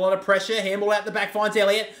puts on a lot of pressure. Handball out the back. Finds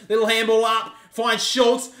Elliott. Little handball up. Finds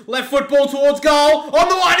Schultz. Left foot ball towards goal. On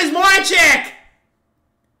the line is Myercheck.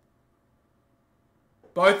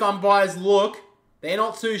 Both umpires look. They're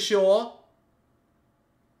not too sure.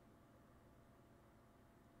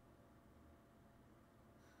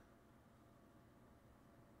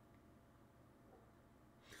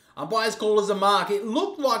 Umpires call as a mark. It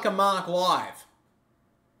looked like a mark live.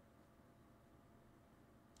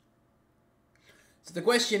 So the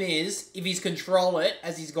question is, if he's controlled it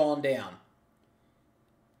as he's gone down.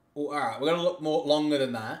 Oh, alright, we're going to look more longer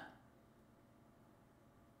than that.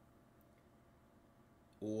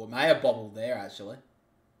 Or may have bobbled there, actually.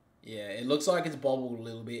 Yeah, it looks like it's bobbled a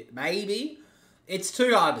little bit. Maybe. It's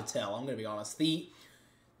too hard to tell, I'm going to be honest. The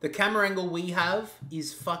camera angle we have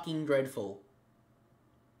is fucking dreadful.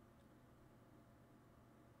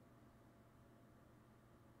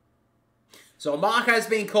 So a mark has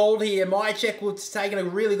been called here. Myercheck was taking a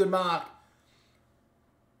really good mark.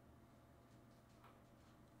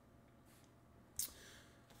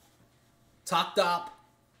 Tucked up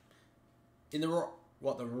in the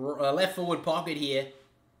left forward pocket here.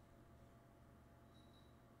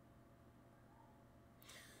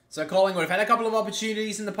 So Collingwood have had a couple of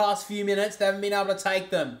opportunities in the past few minutes. They haven't been able to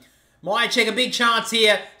take them. Myercheck, a big chance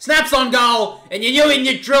here. Snaps on goal. And you knew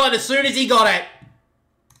he'd drill it as soon as he got it.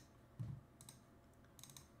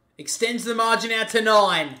 Extends the margin out to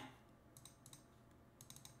 9.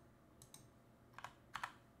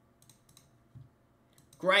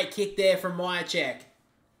 Great kick there from Myercheck.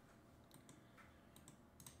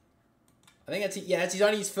 I think that's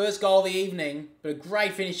only his first goal of the evening, but a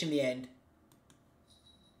great finish in the end.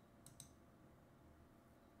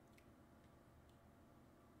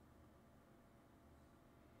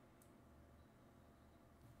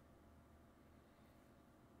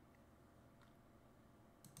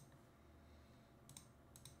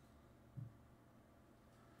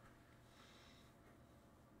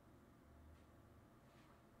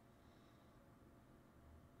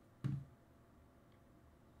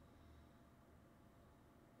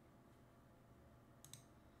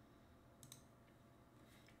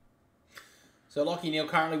 So Lachie Neale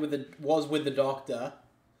currently was with the doctor,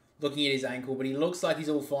 looking at his ankle, but he looks like he's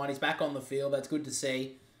all fine. He's back on the field. That's good to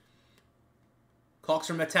see. Cox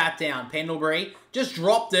from a tap down. Pendlebury just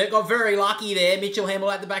dropped it. Got very lucky there. Mitchell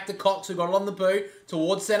Hamill at the back to Cox, who got it on the boot.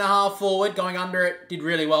 Towards centre half forward. Going under it. Did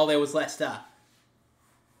really well there was Leicester.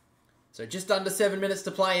 So just under 7 minutes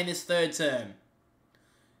to play in this third term.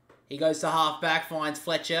 He goes to half back. Finds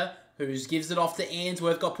Fletcher, who gives it off to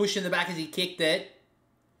Ainsworth. Got pushed in the back as he kicked it.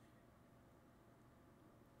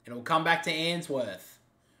 And it'll come back to Ainsworth.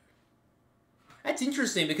 That's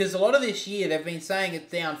interesting because a lot of this year they've been saying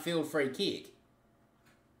it's downfield free kick.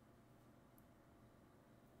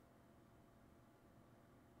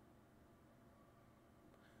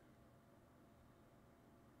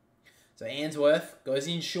 So Ainsworth goes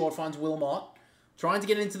in short, finds Wilmot. Trying to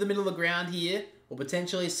get into the middle of the ground here. Or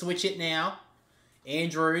potentially switch it now.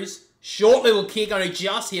 Andrews. Short little kick on who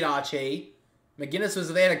just hit Archie. McGuinness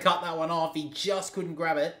was there to cut that one off. He just couldn't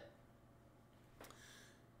grab it.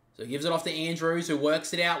 So he gives it off to Andrews, who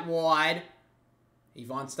works it out wide. He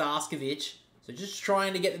finds Starskovic. So just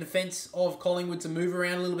trying to get the defence of Collingwood to move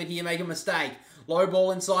around a little bit here, make a mistake. Low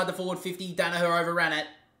ball inside the forward 50. Danaher overran it.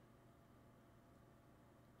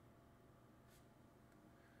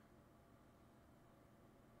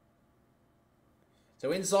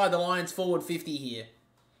 So inside the Lions forward 50 here.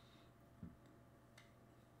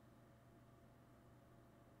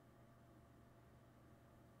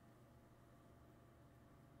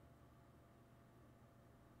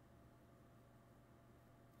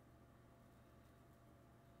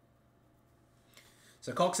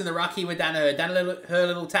 So Cox in the ruck here with Danaher. Danaher, her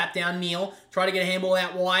little tap down. Neale tried to get a handball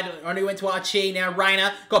out wide. Only went to Archie. Now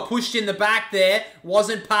Rayner got pushed in the back there.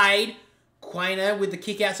 Wasn't paid. Quainer with the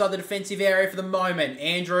kick outside the defensive area for the moment.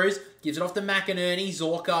 Andrews gives it off to McInerney.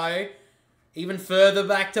 Zorko. Even further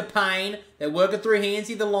back to Payne. They work it through hands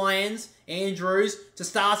here, the Lions. Andrews to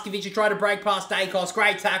Starskovic, who tried to break past Dacos.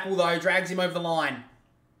 Great tackle, though. Drags him over the line.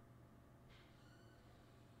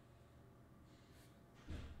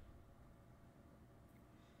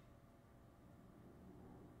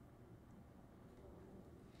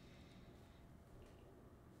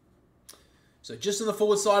 So just on the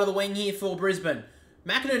forward side of the wing here for Brisbane.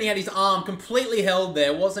 McInerney had his arm completely held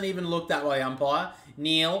there. Wasn't even looked that way, umpire.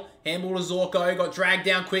 Neale, handball to Zorko, got dragged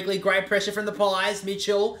down quickly. Great pressure from the Pies.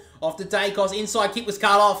 Mitchell, off to Dacos. Inside kick was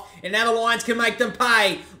cut off. And now the Lions can make them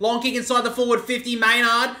pay. Long kick inside the forward 50.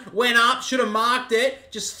 Maynard went up. Should have marked it.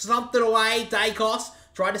 Just slumped it away. Dacos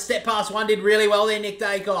tried to step past one. Did really well there, Nick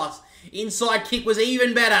Dacos. Inside kick was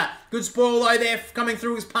even better. Good spoil, though, there coming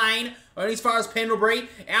through his Payne. Only as far as Pendlebury.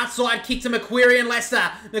 Outside kick to McQuarrie and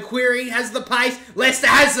Leicester. McQuarrie has the pace. Leicester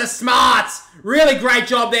has the smarts. Really great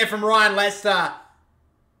job there from Ryan Leicester.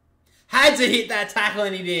 Had to hit that tackle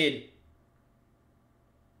and he did.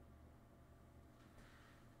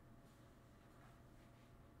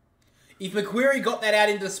 If McQuarrie got that out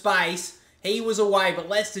into space, he was away. But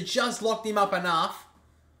Leicester just locked him up enough.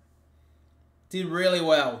 Did really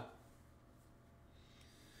well.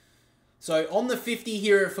 So, on the 50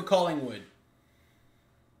 here for Collingwood.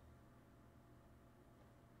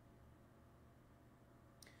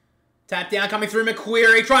 Tap down coming through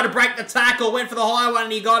McQuarrie. Tried to break the tackle. Went for the high one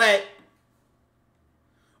and he got it.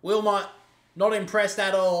 Wilmot, not impressed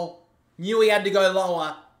at all. Knew he had to go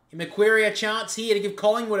lower. McQuarrie a chance here to give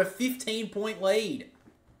Collingwood a 15-point lead.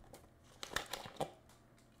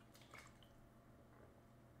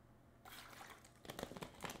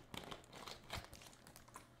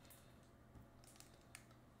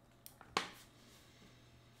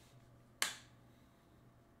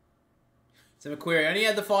 So McQuarrie only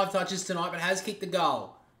had the 5 touches tonight, but has kicked the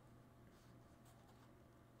goal.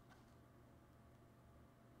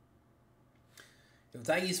 He'll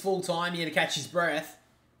take his full time here to catch his breath.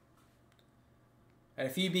 Had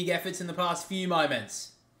a few big efforts in the past few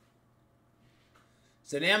moments.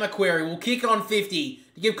 So now McQuarrie will kick on 50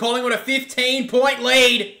 to give Collingwood a 15-point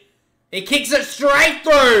lead. He kicks it straight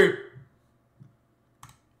through.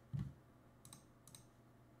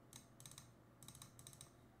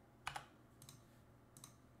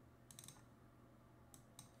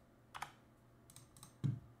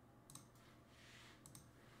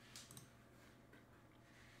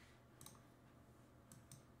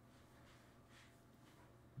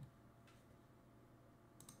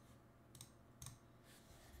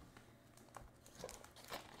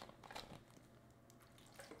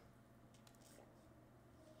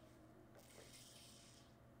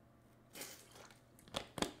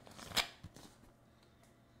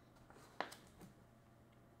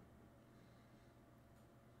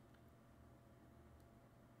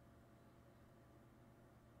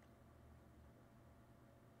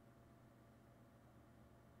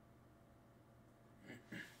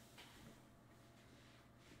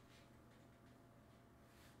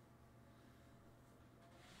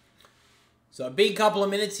 So a big couple of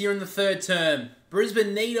minutes here in the third term.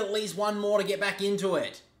 Brisbane need at least one more to get back into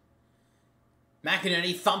it.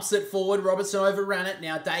 McInerney thumps it forward. Robertson overran it.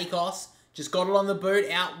 Now Dacos just got it on the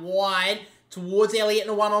boot. Out wide towards Elliott in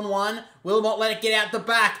a one-on-one. Will not let it get out the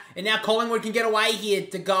back. And now Collingwood can get away here.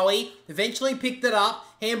 DeGoey eventually picked it up.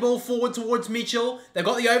 Handball forward towards Mitchell. They've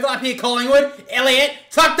got the overlap here, Collingwood. Elliott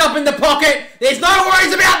tucked up in the pocket. There's no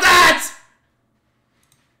worries about that!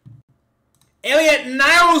 Elliott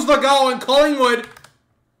nails the goal, and Collingwood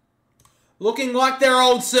looking like their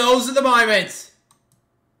old selves at the moment.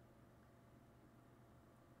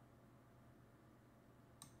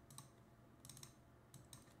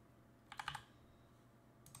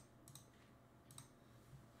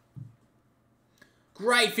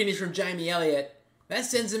 Great finish from Jamie Elliott. That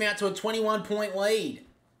sends them out to a 21-point lead.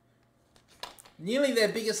 Nearly their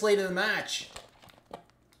biggest lead of the match.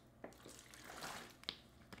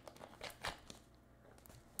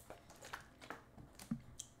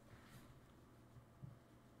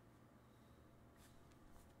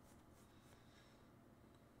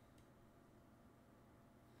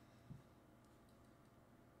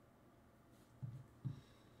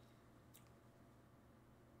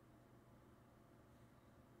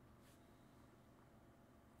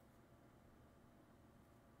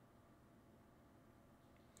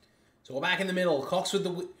 So we're back in the middle. Cox with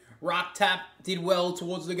the ruck tap. Did well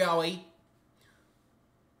towards the goalie.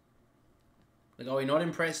 The goalie not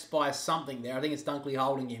impressed by something there. I think it's Dunkley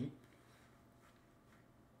holding him.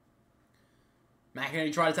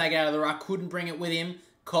 McInerney tried to take it out of the ruck. Couldn't bring it with him.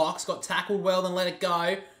 Cox got tackled well, then let it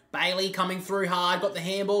go. Bailey coming through hard. Got the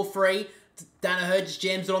handball free. Danaher just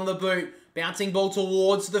jams it on the boot. Bouncing ball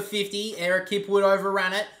towards the 50. Eric Kipwood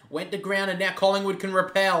overran it. Went to ground, and now Collingwood can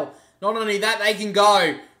repel. Not only that, they can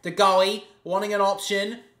go. The goalie, wanting an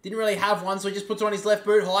option. Didn't really have one, so he just puts it on his left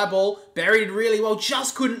boot. High ball. Buried it really well.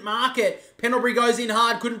 Just couldn't mark it. Pendlebury goes in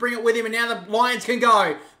hard. Couldn't bring it with him, and now the Lions can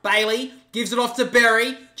go. Bailey gives it off to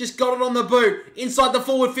Berry. Just got it on the boot. Inside the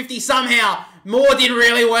forward 50 somehow. Moore did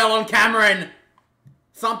really well on Cameron.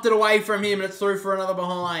 Thumped it away from him, and it's through for another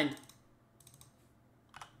behind.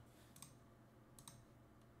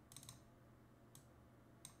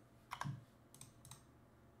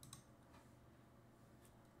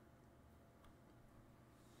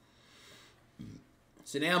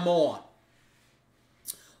 So now Moore.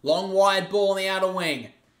 Long wide ball in the outer wing.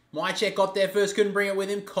 Mychek got there first, couldn't bring it with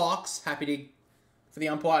him. Cox, happy for the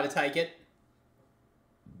umpire to take it.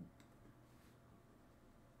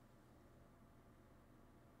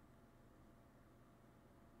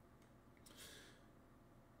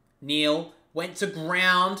 Neal went to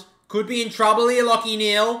ground. Could be in trouble here, Lockie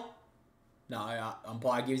Neal. No,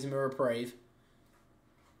 umpire gives him a reprieve.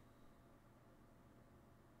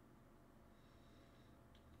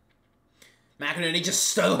 McInerney just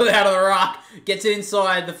stole it out of the ruck. Gets it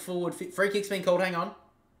inside the forward. Free kick's been called. Hang on.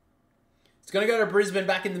 It's going to go to Brisbane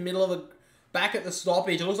back in the middle of the... Back at the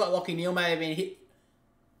stoppage. It looks like Lockie Neal may have been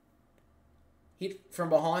hit from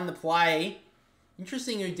behind the play.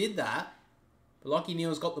 Interesting who did that. But Lockie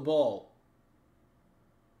Neal's got the ball.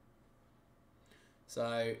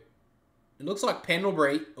 So, it looks like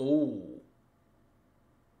Pendlebury... Ooh.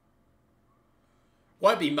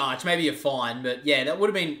 Won't be much, maybe a fine, but yeah, that would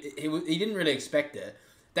have been... He didn't really expect it.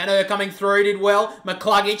 Danaher coming through, did well.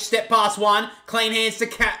 McCluggage, step past one. Clean hands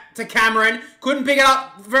to Cameron. Couldn't pick it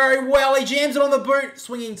up very well. He jams it on the boot,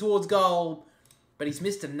 swinging towards goal. But he's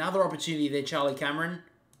missed another opportunity there, Charlie Cameron.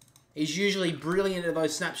 He's usually brilliant at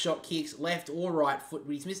those snapshot kicks, left or right foot,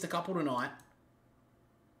 but he's missed a couple tonight.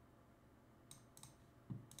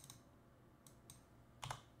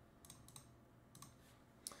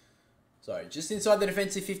 So, just inside the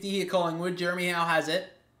defensive 50 here, Collingwood. Jeremy Howe has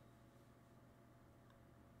it.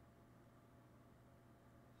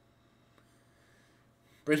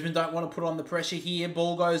 Brisbane don't want to put on the pressure here.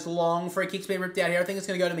 Ball goes long. Free kick's been ripped out here. I think it's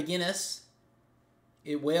going to go to McGuinness.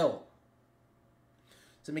 It will.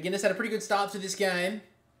 So, McGuinness had a pretty good start to this game.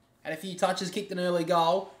 Had a few touches, kicked an early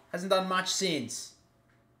goal. Hasn't done much since.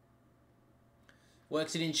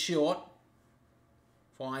 Works it in short.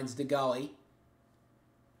 Finds DeGoey.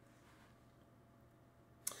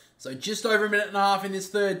 So just over a minute and a half in this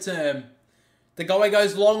third term. The goalie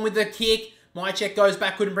goes long with the kick. Mychek goes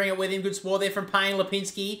back, couldn't bring it with him. Good score there from Payne.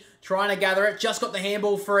 Lipinski trying to gather it. Just got the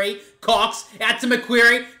handball free. Cox out to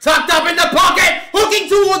McQuarrie. Tucked up in the pocket. Hooking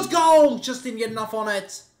towards goal. Just didn't get enough on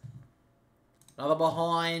it. Another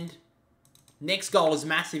behind. Next goal is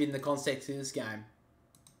massive in the context of this game.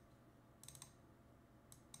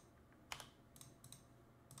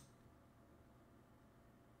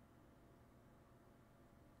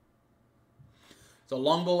 So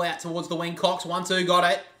long ball out towards the wing. Cox, 1-2, got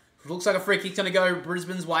it. Looks like a free kick's going to go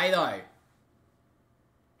Brisbane's way, though.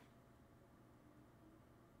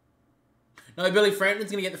 No, Billy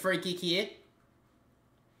Frampton's going to get the free kick here.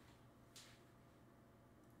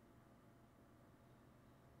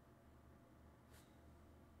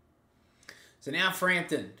 So now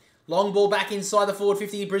Frampton. Long ball back inside the forward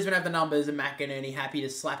 50. Brisbane have the numbers, and McInerney happy to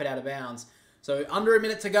slap it out of bounds. So under a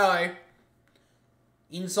minute to go.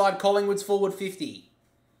 Inside Collingwood's forward 50.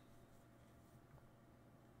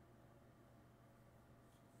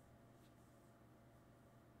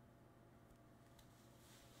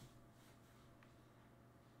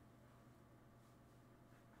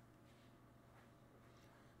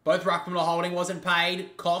 Both ruckmen were holding, wasn't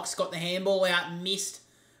paid. Cox got the handball out, missed.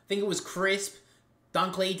 I think it was Crisp.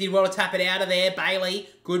 Dunkley did well to tap it out of there. Bailey,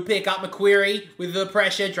 good pick up. McQuarrie with the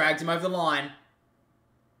pressure, drags him over the line.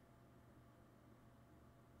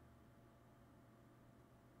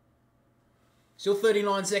 Still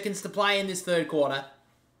 39 seconds to play in this third quarter.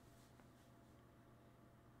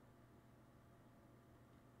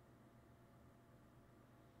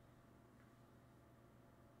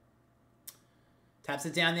 Taps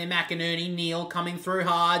it down there, McInerney. Neal coming through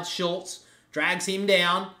hard. Schultz drags him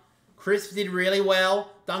down. Crisp did really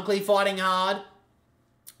well. Dunkley fighting hard.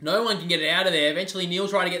 No one can get it out of there. Eventually, Neal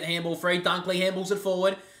tried to get the handball free. Dunkley handballs it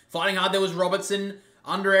forward. Fighting hard, there was Robertson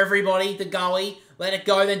under everybody. De Goey let it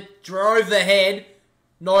go, then drove the head.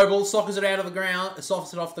 Noble sockers it out of the ground,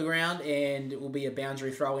 softs it off the ground, and it will be a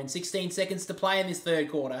boundary throw in. 16 seconds to play in this third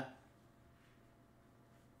quarter.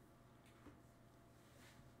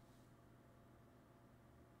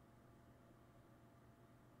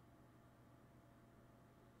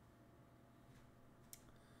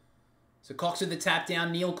 So Cox with the tap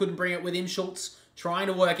down. Neal couldn't bring it with him. Schultz trying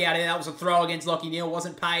to work out. That was a throw against Lockie Neal.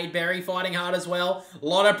 Wasn't paid. Berry fighting hard as well. A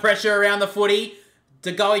lot of pressure around the footy.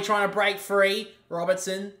 De Goey trying to break free.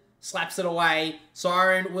 Robertson slaps it away.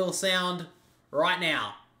 Siren will sound right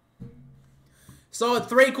now. So at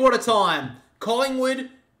three-quarter time, Collingwood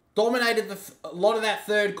dominated a lot of that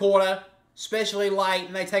third quarter, especially late,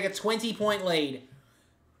 and they take a 20-point lead.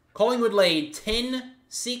 Collingwood lead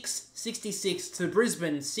 10-6-66 to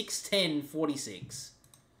Brisbane 6-10-46.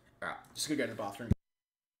 All right, just going to go to the bathroom.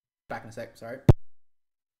 Back in a sec, sorry.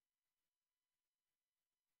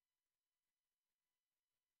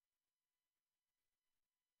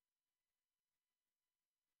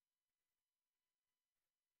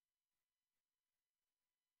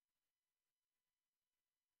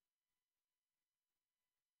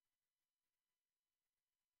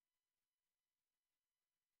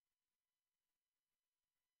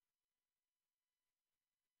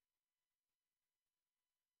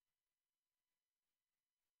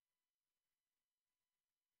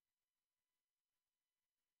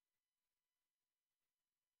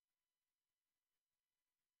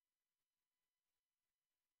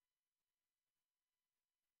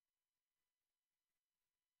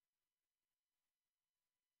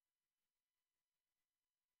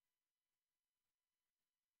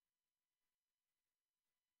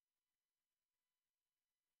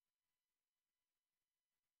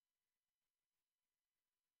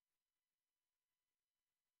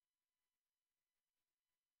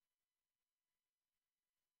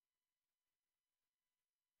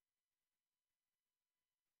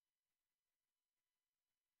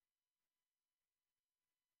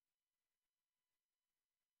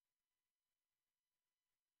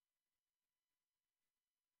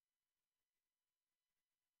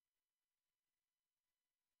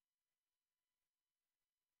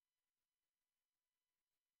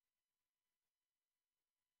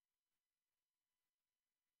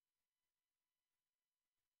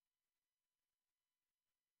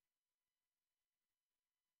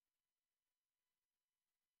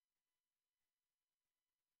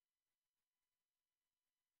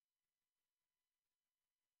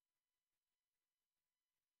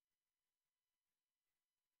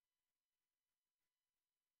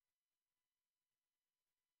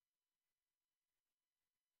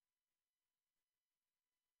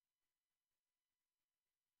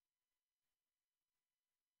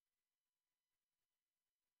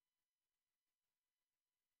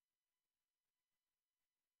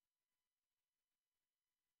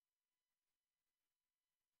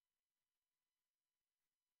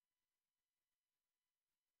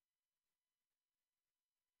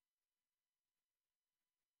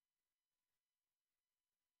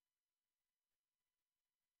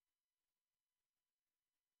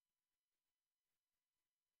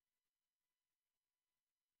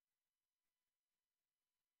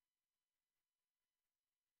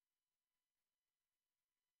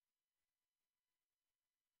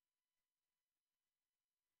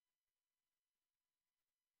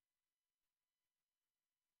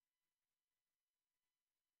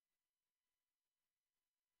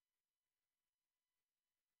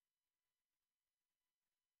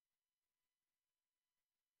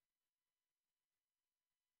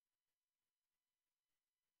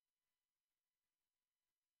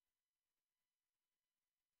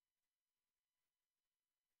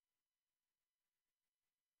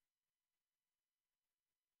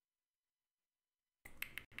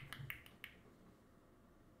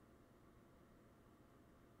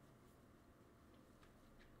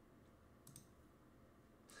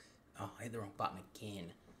 Oh, I hit the wrong button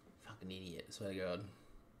again. Fucking idiot. I swear to God.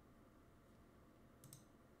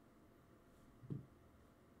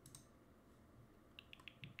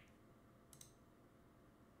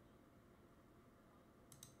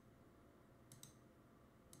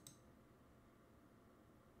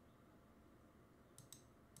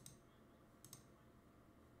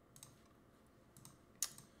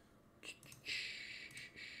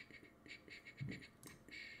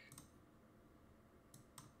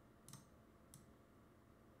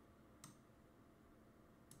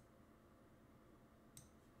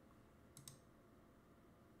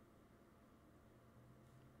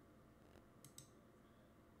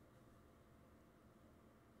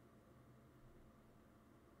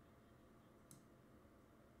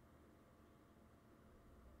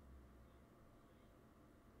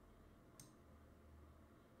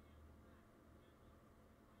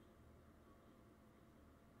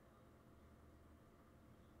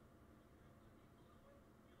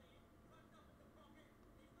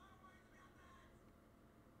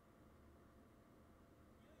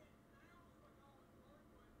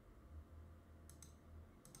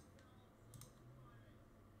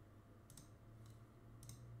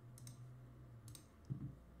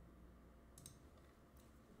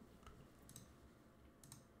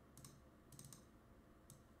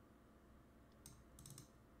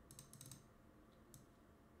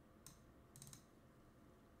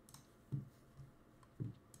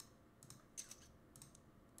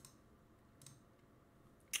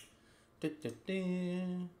 Da, da,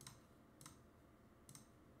 da.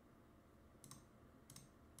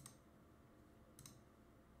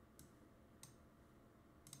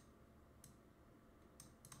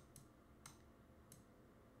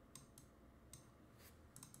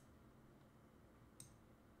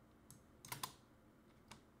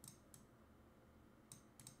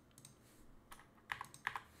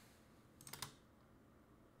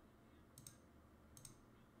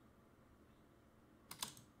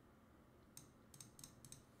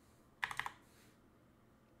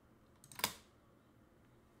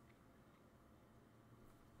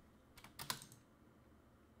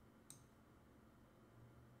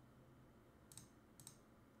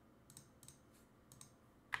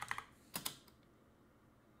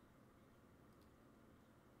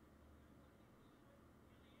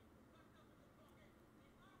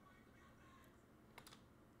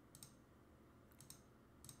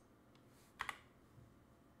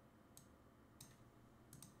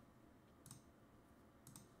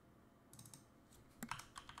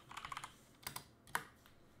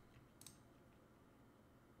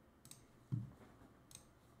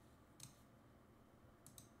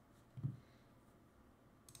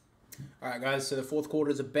 All right, guys, so the fourth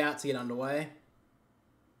quarter is about to get underway.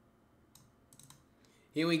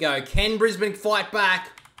 Here we go. Can Brisbane fight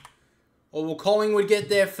back? Or will Collingwood get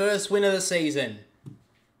their first win of the season?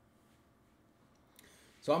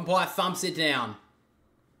 So umpire thumps it down.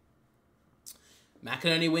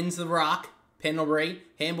 McInerney wins the ruck. Pendlebury.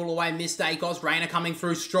 Handball away, missed Akos. Rayner coming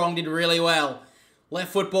through strong, did really well.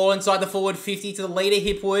 Left foot ball inside the forward 50 to the leader,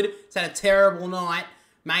 Hipwood. He's had a terrible night.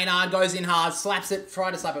 Maynard goes in hard, slaps it,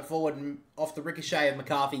 tried to slap it forward, and off the ricochet of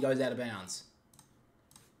McCarthy goes out of bounds.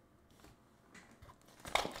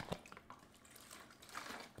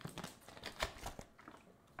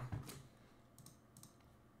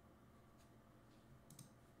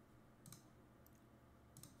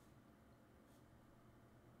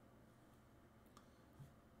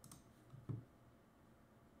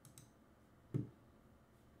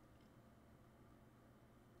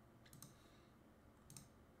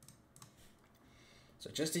 So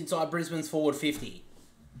just inside Brisbane's forward 50.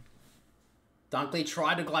 Dunkley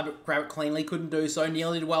tried to grab it cleanly, couldn't do so.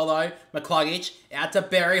 Nearly did well though. McCluggage out to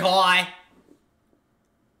Berry high.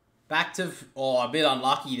 Back to... Oh, a bit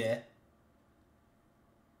unlucky there.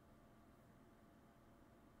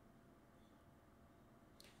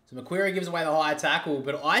 So Macquarie gives away the high tackle,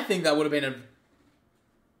 but I think that would have been a...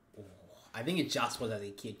 Oh, I think it just was as he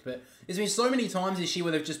kicked, but there's been so many times this year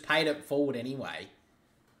where they've just paid it forward anyway.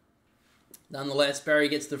 Nonetheless, Berry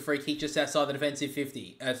gets the free kick just outside the defensive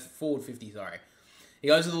 50. Forward 50, sorry. He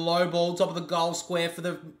goes to the low ball, top of the goal square for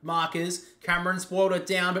the markers. Cameron spoiled it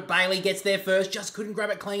down, but Bailey gets there first. Just couldn't grab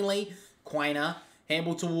it cleanly. Quainer,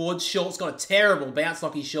 handball towards Schultz. Got a terrible bounce,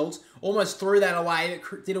 Lockie Schultz. Almost threw that away.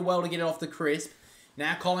 But did well to get it off the crisp.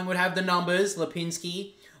 Now Collingwood have the numbers.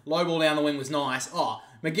 Lipinski. Low ball down the wing was nice. Oh,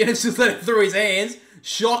 McGinnis just let it through his hands.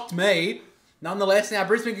 Shocked me. Nonetheless, now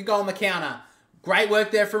Brisbane can go on the counter. Great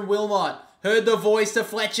work there from Wilmot. Heard the voice to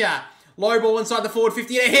Fletcher. Low ball inside the forward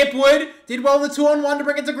 50 to Hipwood. Did well in the 2-on-1 to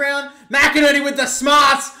bring it to ground. McInerney with the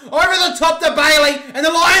smarts. Over the top to Bailey. And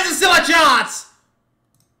the Lions are still a chance.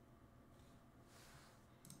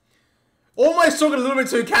 Almost took it a little bit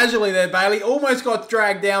too casually there, Bailey. Almost got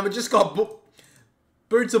dragged down, but just got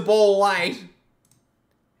boots a ball late.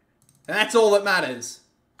 And that's all that matters.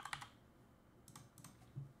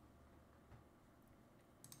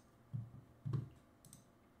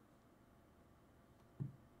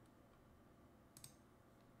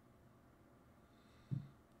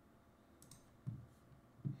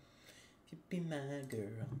 Be my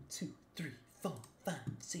girl. 2, 3, 4, 5,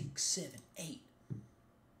 6, 7, 8.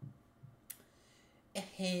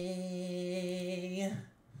 Hey,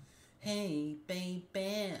 hey,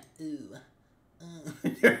 baby. Ooh.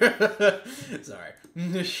 Sorry.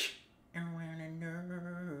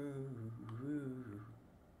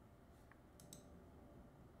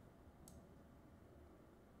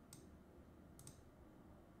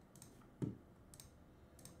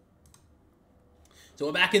 So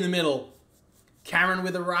we're back in the middle. Cameron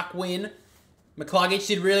with a ruck win. McCluggage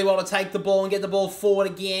did really well to take the ball and get the ball forward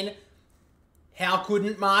again. Howe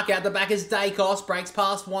couldn't mark out the back as Dacos. Breaks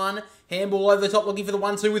past one. Handball over the top looking for the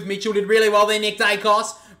 1-2 with Mitchell. Did really well there, Nick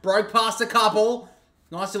Dacos. Broke past a couple.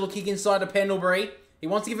 Nice little kick inside to Pendlebury. He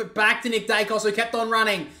wants to give it back to Nick Dacos, who kept on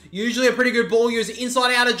running. Usually a pretty good ball user.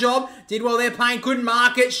 Inside out a job. Did well there, Payne. Couldn't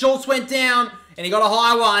mark it. Schultz went down. And he got a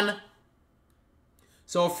high one.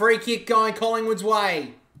 So a free kick going Collingwood's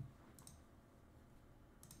way.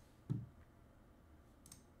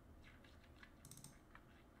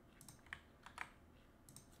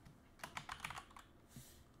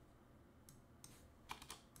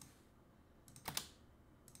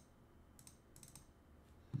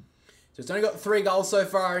 So it's only got 3 goals so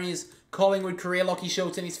far in his Collingwood career. Lachie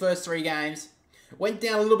Schultz in his first 3 games. Went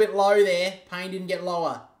down a little bit low there. Payne didn't get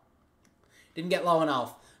lower. Didn't get low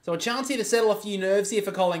enough. So a chance here to settle a few nerves here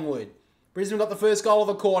for Collingwood. Brisbane got the first goal of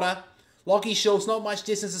the quarter. Lachie Schultz, not much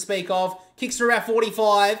distance to speak of. Kicks for about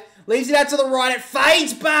 45. Leaves it out to the right. It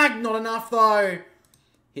fades back. Not enough though.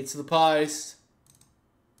 Hits the post.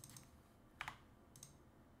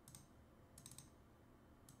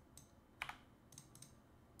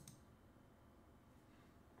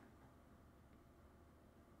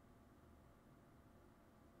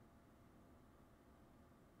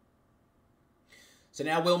 So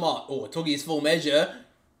now Wilmot, it took his full measure.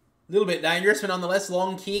 A little bit dangerous, but nonetheless,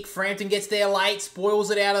 long kick. Frampton gets there late, spoils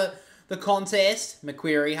it out of the contest.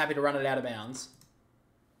 McQuarrie happy to run it out of bounds.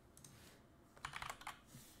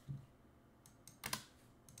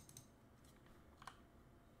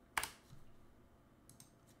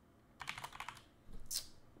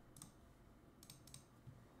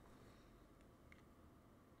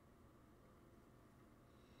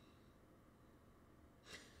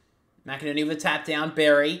 McInerney with a tap down.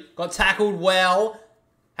 Berry got tackled well.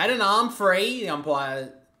 Had an arm free. The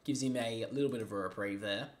umpire gives him a little bit of a reprieve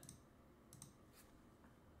there.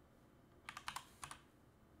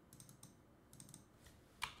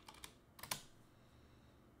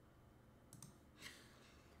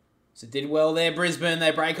 So did well there, Brisbane.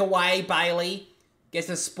 They break away. Bailey gets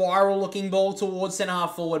a spiral-looking ball towards centre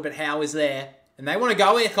half forward, but Howe is there. And they want to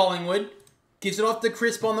go here, Collingwood. Gives it off to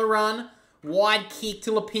Crisp on the run. Wide kick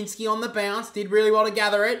to Lipinski on the bounce. Did really well to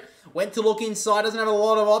gather it. Went to look inside. Doesn't have a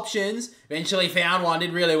lot of options. Eventually found one.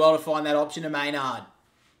 Did really well to find that option to Maynard.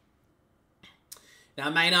 Now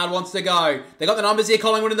Maynard wants to go. They got the numbers here.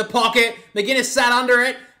 Collingwood in the pocket. McGuinness sat under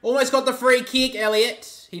it. Almost got the free kick.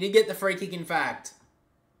 Elliott. He did get the free kick in fact.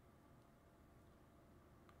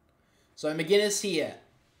 So McGuinness here.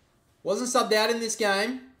 Wasn't subbed out in this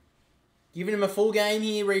game. Giving him a full game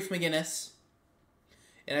here, Reef McGuinness.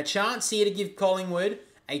 And a chance here to give Collingwood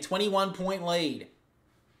a 21-point lead.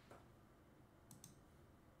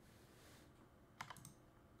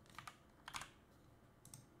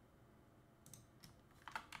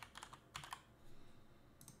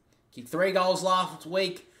 Kicked 3 goals last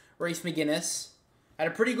week, Reece McGuinness. Had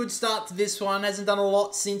a pretty good start to this one. Hasn't done a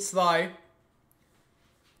lot since, though.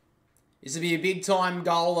 This will be a big-time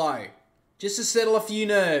goal, though. Just to settle a few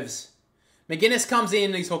nerves. McGuinness comes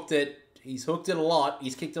in, he's hooked it. He's hooked it a lot.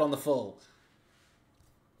 He's kicked it on the full.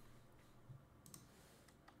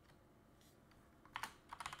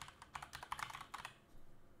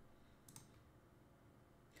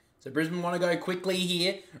 So Brisbane want to go quickly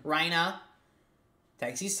here. Rayner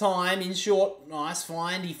takes his time in short. Nice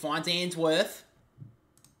find. He finds Ainsworth.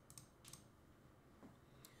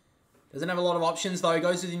 Doesn't have a lot of options though.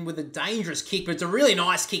 Goes in with a dangerous kick, but it's a really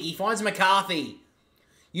nice kick. He finds McCarthy.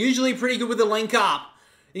 Usually pretty good with the link up.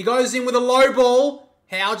 He goes in with a low ball.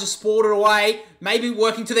 Howe just sported away, maybe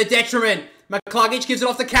working to their detriment. McCluggage gives it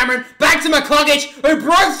off to Cameron. Back to McCluggage, who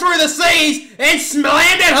broke through the seas and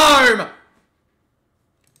slammed it home.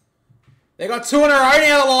 They got 2 in a row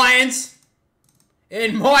now, the Lions.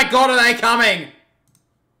 And my God, are they coming.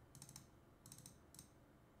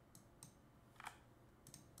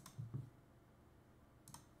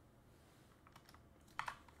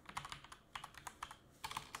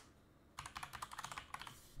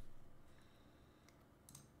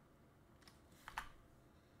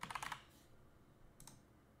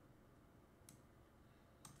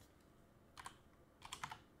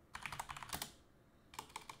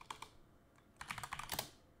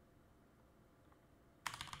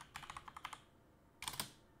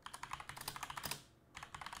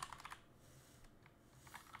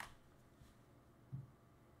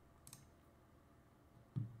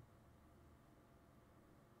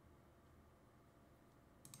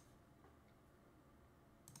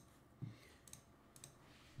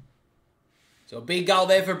 So a big goal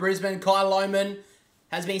there for Brisbane. Kyle Lohmann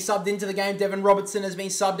has been subbed into the game. Devon Robertson has been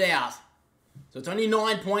subbed out. So it's only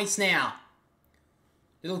 9 points now.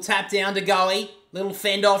 Little tap down to Goey. Little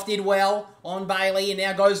fend off did well on Bailey and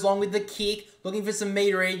now goes long with the kick. Looking for some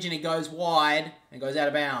meterage and it goes wide and goes out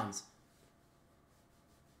of bounds.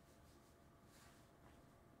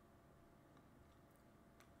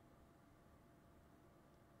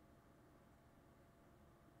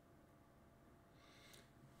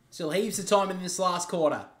 Still heaps of time in this last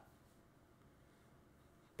quarter.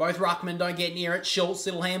 Both ruckmen don't get near it. Schultz,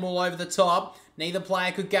 little handball over the top. Neither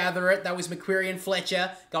player could gather it. That was McQuarrie and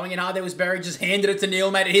Fletcher. Going in hard, there was Berry. Just handed it to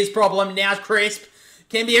Neil, made it his problem. Now Crisp.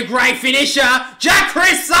 Can be a great finisher. Jack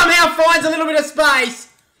Crisp somehow finds a little bit of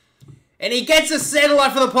space. And he gets a settler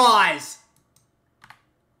for the Pies.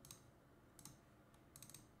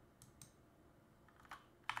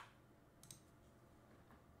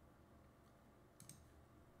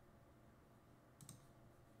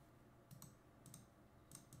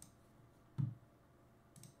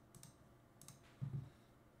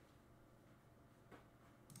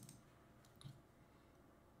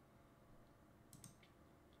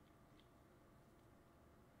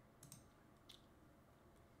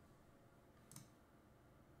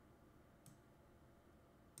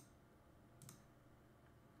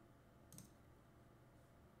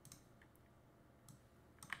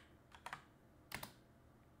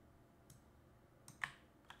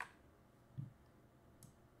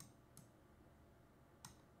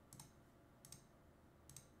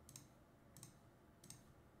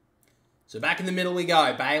 So back in the middle we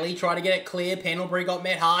go. Bailey tried to get it clear. Pendlebury got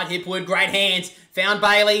met hard. Hipwood, great hands. Found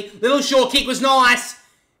Bailey. Little short kick was nice.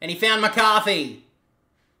 And he found McCarthy.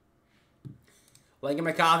 Lincoln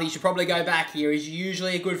McCarthy should probably go back here. He's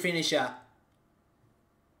usually a good finisher.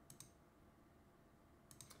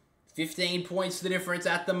 15 points the difference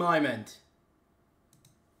at the moment.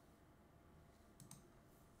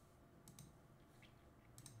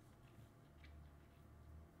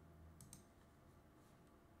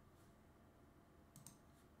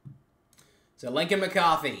 So Lincoln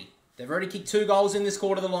McCarthy. They've already kicked 2 goals in this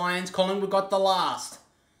quarter, the Lions. Collingwood got the last.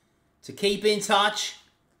 To keep in touch,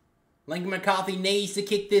 Lincoln McCarthy needs to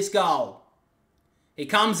kick this goal. He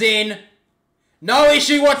comes in. No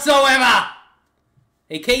issue whatsoever.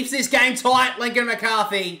 He keeps this game tight, Lincoln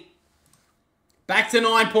McCarthy. Back to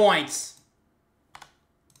 9 points.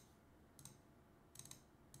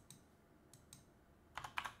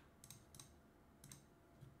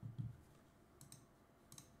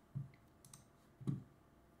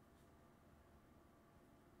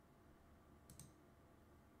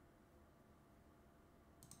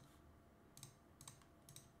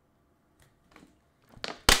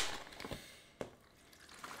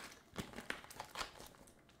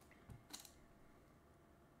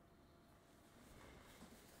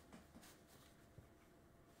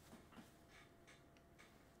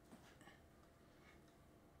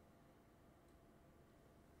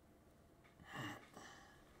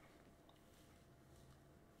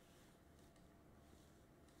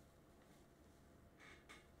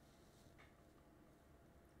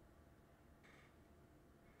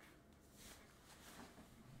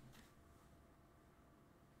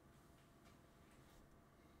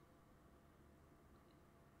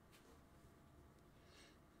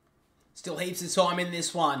 Still heaps of time in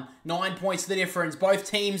this one. 9 points the difference. Both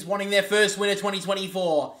teams wanting their first win of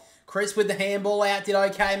 2024. Chris with the handball out. Did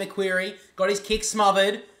okay. McQuarrie got his kick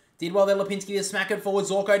smothered. Did well there. Lipinski to smack it forward.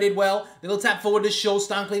 Zorko did well. Little tap forward to Schultz.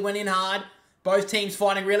 Dunkley went in hard. Both teams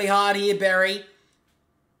fighting really hard here. Berry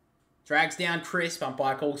drags down Crisp.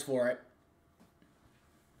 Umpire calls for it.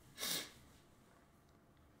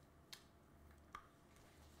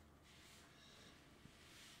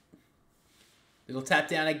 Little tap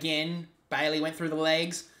down again. Bailey went through the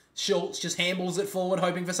legs. Schultz just handballs it forward,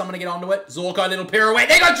 hoping for someone to get onto it. Zorko, little pirouette.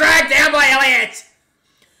 They got dragged down by Elliott.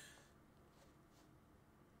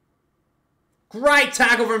 Great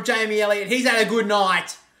tackle from Jamie Elliott. He's had a good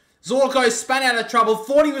night. Zorko spun out of trouble,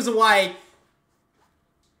 thought he was away.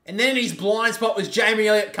 And then in his blind spot was Jamie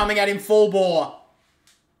Elliott coming at him full bore.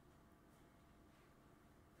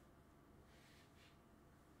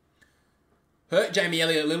 Hurt Jamie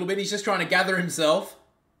Elliott a little bit. He's just trying to gather himself.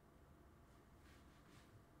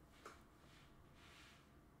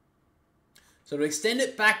 So to extend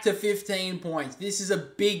it back to 15 points, this is a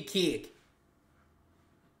big kick.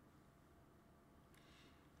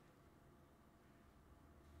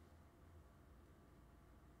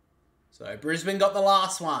 So Brisbane got the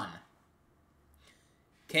last one.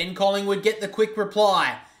 Can Collingwood get the quick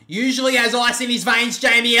reply? Usually has ice in his veins,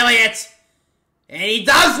 Jamie Elliott. And he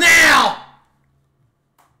does now!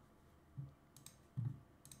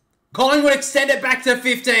 Collingwood extend it back to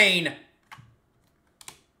 15.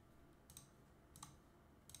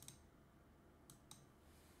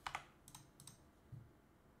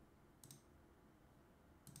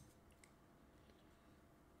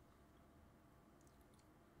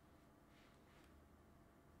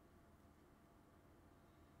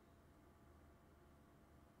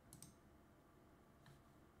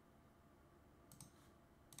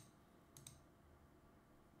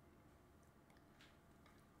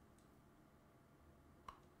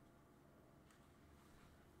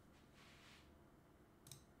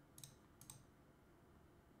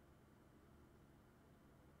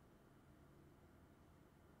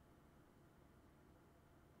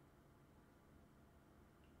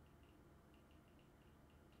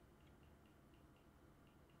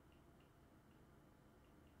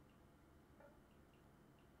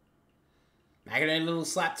 Magadoo, a little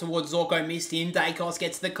slap towards Zorko, missed him. Dacos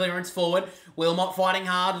gets the clearance forward. Wilmot fighting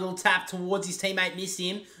hard, a little tap towards his teammate, missed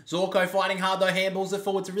him. Zorko fighting hard though, handballs it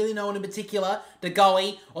forward to really no one in particular.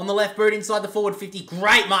 DeGoey on the left boot inside the forward 50.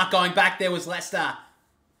 Great mark going back there was Leicester.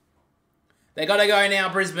 They got to go now,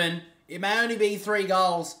 Brisbane. It may only be 3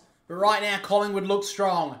 goals, but right now Collingwood looks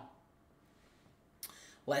strong.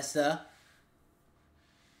 Leicester.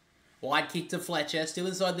 Wide kick to Fletcher, still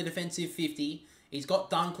inside the defensive 50. He's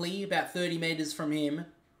got Dunkley about 30 metres from him.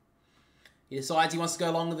 He decides he wants to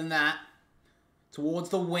go longer than that. Towards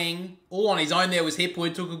the wing. All on his own there was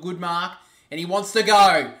Hipwood. Took a good mark. And he wants to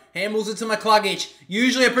go. Handballs it to McCluggage.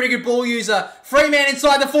 Usually a pretty good ball user. Free man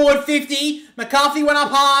inside the forward 50. McCarthy went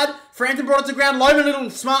up hard. Frampton brought it to ground. Loman, little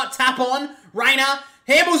smart tap on. Rayner.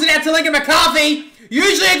 Handballs it out to Lincoln McCarthy.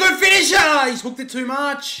 Usually a good finisher. He's hooked it too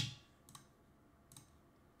much.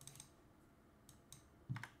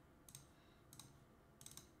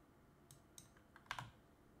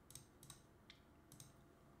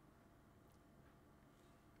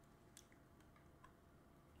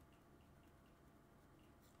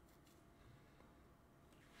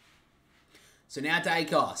 So now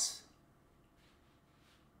Dacos.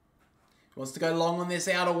 Wants to go long on this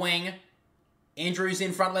outer wing. Andrews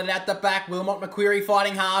in front, let it out the back. Wilmot, McQuarrie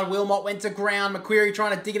fighting hard. Wilmot went to ground. McQuarrie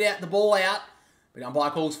trying to dig it out, the ball out. But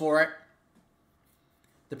umpire calls for it.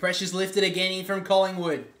 The pressure's lifted again in from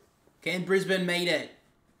Collingwood. Can Brisbane meet it?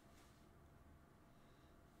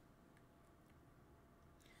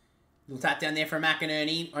 Little tap down there from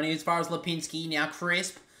McInerney. On as far as Lipinski. Now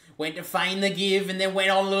Crisp. Went to feign the give and then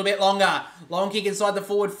went on a little bit longer. Long kick inside the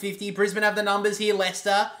forward 50. Brisbane have the numbers here.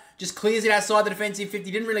 Leicester just clears it outside the defensive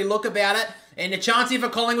 50. Didn't really look about it. And a chance here for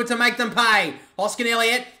Collingwood to make them pay. Hoskin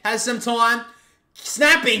Elliott has some time.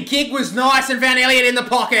 Snapping kick was nice and found Elliott in the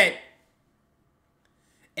pocket.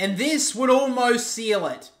 And this would almost seal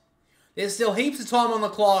it. There's still heaps of time on the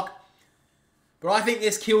clock. But I think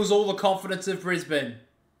this kills all the confidence of Brisbane.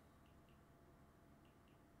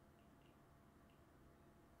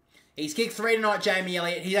 He's kicked 3 tonight, Jamie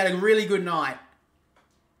Elliott. He's had a really good night.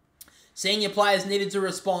 Senior players needed to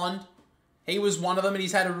respond. He was one of them, and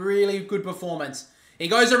he's had a really good performance. He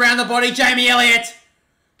goes around the body, Jamie Elliott.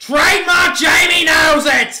 Trademark Jamie nails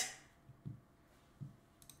it!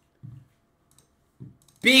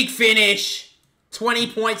 Big finish.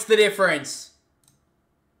 20 points the difference.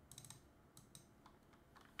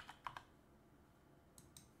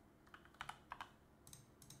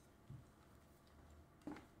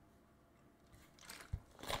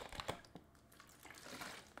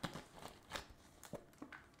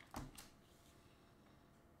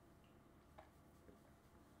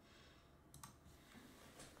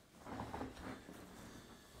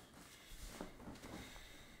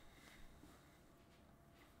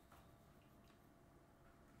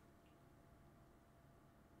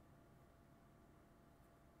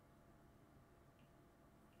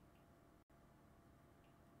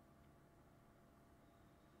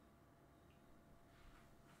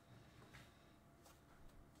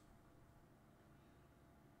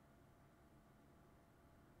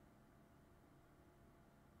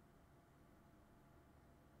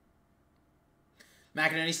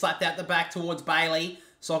 McInerney slapped out the back towards Bailey.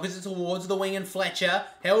 Sockers it towards the wing and Fletcher.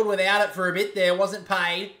 Held without it for a bit there. Wasn't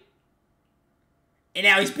paid. And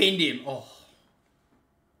now he's pinned him. Oh.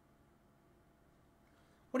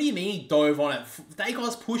 What do you mean he dove on it?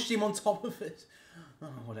 Dacos pushed him on top of it. Oh,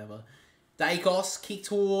 whatever. Dacos kicked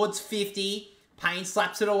towards 50. Payne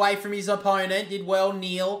slaps it away from his opponent. Did well.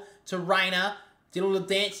 Neal to Rayner. Did a little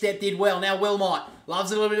dance step. Did well. Now Wilmot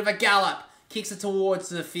loves a little bit of a gallop. Kicks it towards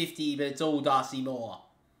the 50, but it's all Darcy Moore.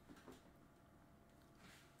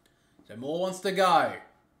 So Moore wants to go.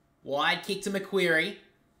 Wide kick to McQuarrie.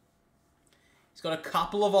 He's got a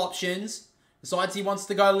couple of options. Decides he wants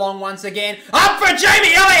to go long once again. Up for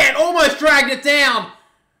Jamie Elliott! Almost dragged it down.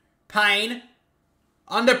 Payne.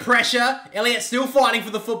 Under pressure. Elliott still fighting for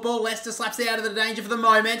the football. Leicester slaps it out of the danger for the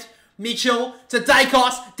moment. Mitchell to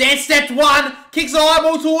Dacos. Dance stepped one. Kicks the high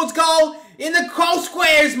ball towards goal. In the goal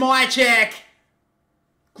square is Myercheck.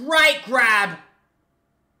 Great grab.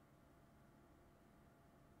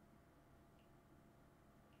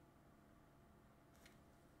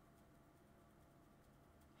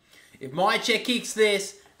 If Myercheck kicks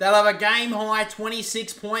this, they'll have a game-high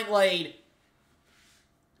 26-point lead.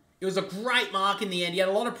 It was a great mark in the end. He had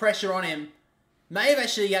a lot of pressure on him. May have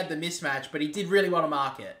actually had the mismatch, but he did really well to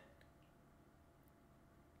mark it.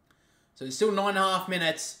 So there's still 9.5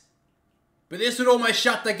 minutes. But this would almost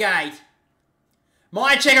shut the gate.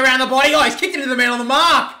 Myercheck around the body. Oh, he's kicked it into the man on the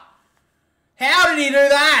mark. How did he do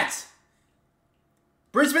that?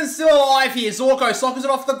 Brisbane's still alive here. Zorko sockers it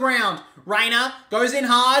off the ground. Rayner goes in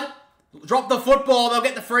hard. Drop the football. They'll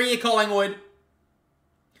get the free here, Collingwood.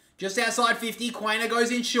 Just outside 50. Quainer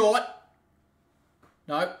goes in short.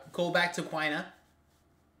 Nope. Call back to Quainer.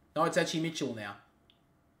 No, it's actually Mitchell now.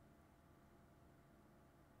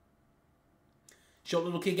 Short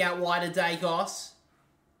little kick out wide to Dacos.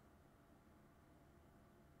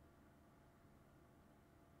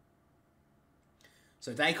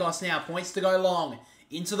 So Dacos now points to go long.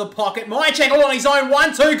 Into the pocket. Myercheck all on his own.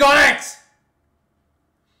 1-2. Got it!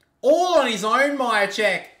 All on his own,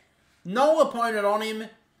 Myercheck. No opponent on him. And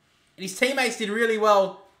his teammates did really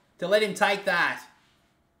well to let him take that.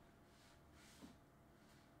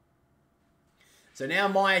 So now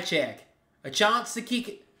Myercheck. A chance to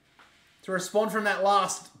kick, to respond from that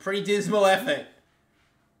last pretty dismal effort.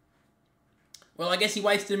 Well, I guess he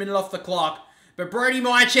wasted a minute off the clock. But Brody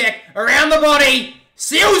Myercheck, around the body,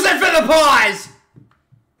 seals it for the Pies!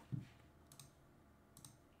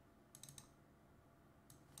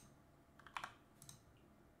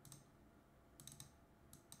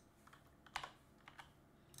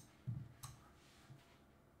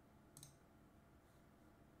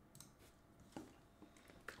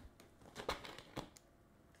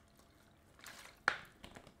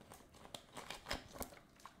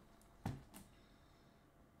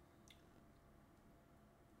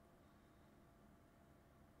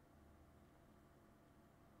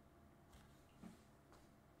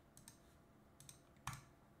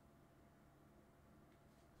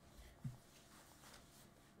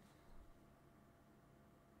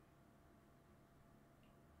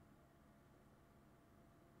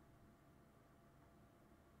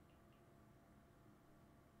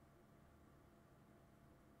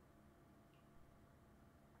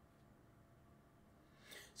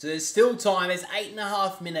 So there's still time. There's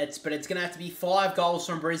 8.5 minutes, but it's going to have to be 5 goals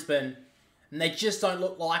from Brisbane. And they just don't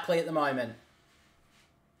look likely at the moment.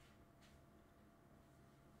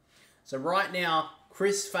 So right now,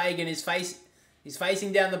 Chris Fagan is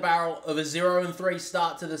facing down the barrel of a 0-3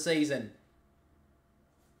 start to the season.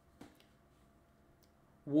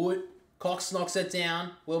 Wood, Cox knocks it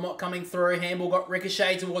down. Wilmot coming through. Handball got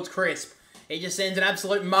ricocheted towards Crisp. He just sends an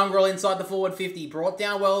absolute mongrel inside the forward 50. Brought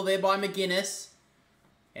down well there by McGuinness.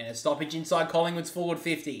 And a stoppage inside Collingwood's forward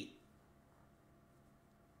 50.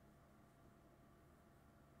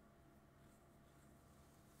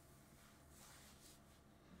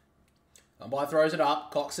 Umpire throws it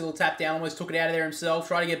up. Cox little tap down, almost took it out of there himself.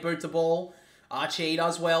 Try to get boot to ball. Archie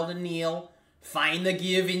does well to Neal. Feign the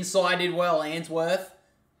give inside, did well. Answorth.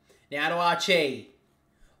 Now to Archie.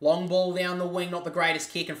 Long ball down the wing, not the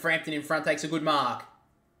greatest kick, and Frampton in front takes a good mark.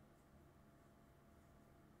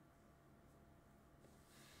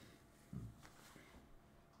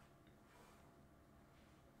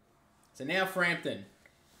 So now Frampton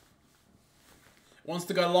wants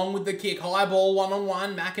to go long with the kick. High ball,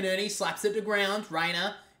 one-on-one. McInerney slaps it to ground.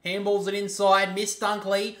 Rayner handballs it inside. Missed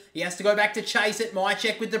Dunkley. He has to go back to chase it.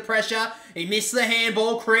 Myercheck with the pressure. He missed the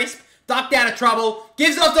handball. Crisp ducked out of trouble.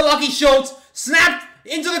 Gives it off to Lockie Schultz. Snapped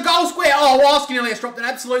into the goal square. Oh, Waskin dropped an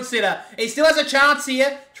absolute sitter. He still has a chance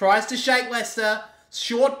here. Tries to shake Leicester.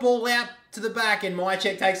 Short ball out to the back, and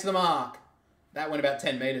Myercheck takes the mark. That went about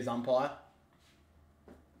 10 metres, umpire.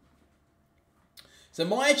 So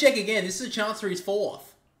Myercheck again. This is a chance for his 4th.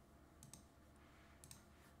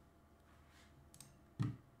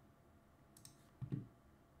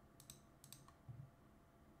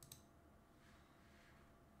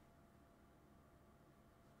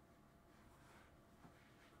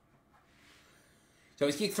 So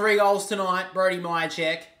he's kicked 3 goals tonight, Brody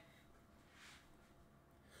Myercheck.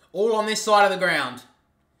 All on this side of the ground.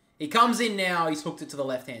 He comes in now, he's hooked it to the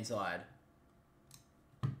left-hand side.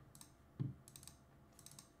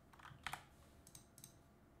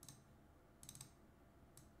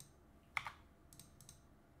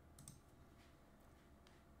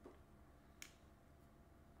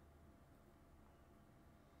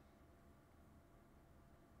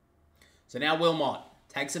 So now Wilmot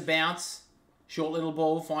takes a bounce. Short little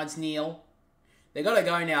ball, finds Neal. They've got to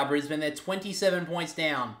go now, Brisbane. They're 27 points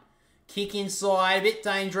down. Kick inside, a bit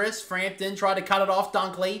dangerous. Frampton tried to cut it off.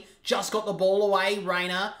 Dunkley just got the ball away.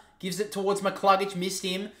 Rayner gives it towards McCluggage, missed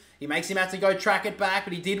him. He makes him have to go track it back,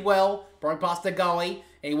 but he did well. Broke past the goalie,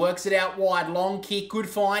 and he works it out wide. Long kick, good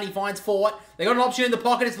find. He finds Fort. They got an option in the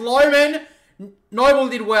pocket. It's Lohman. Noble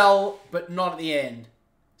did well, but not at the end.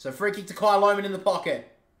 So free kick to Kai Lohman in the pocket.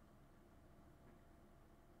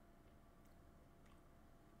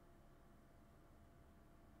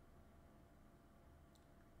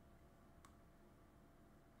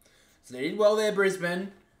 So they did well there,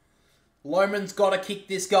 Brisbane. Lohman's got to kick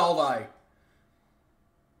this goal, though.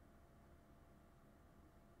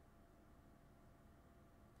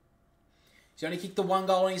 He's only kicked the 1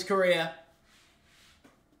 goal in his career.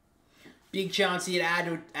 Big chance here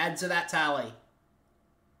to add to that tally.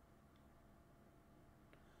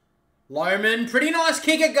 Lohman, pretty nice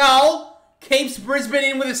kick at goal. Keeps Brisbane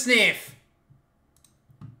in with a sniff.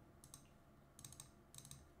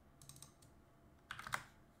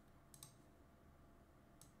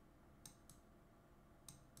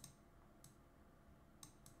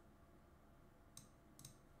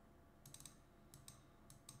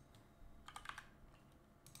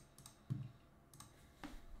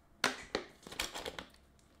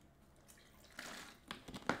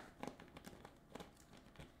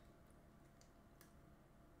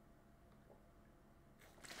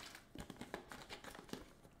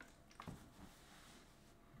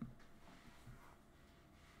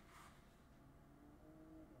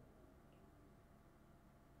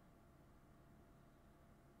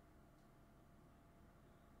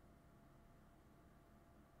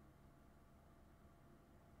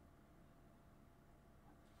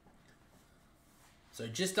 So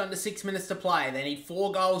just under 6 minutes to play. They need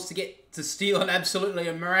 4 goals to steal an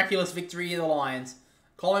absolutely miraculous victory of the Lions.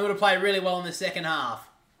 Collingwood have played really well in the second half.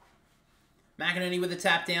 McInerney with a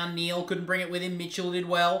tap down. Neal couldn't bring it with him. Mitchell did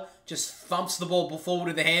well. Just thumps the ball forward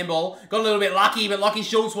with the handball. Got a little bit lucky, but Lockie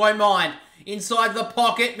Schultz won't mind. Inside the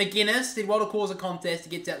pocket, McGuinness did well to cause a contest. He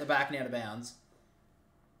gets out the back and out of bounds.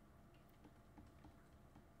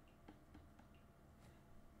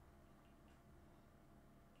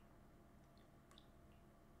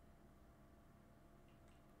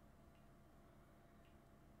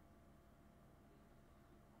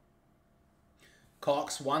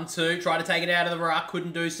 Cox, 1-2, tried to take it out of the ruck,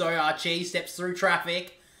 couldn't do so. Archie steps through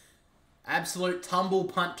traffic. Absolute tumble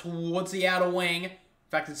punt towards the outer wing. In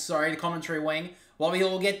fact, the commentary wing. Bobby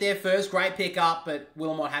Hill will get there first, great pick up, but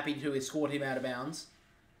Wilmot happy to escort him out of bounds.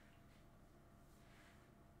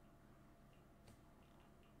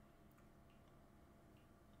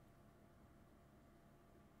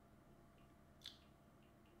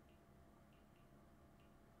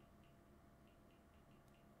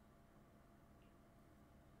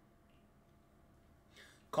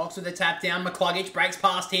 Cox with a tap down. McCluggage breaks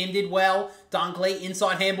past him. Did well. Dunkley.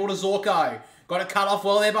 Inside handball to Zorko. Got it cut off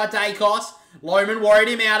well there by Dacos. Lohman worried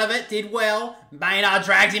him out of it. Did well. Maynard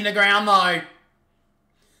drags him to ground though.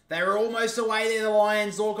 They were almost away there, the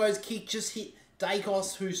Lions. Zorko's kick just hit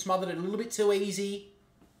Dacos, who smothered it a little bit too easy.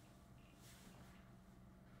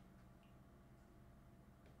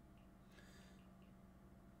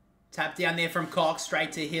 Tap down there from Cox.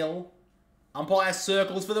 Straight to Hill. Umpire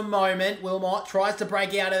circles for the moment. Wilmot tries to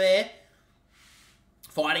break out of there.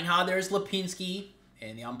 Fighting hard there is Lipinski.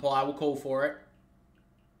 And the umpire will call for it.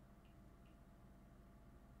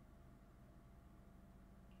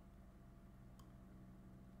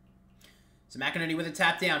 So McInerney with a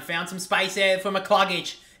tap down. Found some space there for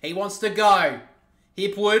McCluggage. He wants to go.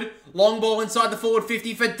 Hipwood. Long ball inside the forward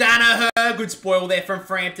 50 for Danaher. Good spoil there from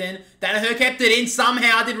Frampton. Danaher kept it in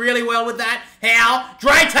somehow. Did really well with that. How?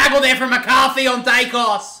 Great tackle there from McCarthy on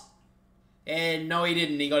Dacos. And no, he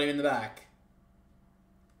didn't. He got him in the back.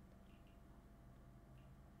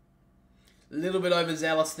 A little bit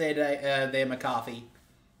overzealous there, McCarthy.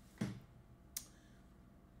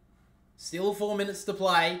 Still 4 minutes to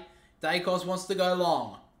play. Dacos wants to go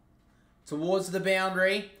long. Towards the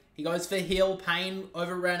boundary. He goes for Hill. Payne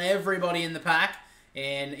overran everybody in the pack.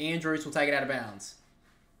 And Andrews will take it out of bounds.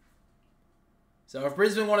 So if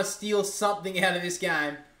Brisbane want to steal something out of this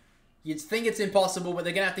game, you'd think it's impossible, but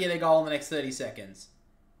they're going to have to get their goal in the next 30 seconds.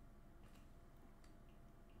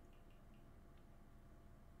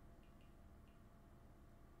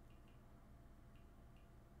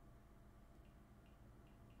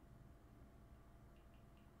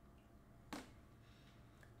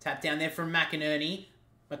 Tap down there from McInerney.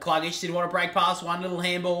 McCluggage did want to break past one little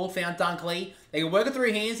handball. Found Dunkley. They can work it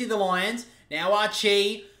through hands here, the Lions. Now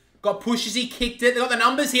Archie got pushed as he kicked it. They got the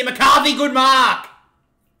numbers here. McCarthy, good mark.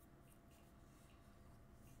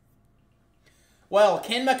 Well,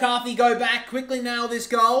 can McCarthy go back, quickly nail this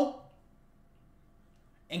goal,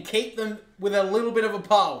 and keep them with a little bit of a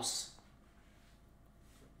pulse?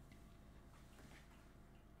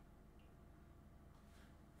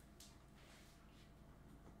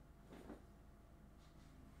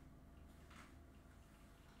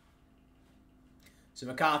 So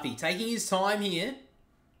McCarthy taking his time here.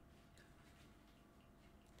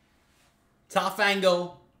 Tough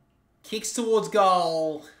angle. Kicks towards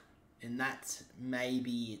goal. And that may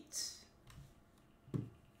be it.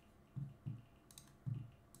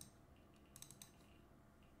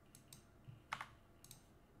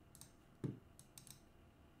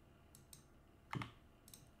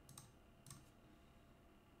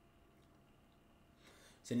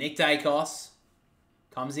 So Nick Dacos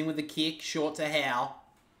comes in with the kick, short to Howe.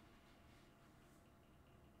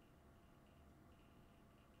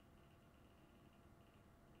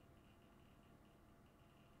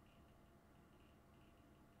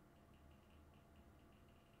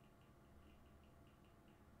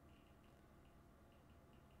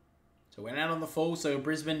 So we're out on the full, so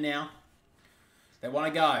Brisbane now. They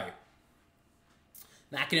want to go.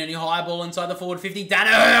 McInerney high ball inside the forward 50.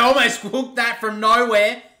 Danaher almost hooked that from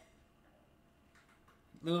nowhere.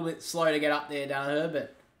 A little bit slow to get up there, Danaher,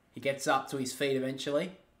 but he gets up to his feet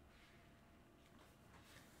eventually.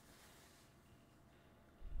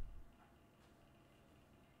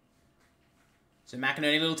 So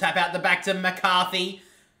McInerney, little tap out the back to McCarthy.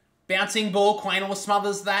 Bouncing ball, Quaynor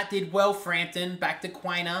smothers that. Did well, Frampton. Back to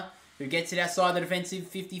Quaynor, who gets it outside the defensive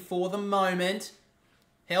 50 for the moment.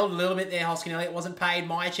 Held a little bit there, Hoskin Elliott wasn't paid.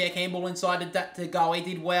 Myercheck, handball inside to go. He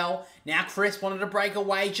did well. Now Chris wanted to break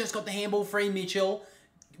away. Just got the handball free. Mitchell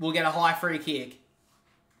will get a high free kick.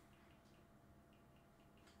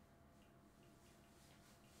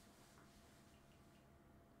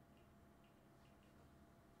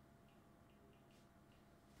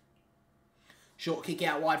 Short kick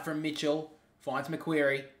out wide from Mitchell. Finds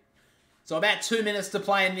McQuarrie. So about 2 minutes to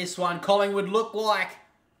play in this one. Collingwood look like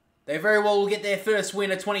they very well will get their first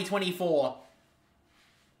win of 2024.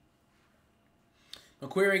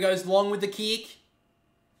 McQuarrie goes long with the kick.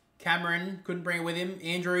 Cameron couldn't bring it with him.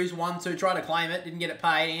 Andrews 1-2, tried to claim it. Didn't get it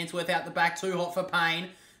paid. Answorth out the back. Too hot for Payne.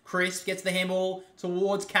 Chris gets the handball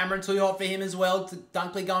towards Cameron. Too hot for him as well.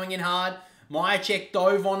 Dunkley going in hard. Myercheck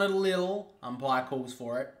dove on it a little. Umpire calls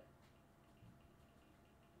for it.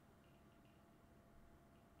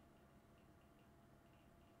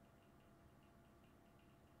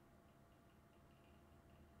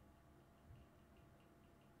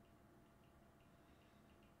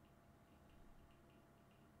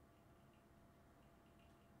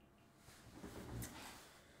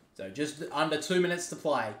 So just under 2 minutes to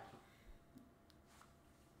play.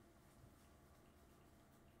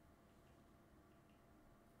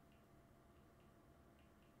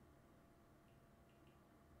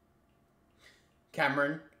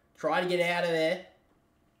 Cameron, try to get out of there.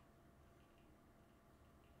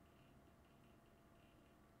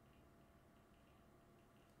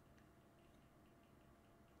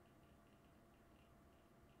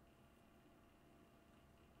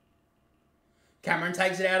 Cameron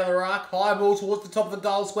takes it out of the ruck. High ball towards the top of the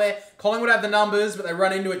goal square. Collingwood have the numbers, but they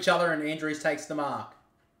run into each other and Andrews takes the mark.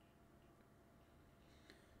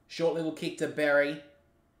 Short little kick to Berry.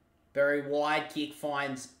 Berry wide kick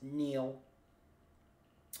finds Neal.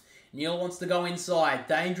 Neal wants to go inside.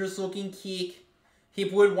 Dangerous looking kick.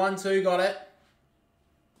 Hipwood 1-2, got it.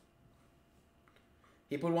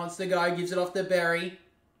 Hipwood wants to go, gives it off to Berry.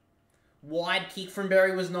 Wide kick from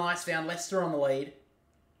Berry was nice. Found Leicester on the lead.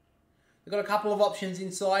 They've got a couple of options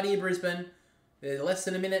inside here, Brisbane. There's less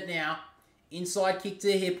than a minute now. Inside kick to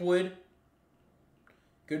Hipwood.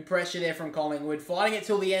 Good pressure there from Collingwood. Fighting it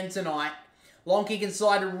till the end tonight. Long kick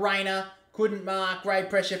inside to Rayner. Couldn't mark.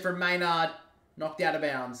 Great pressure from Maynard. Knocked out of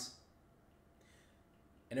bounds.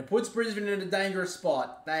 And it puts Brisbane in a dangerous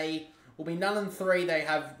spot. They will be 0-3. They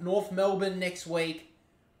have North Melbourne next week.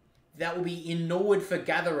 That will be in Norwood for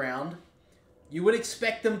gather round. You would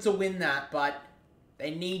expect them to win that, but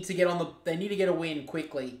they need to get a win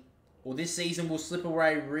quickly, or this season will slip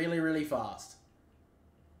away really, really fast.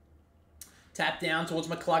 Tap down towards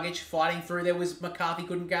McCluggage, fighting through. There was McCarthy,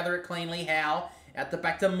 couldn't gather it cleanly. Howe out the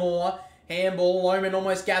back to Moore. Handball. Loman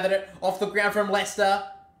almost gathered it off the ground from Leicester.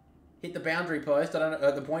 Hit the boundary post. I don't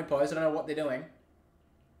know, the point post. I don't know what they're doing.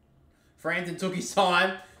 Frampton took his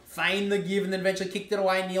time, feigned the give, and then eventually kicked it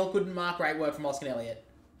away. Neil couldn't mark. Great work from Oscar Elliott.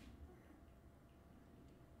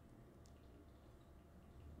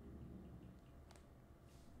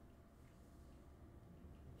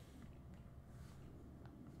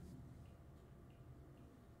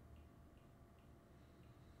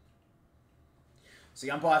 So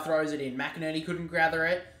the umpire throws it in. McInerney couldn't gather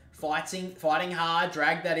it. Fighting hard.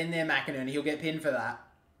 Dragged that in there, McInerney. He'll get pinned for that.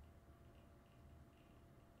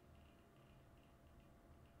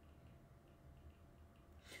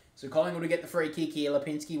 So Collingwood will get the free kick here.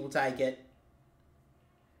 Lipinski will take it.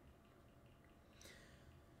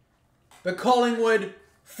 But Collingwood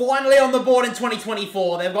finally on the board in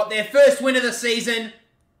 2024. They've got their first win of the season.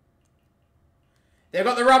 They've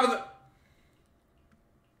got the rub of the...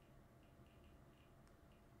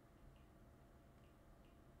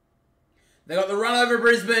 They got the run over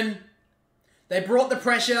Brisbane. They brought the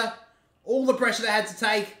pressure. All the pressure they had to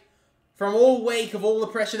take from all week of all the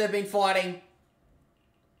pressure they've been fighting.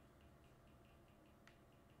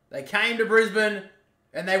 They came to Brisbane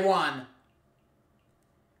and they won.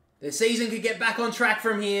 Their season could get back on track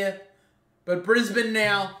from here. But Brisbane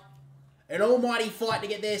now, an almighty fight to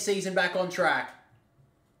get their season back on track.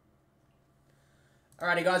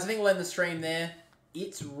 Alrighty guys, I think we'll end the stream there.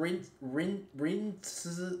 It's Rinces.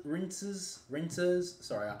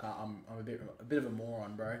 Sorry, I can't. I'm a bit of a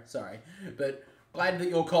moron, bro. Sorry, but glad that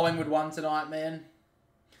your Collingwood won tonight, man.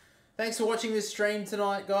 Thanks for watching this stream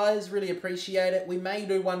tonight, guys. Really appreciate it. We may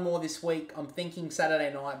do one more this week. I'm thinking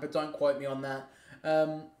Saturday night, but don't quote me on that.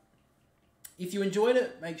 If you enjoyed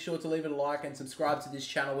it, make sure to leave it a like and subscribe to this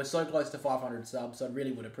channel. We're so close to 500 subs, so I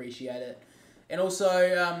really would appreciate it. And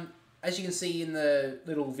also, as you can see in the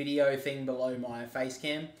little video thing below my face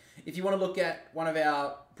cam, if you want to look at one of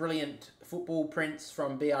our brilliant football prints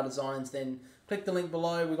from BR Designs, then click the link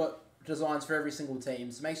below. We've got designs for every single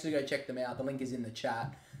team, so make sure to go check them out. The link is in the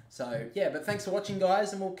chat. So, yeah, but thanks for watching,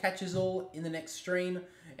 guys, and we'll catch us all in the next stream.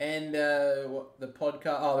 And the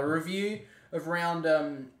review of round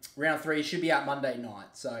 3 should be out Monday night.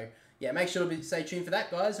 So, yeah, make sure to stay tuned for that,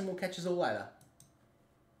 guys, and we'll catch us all later.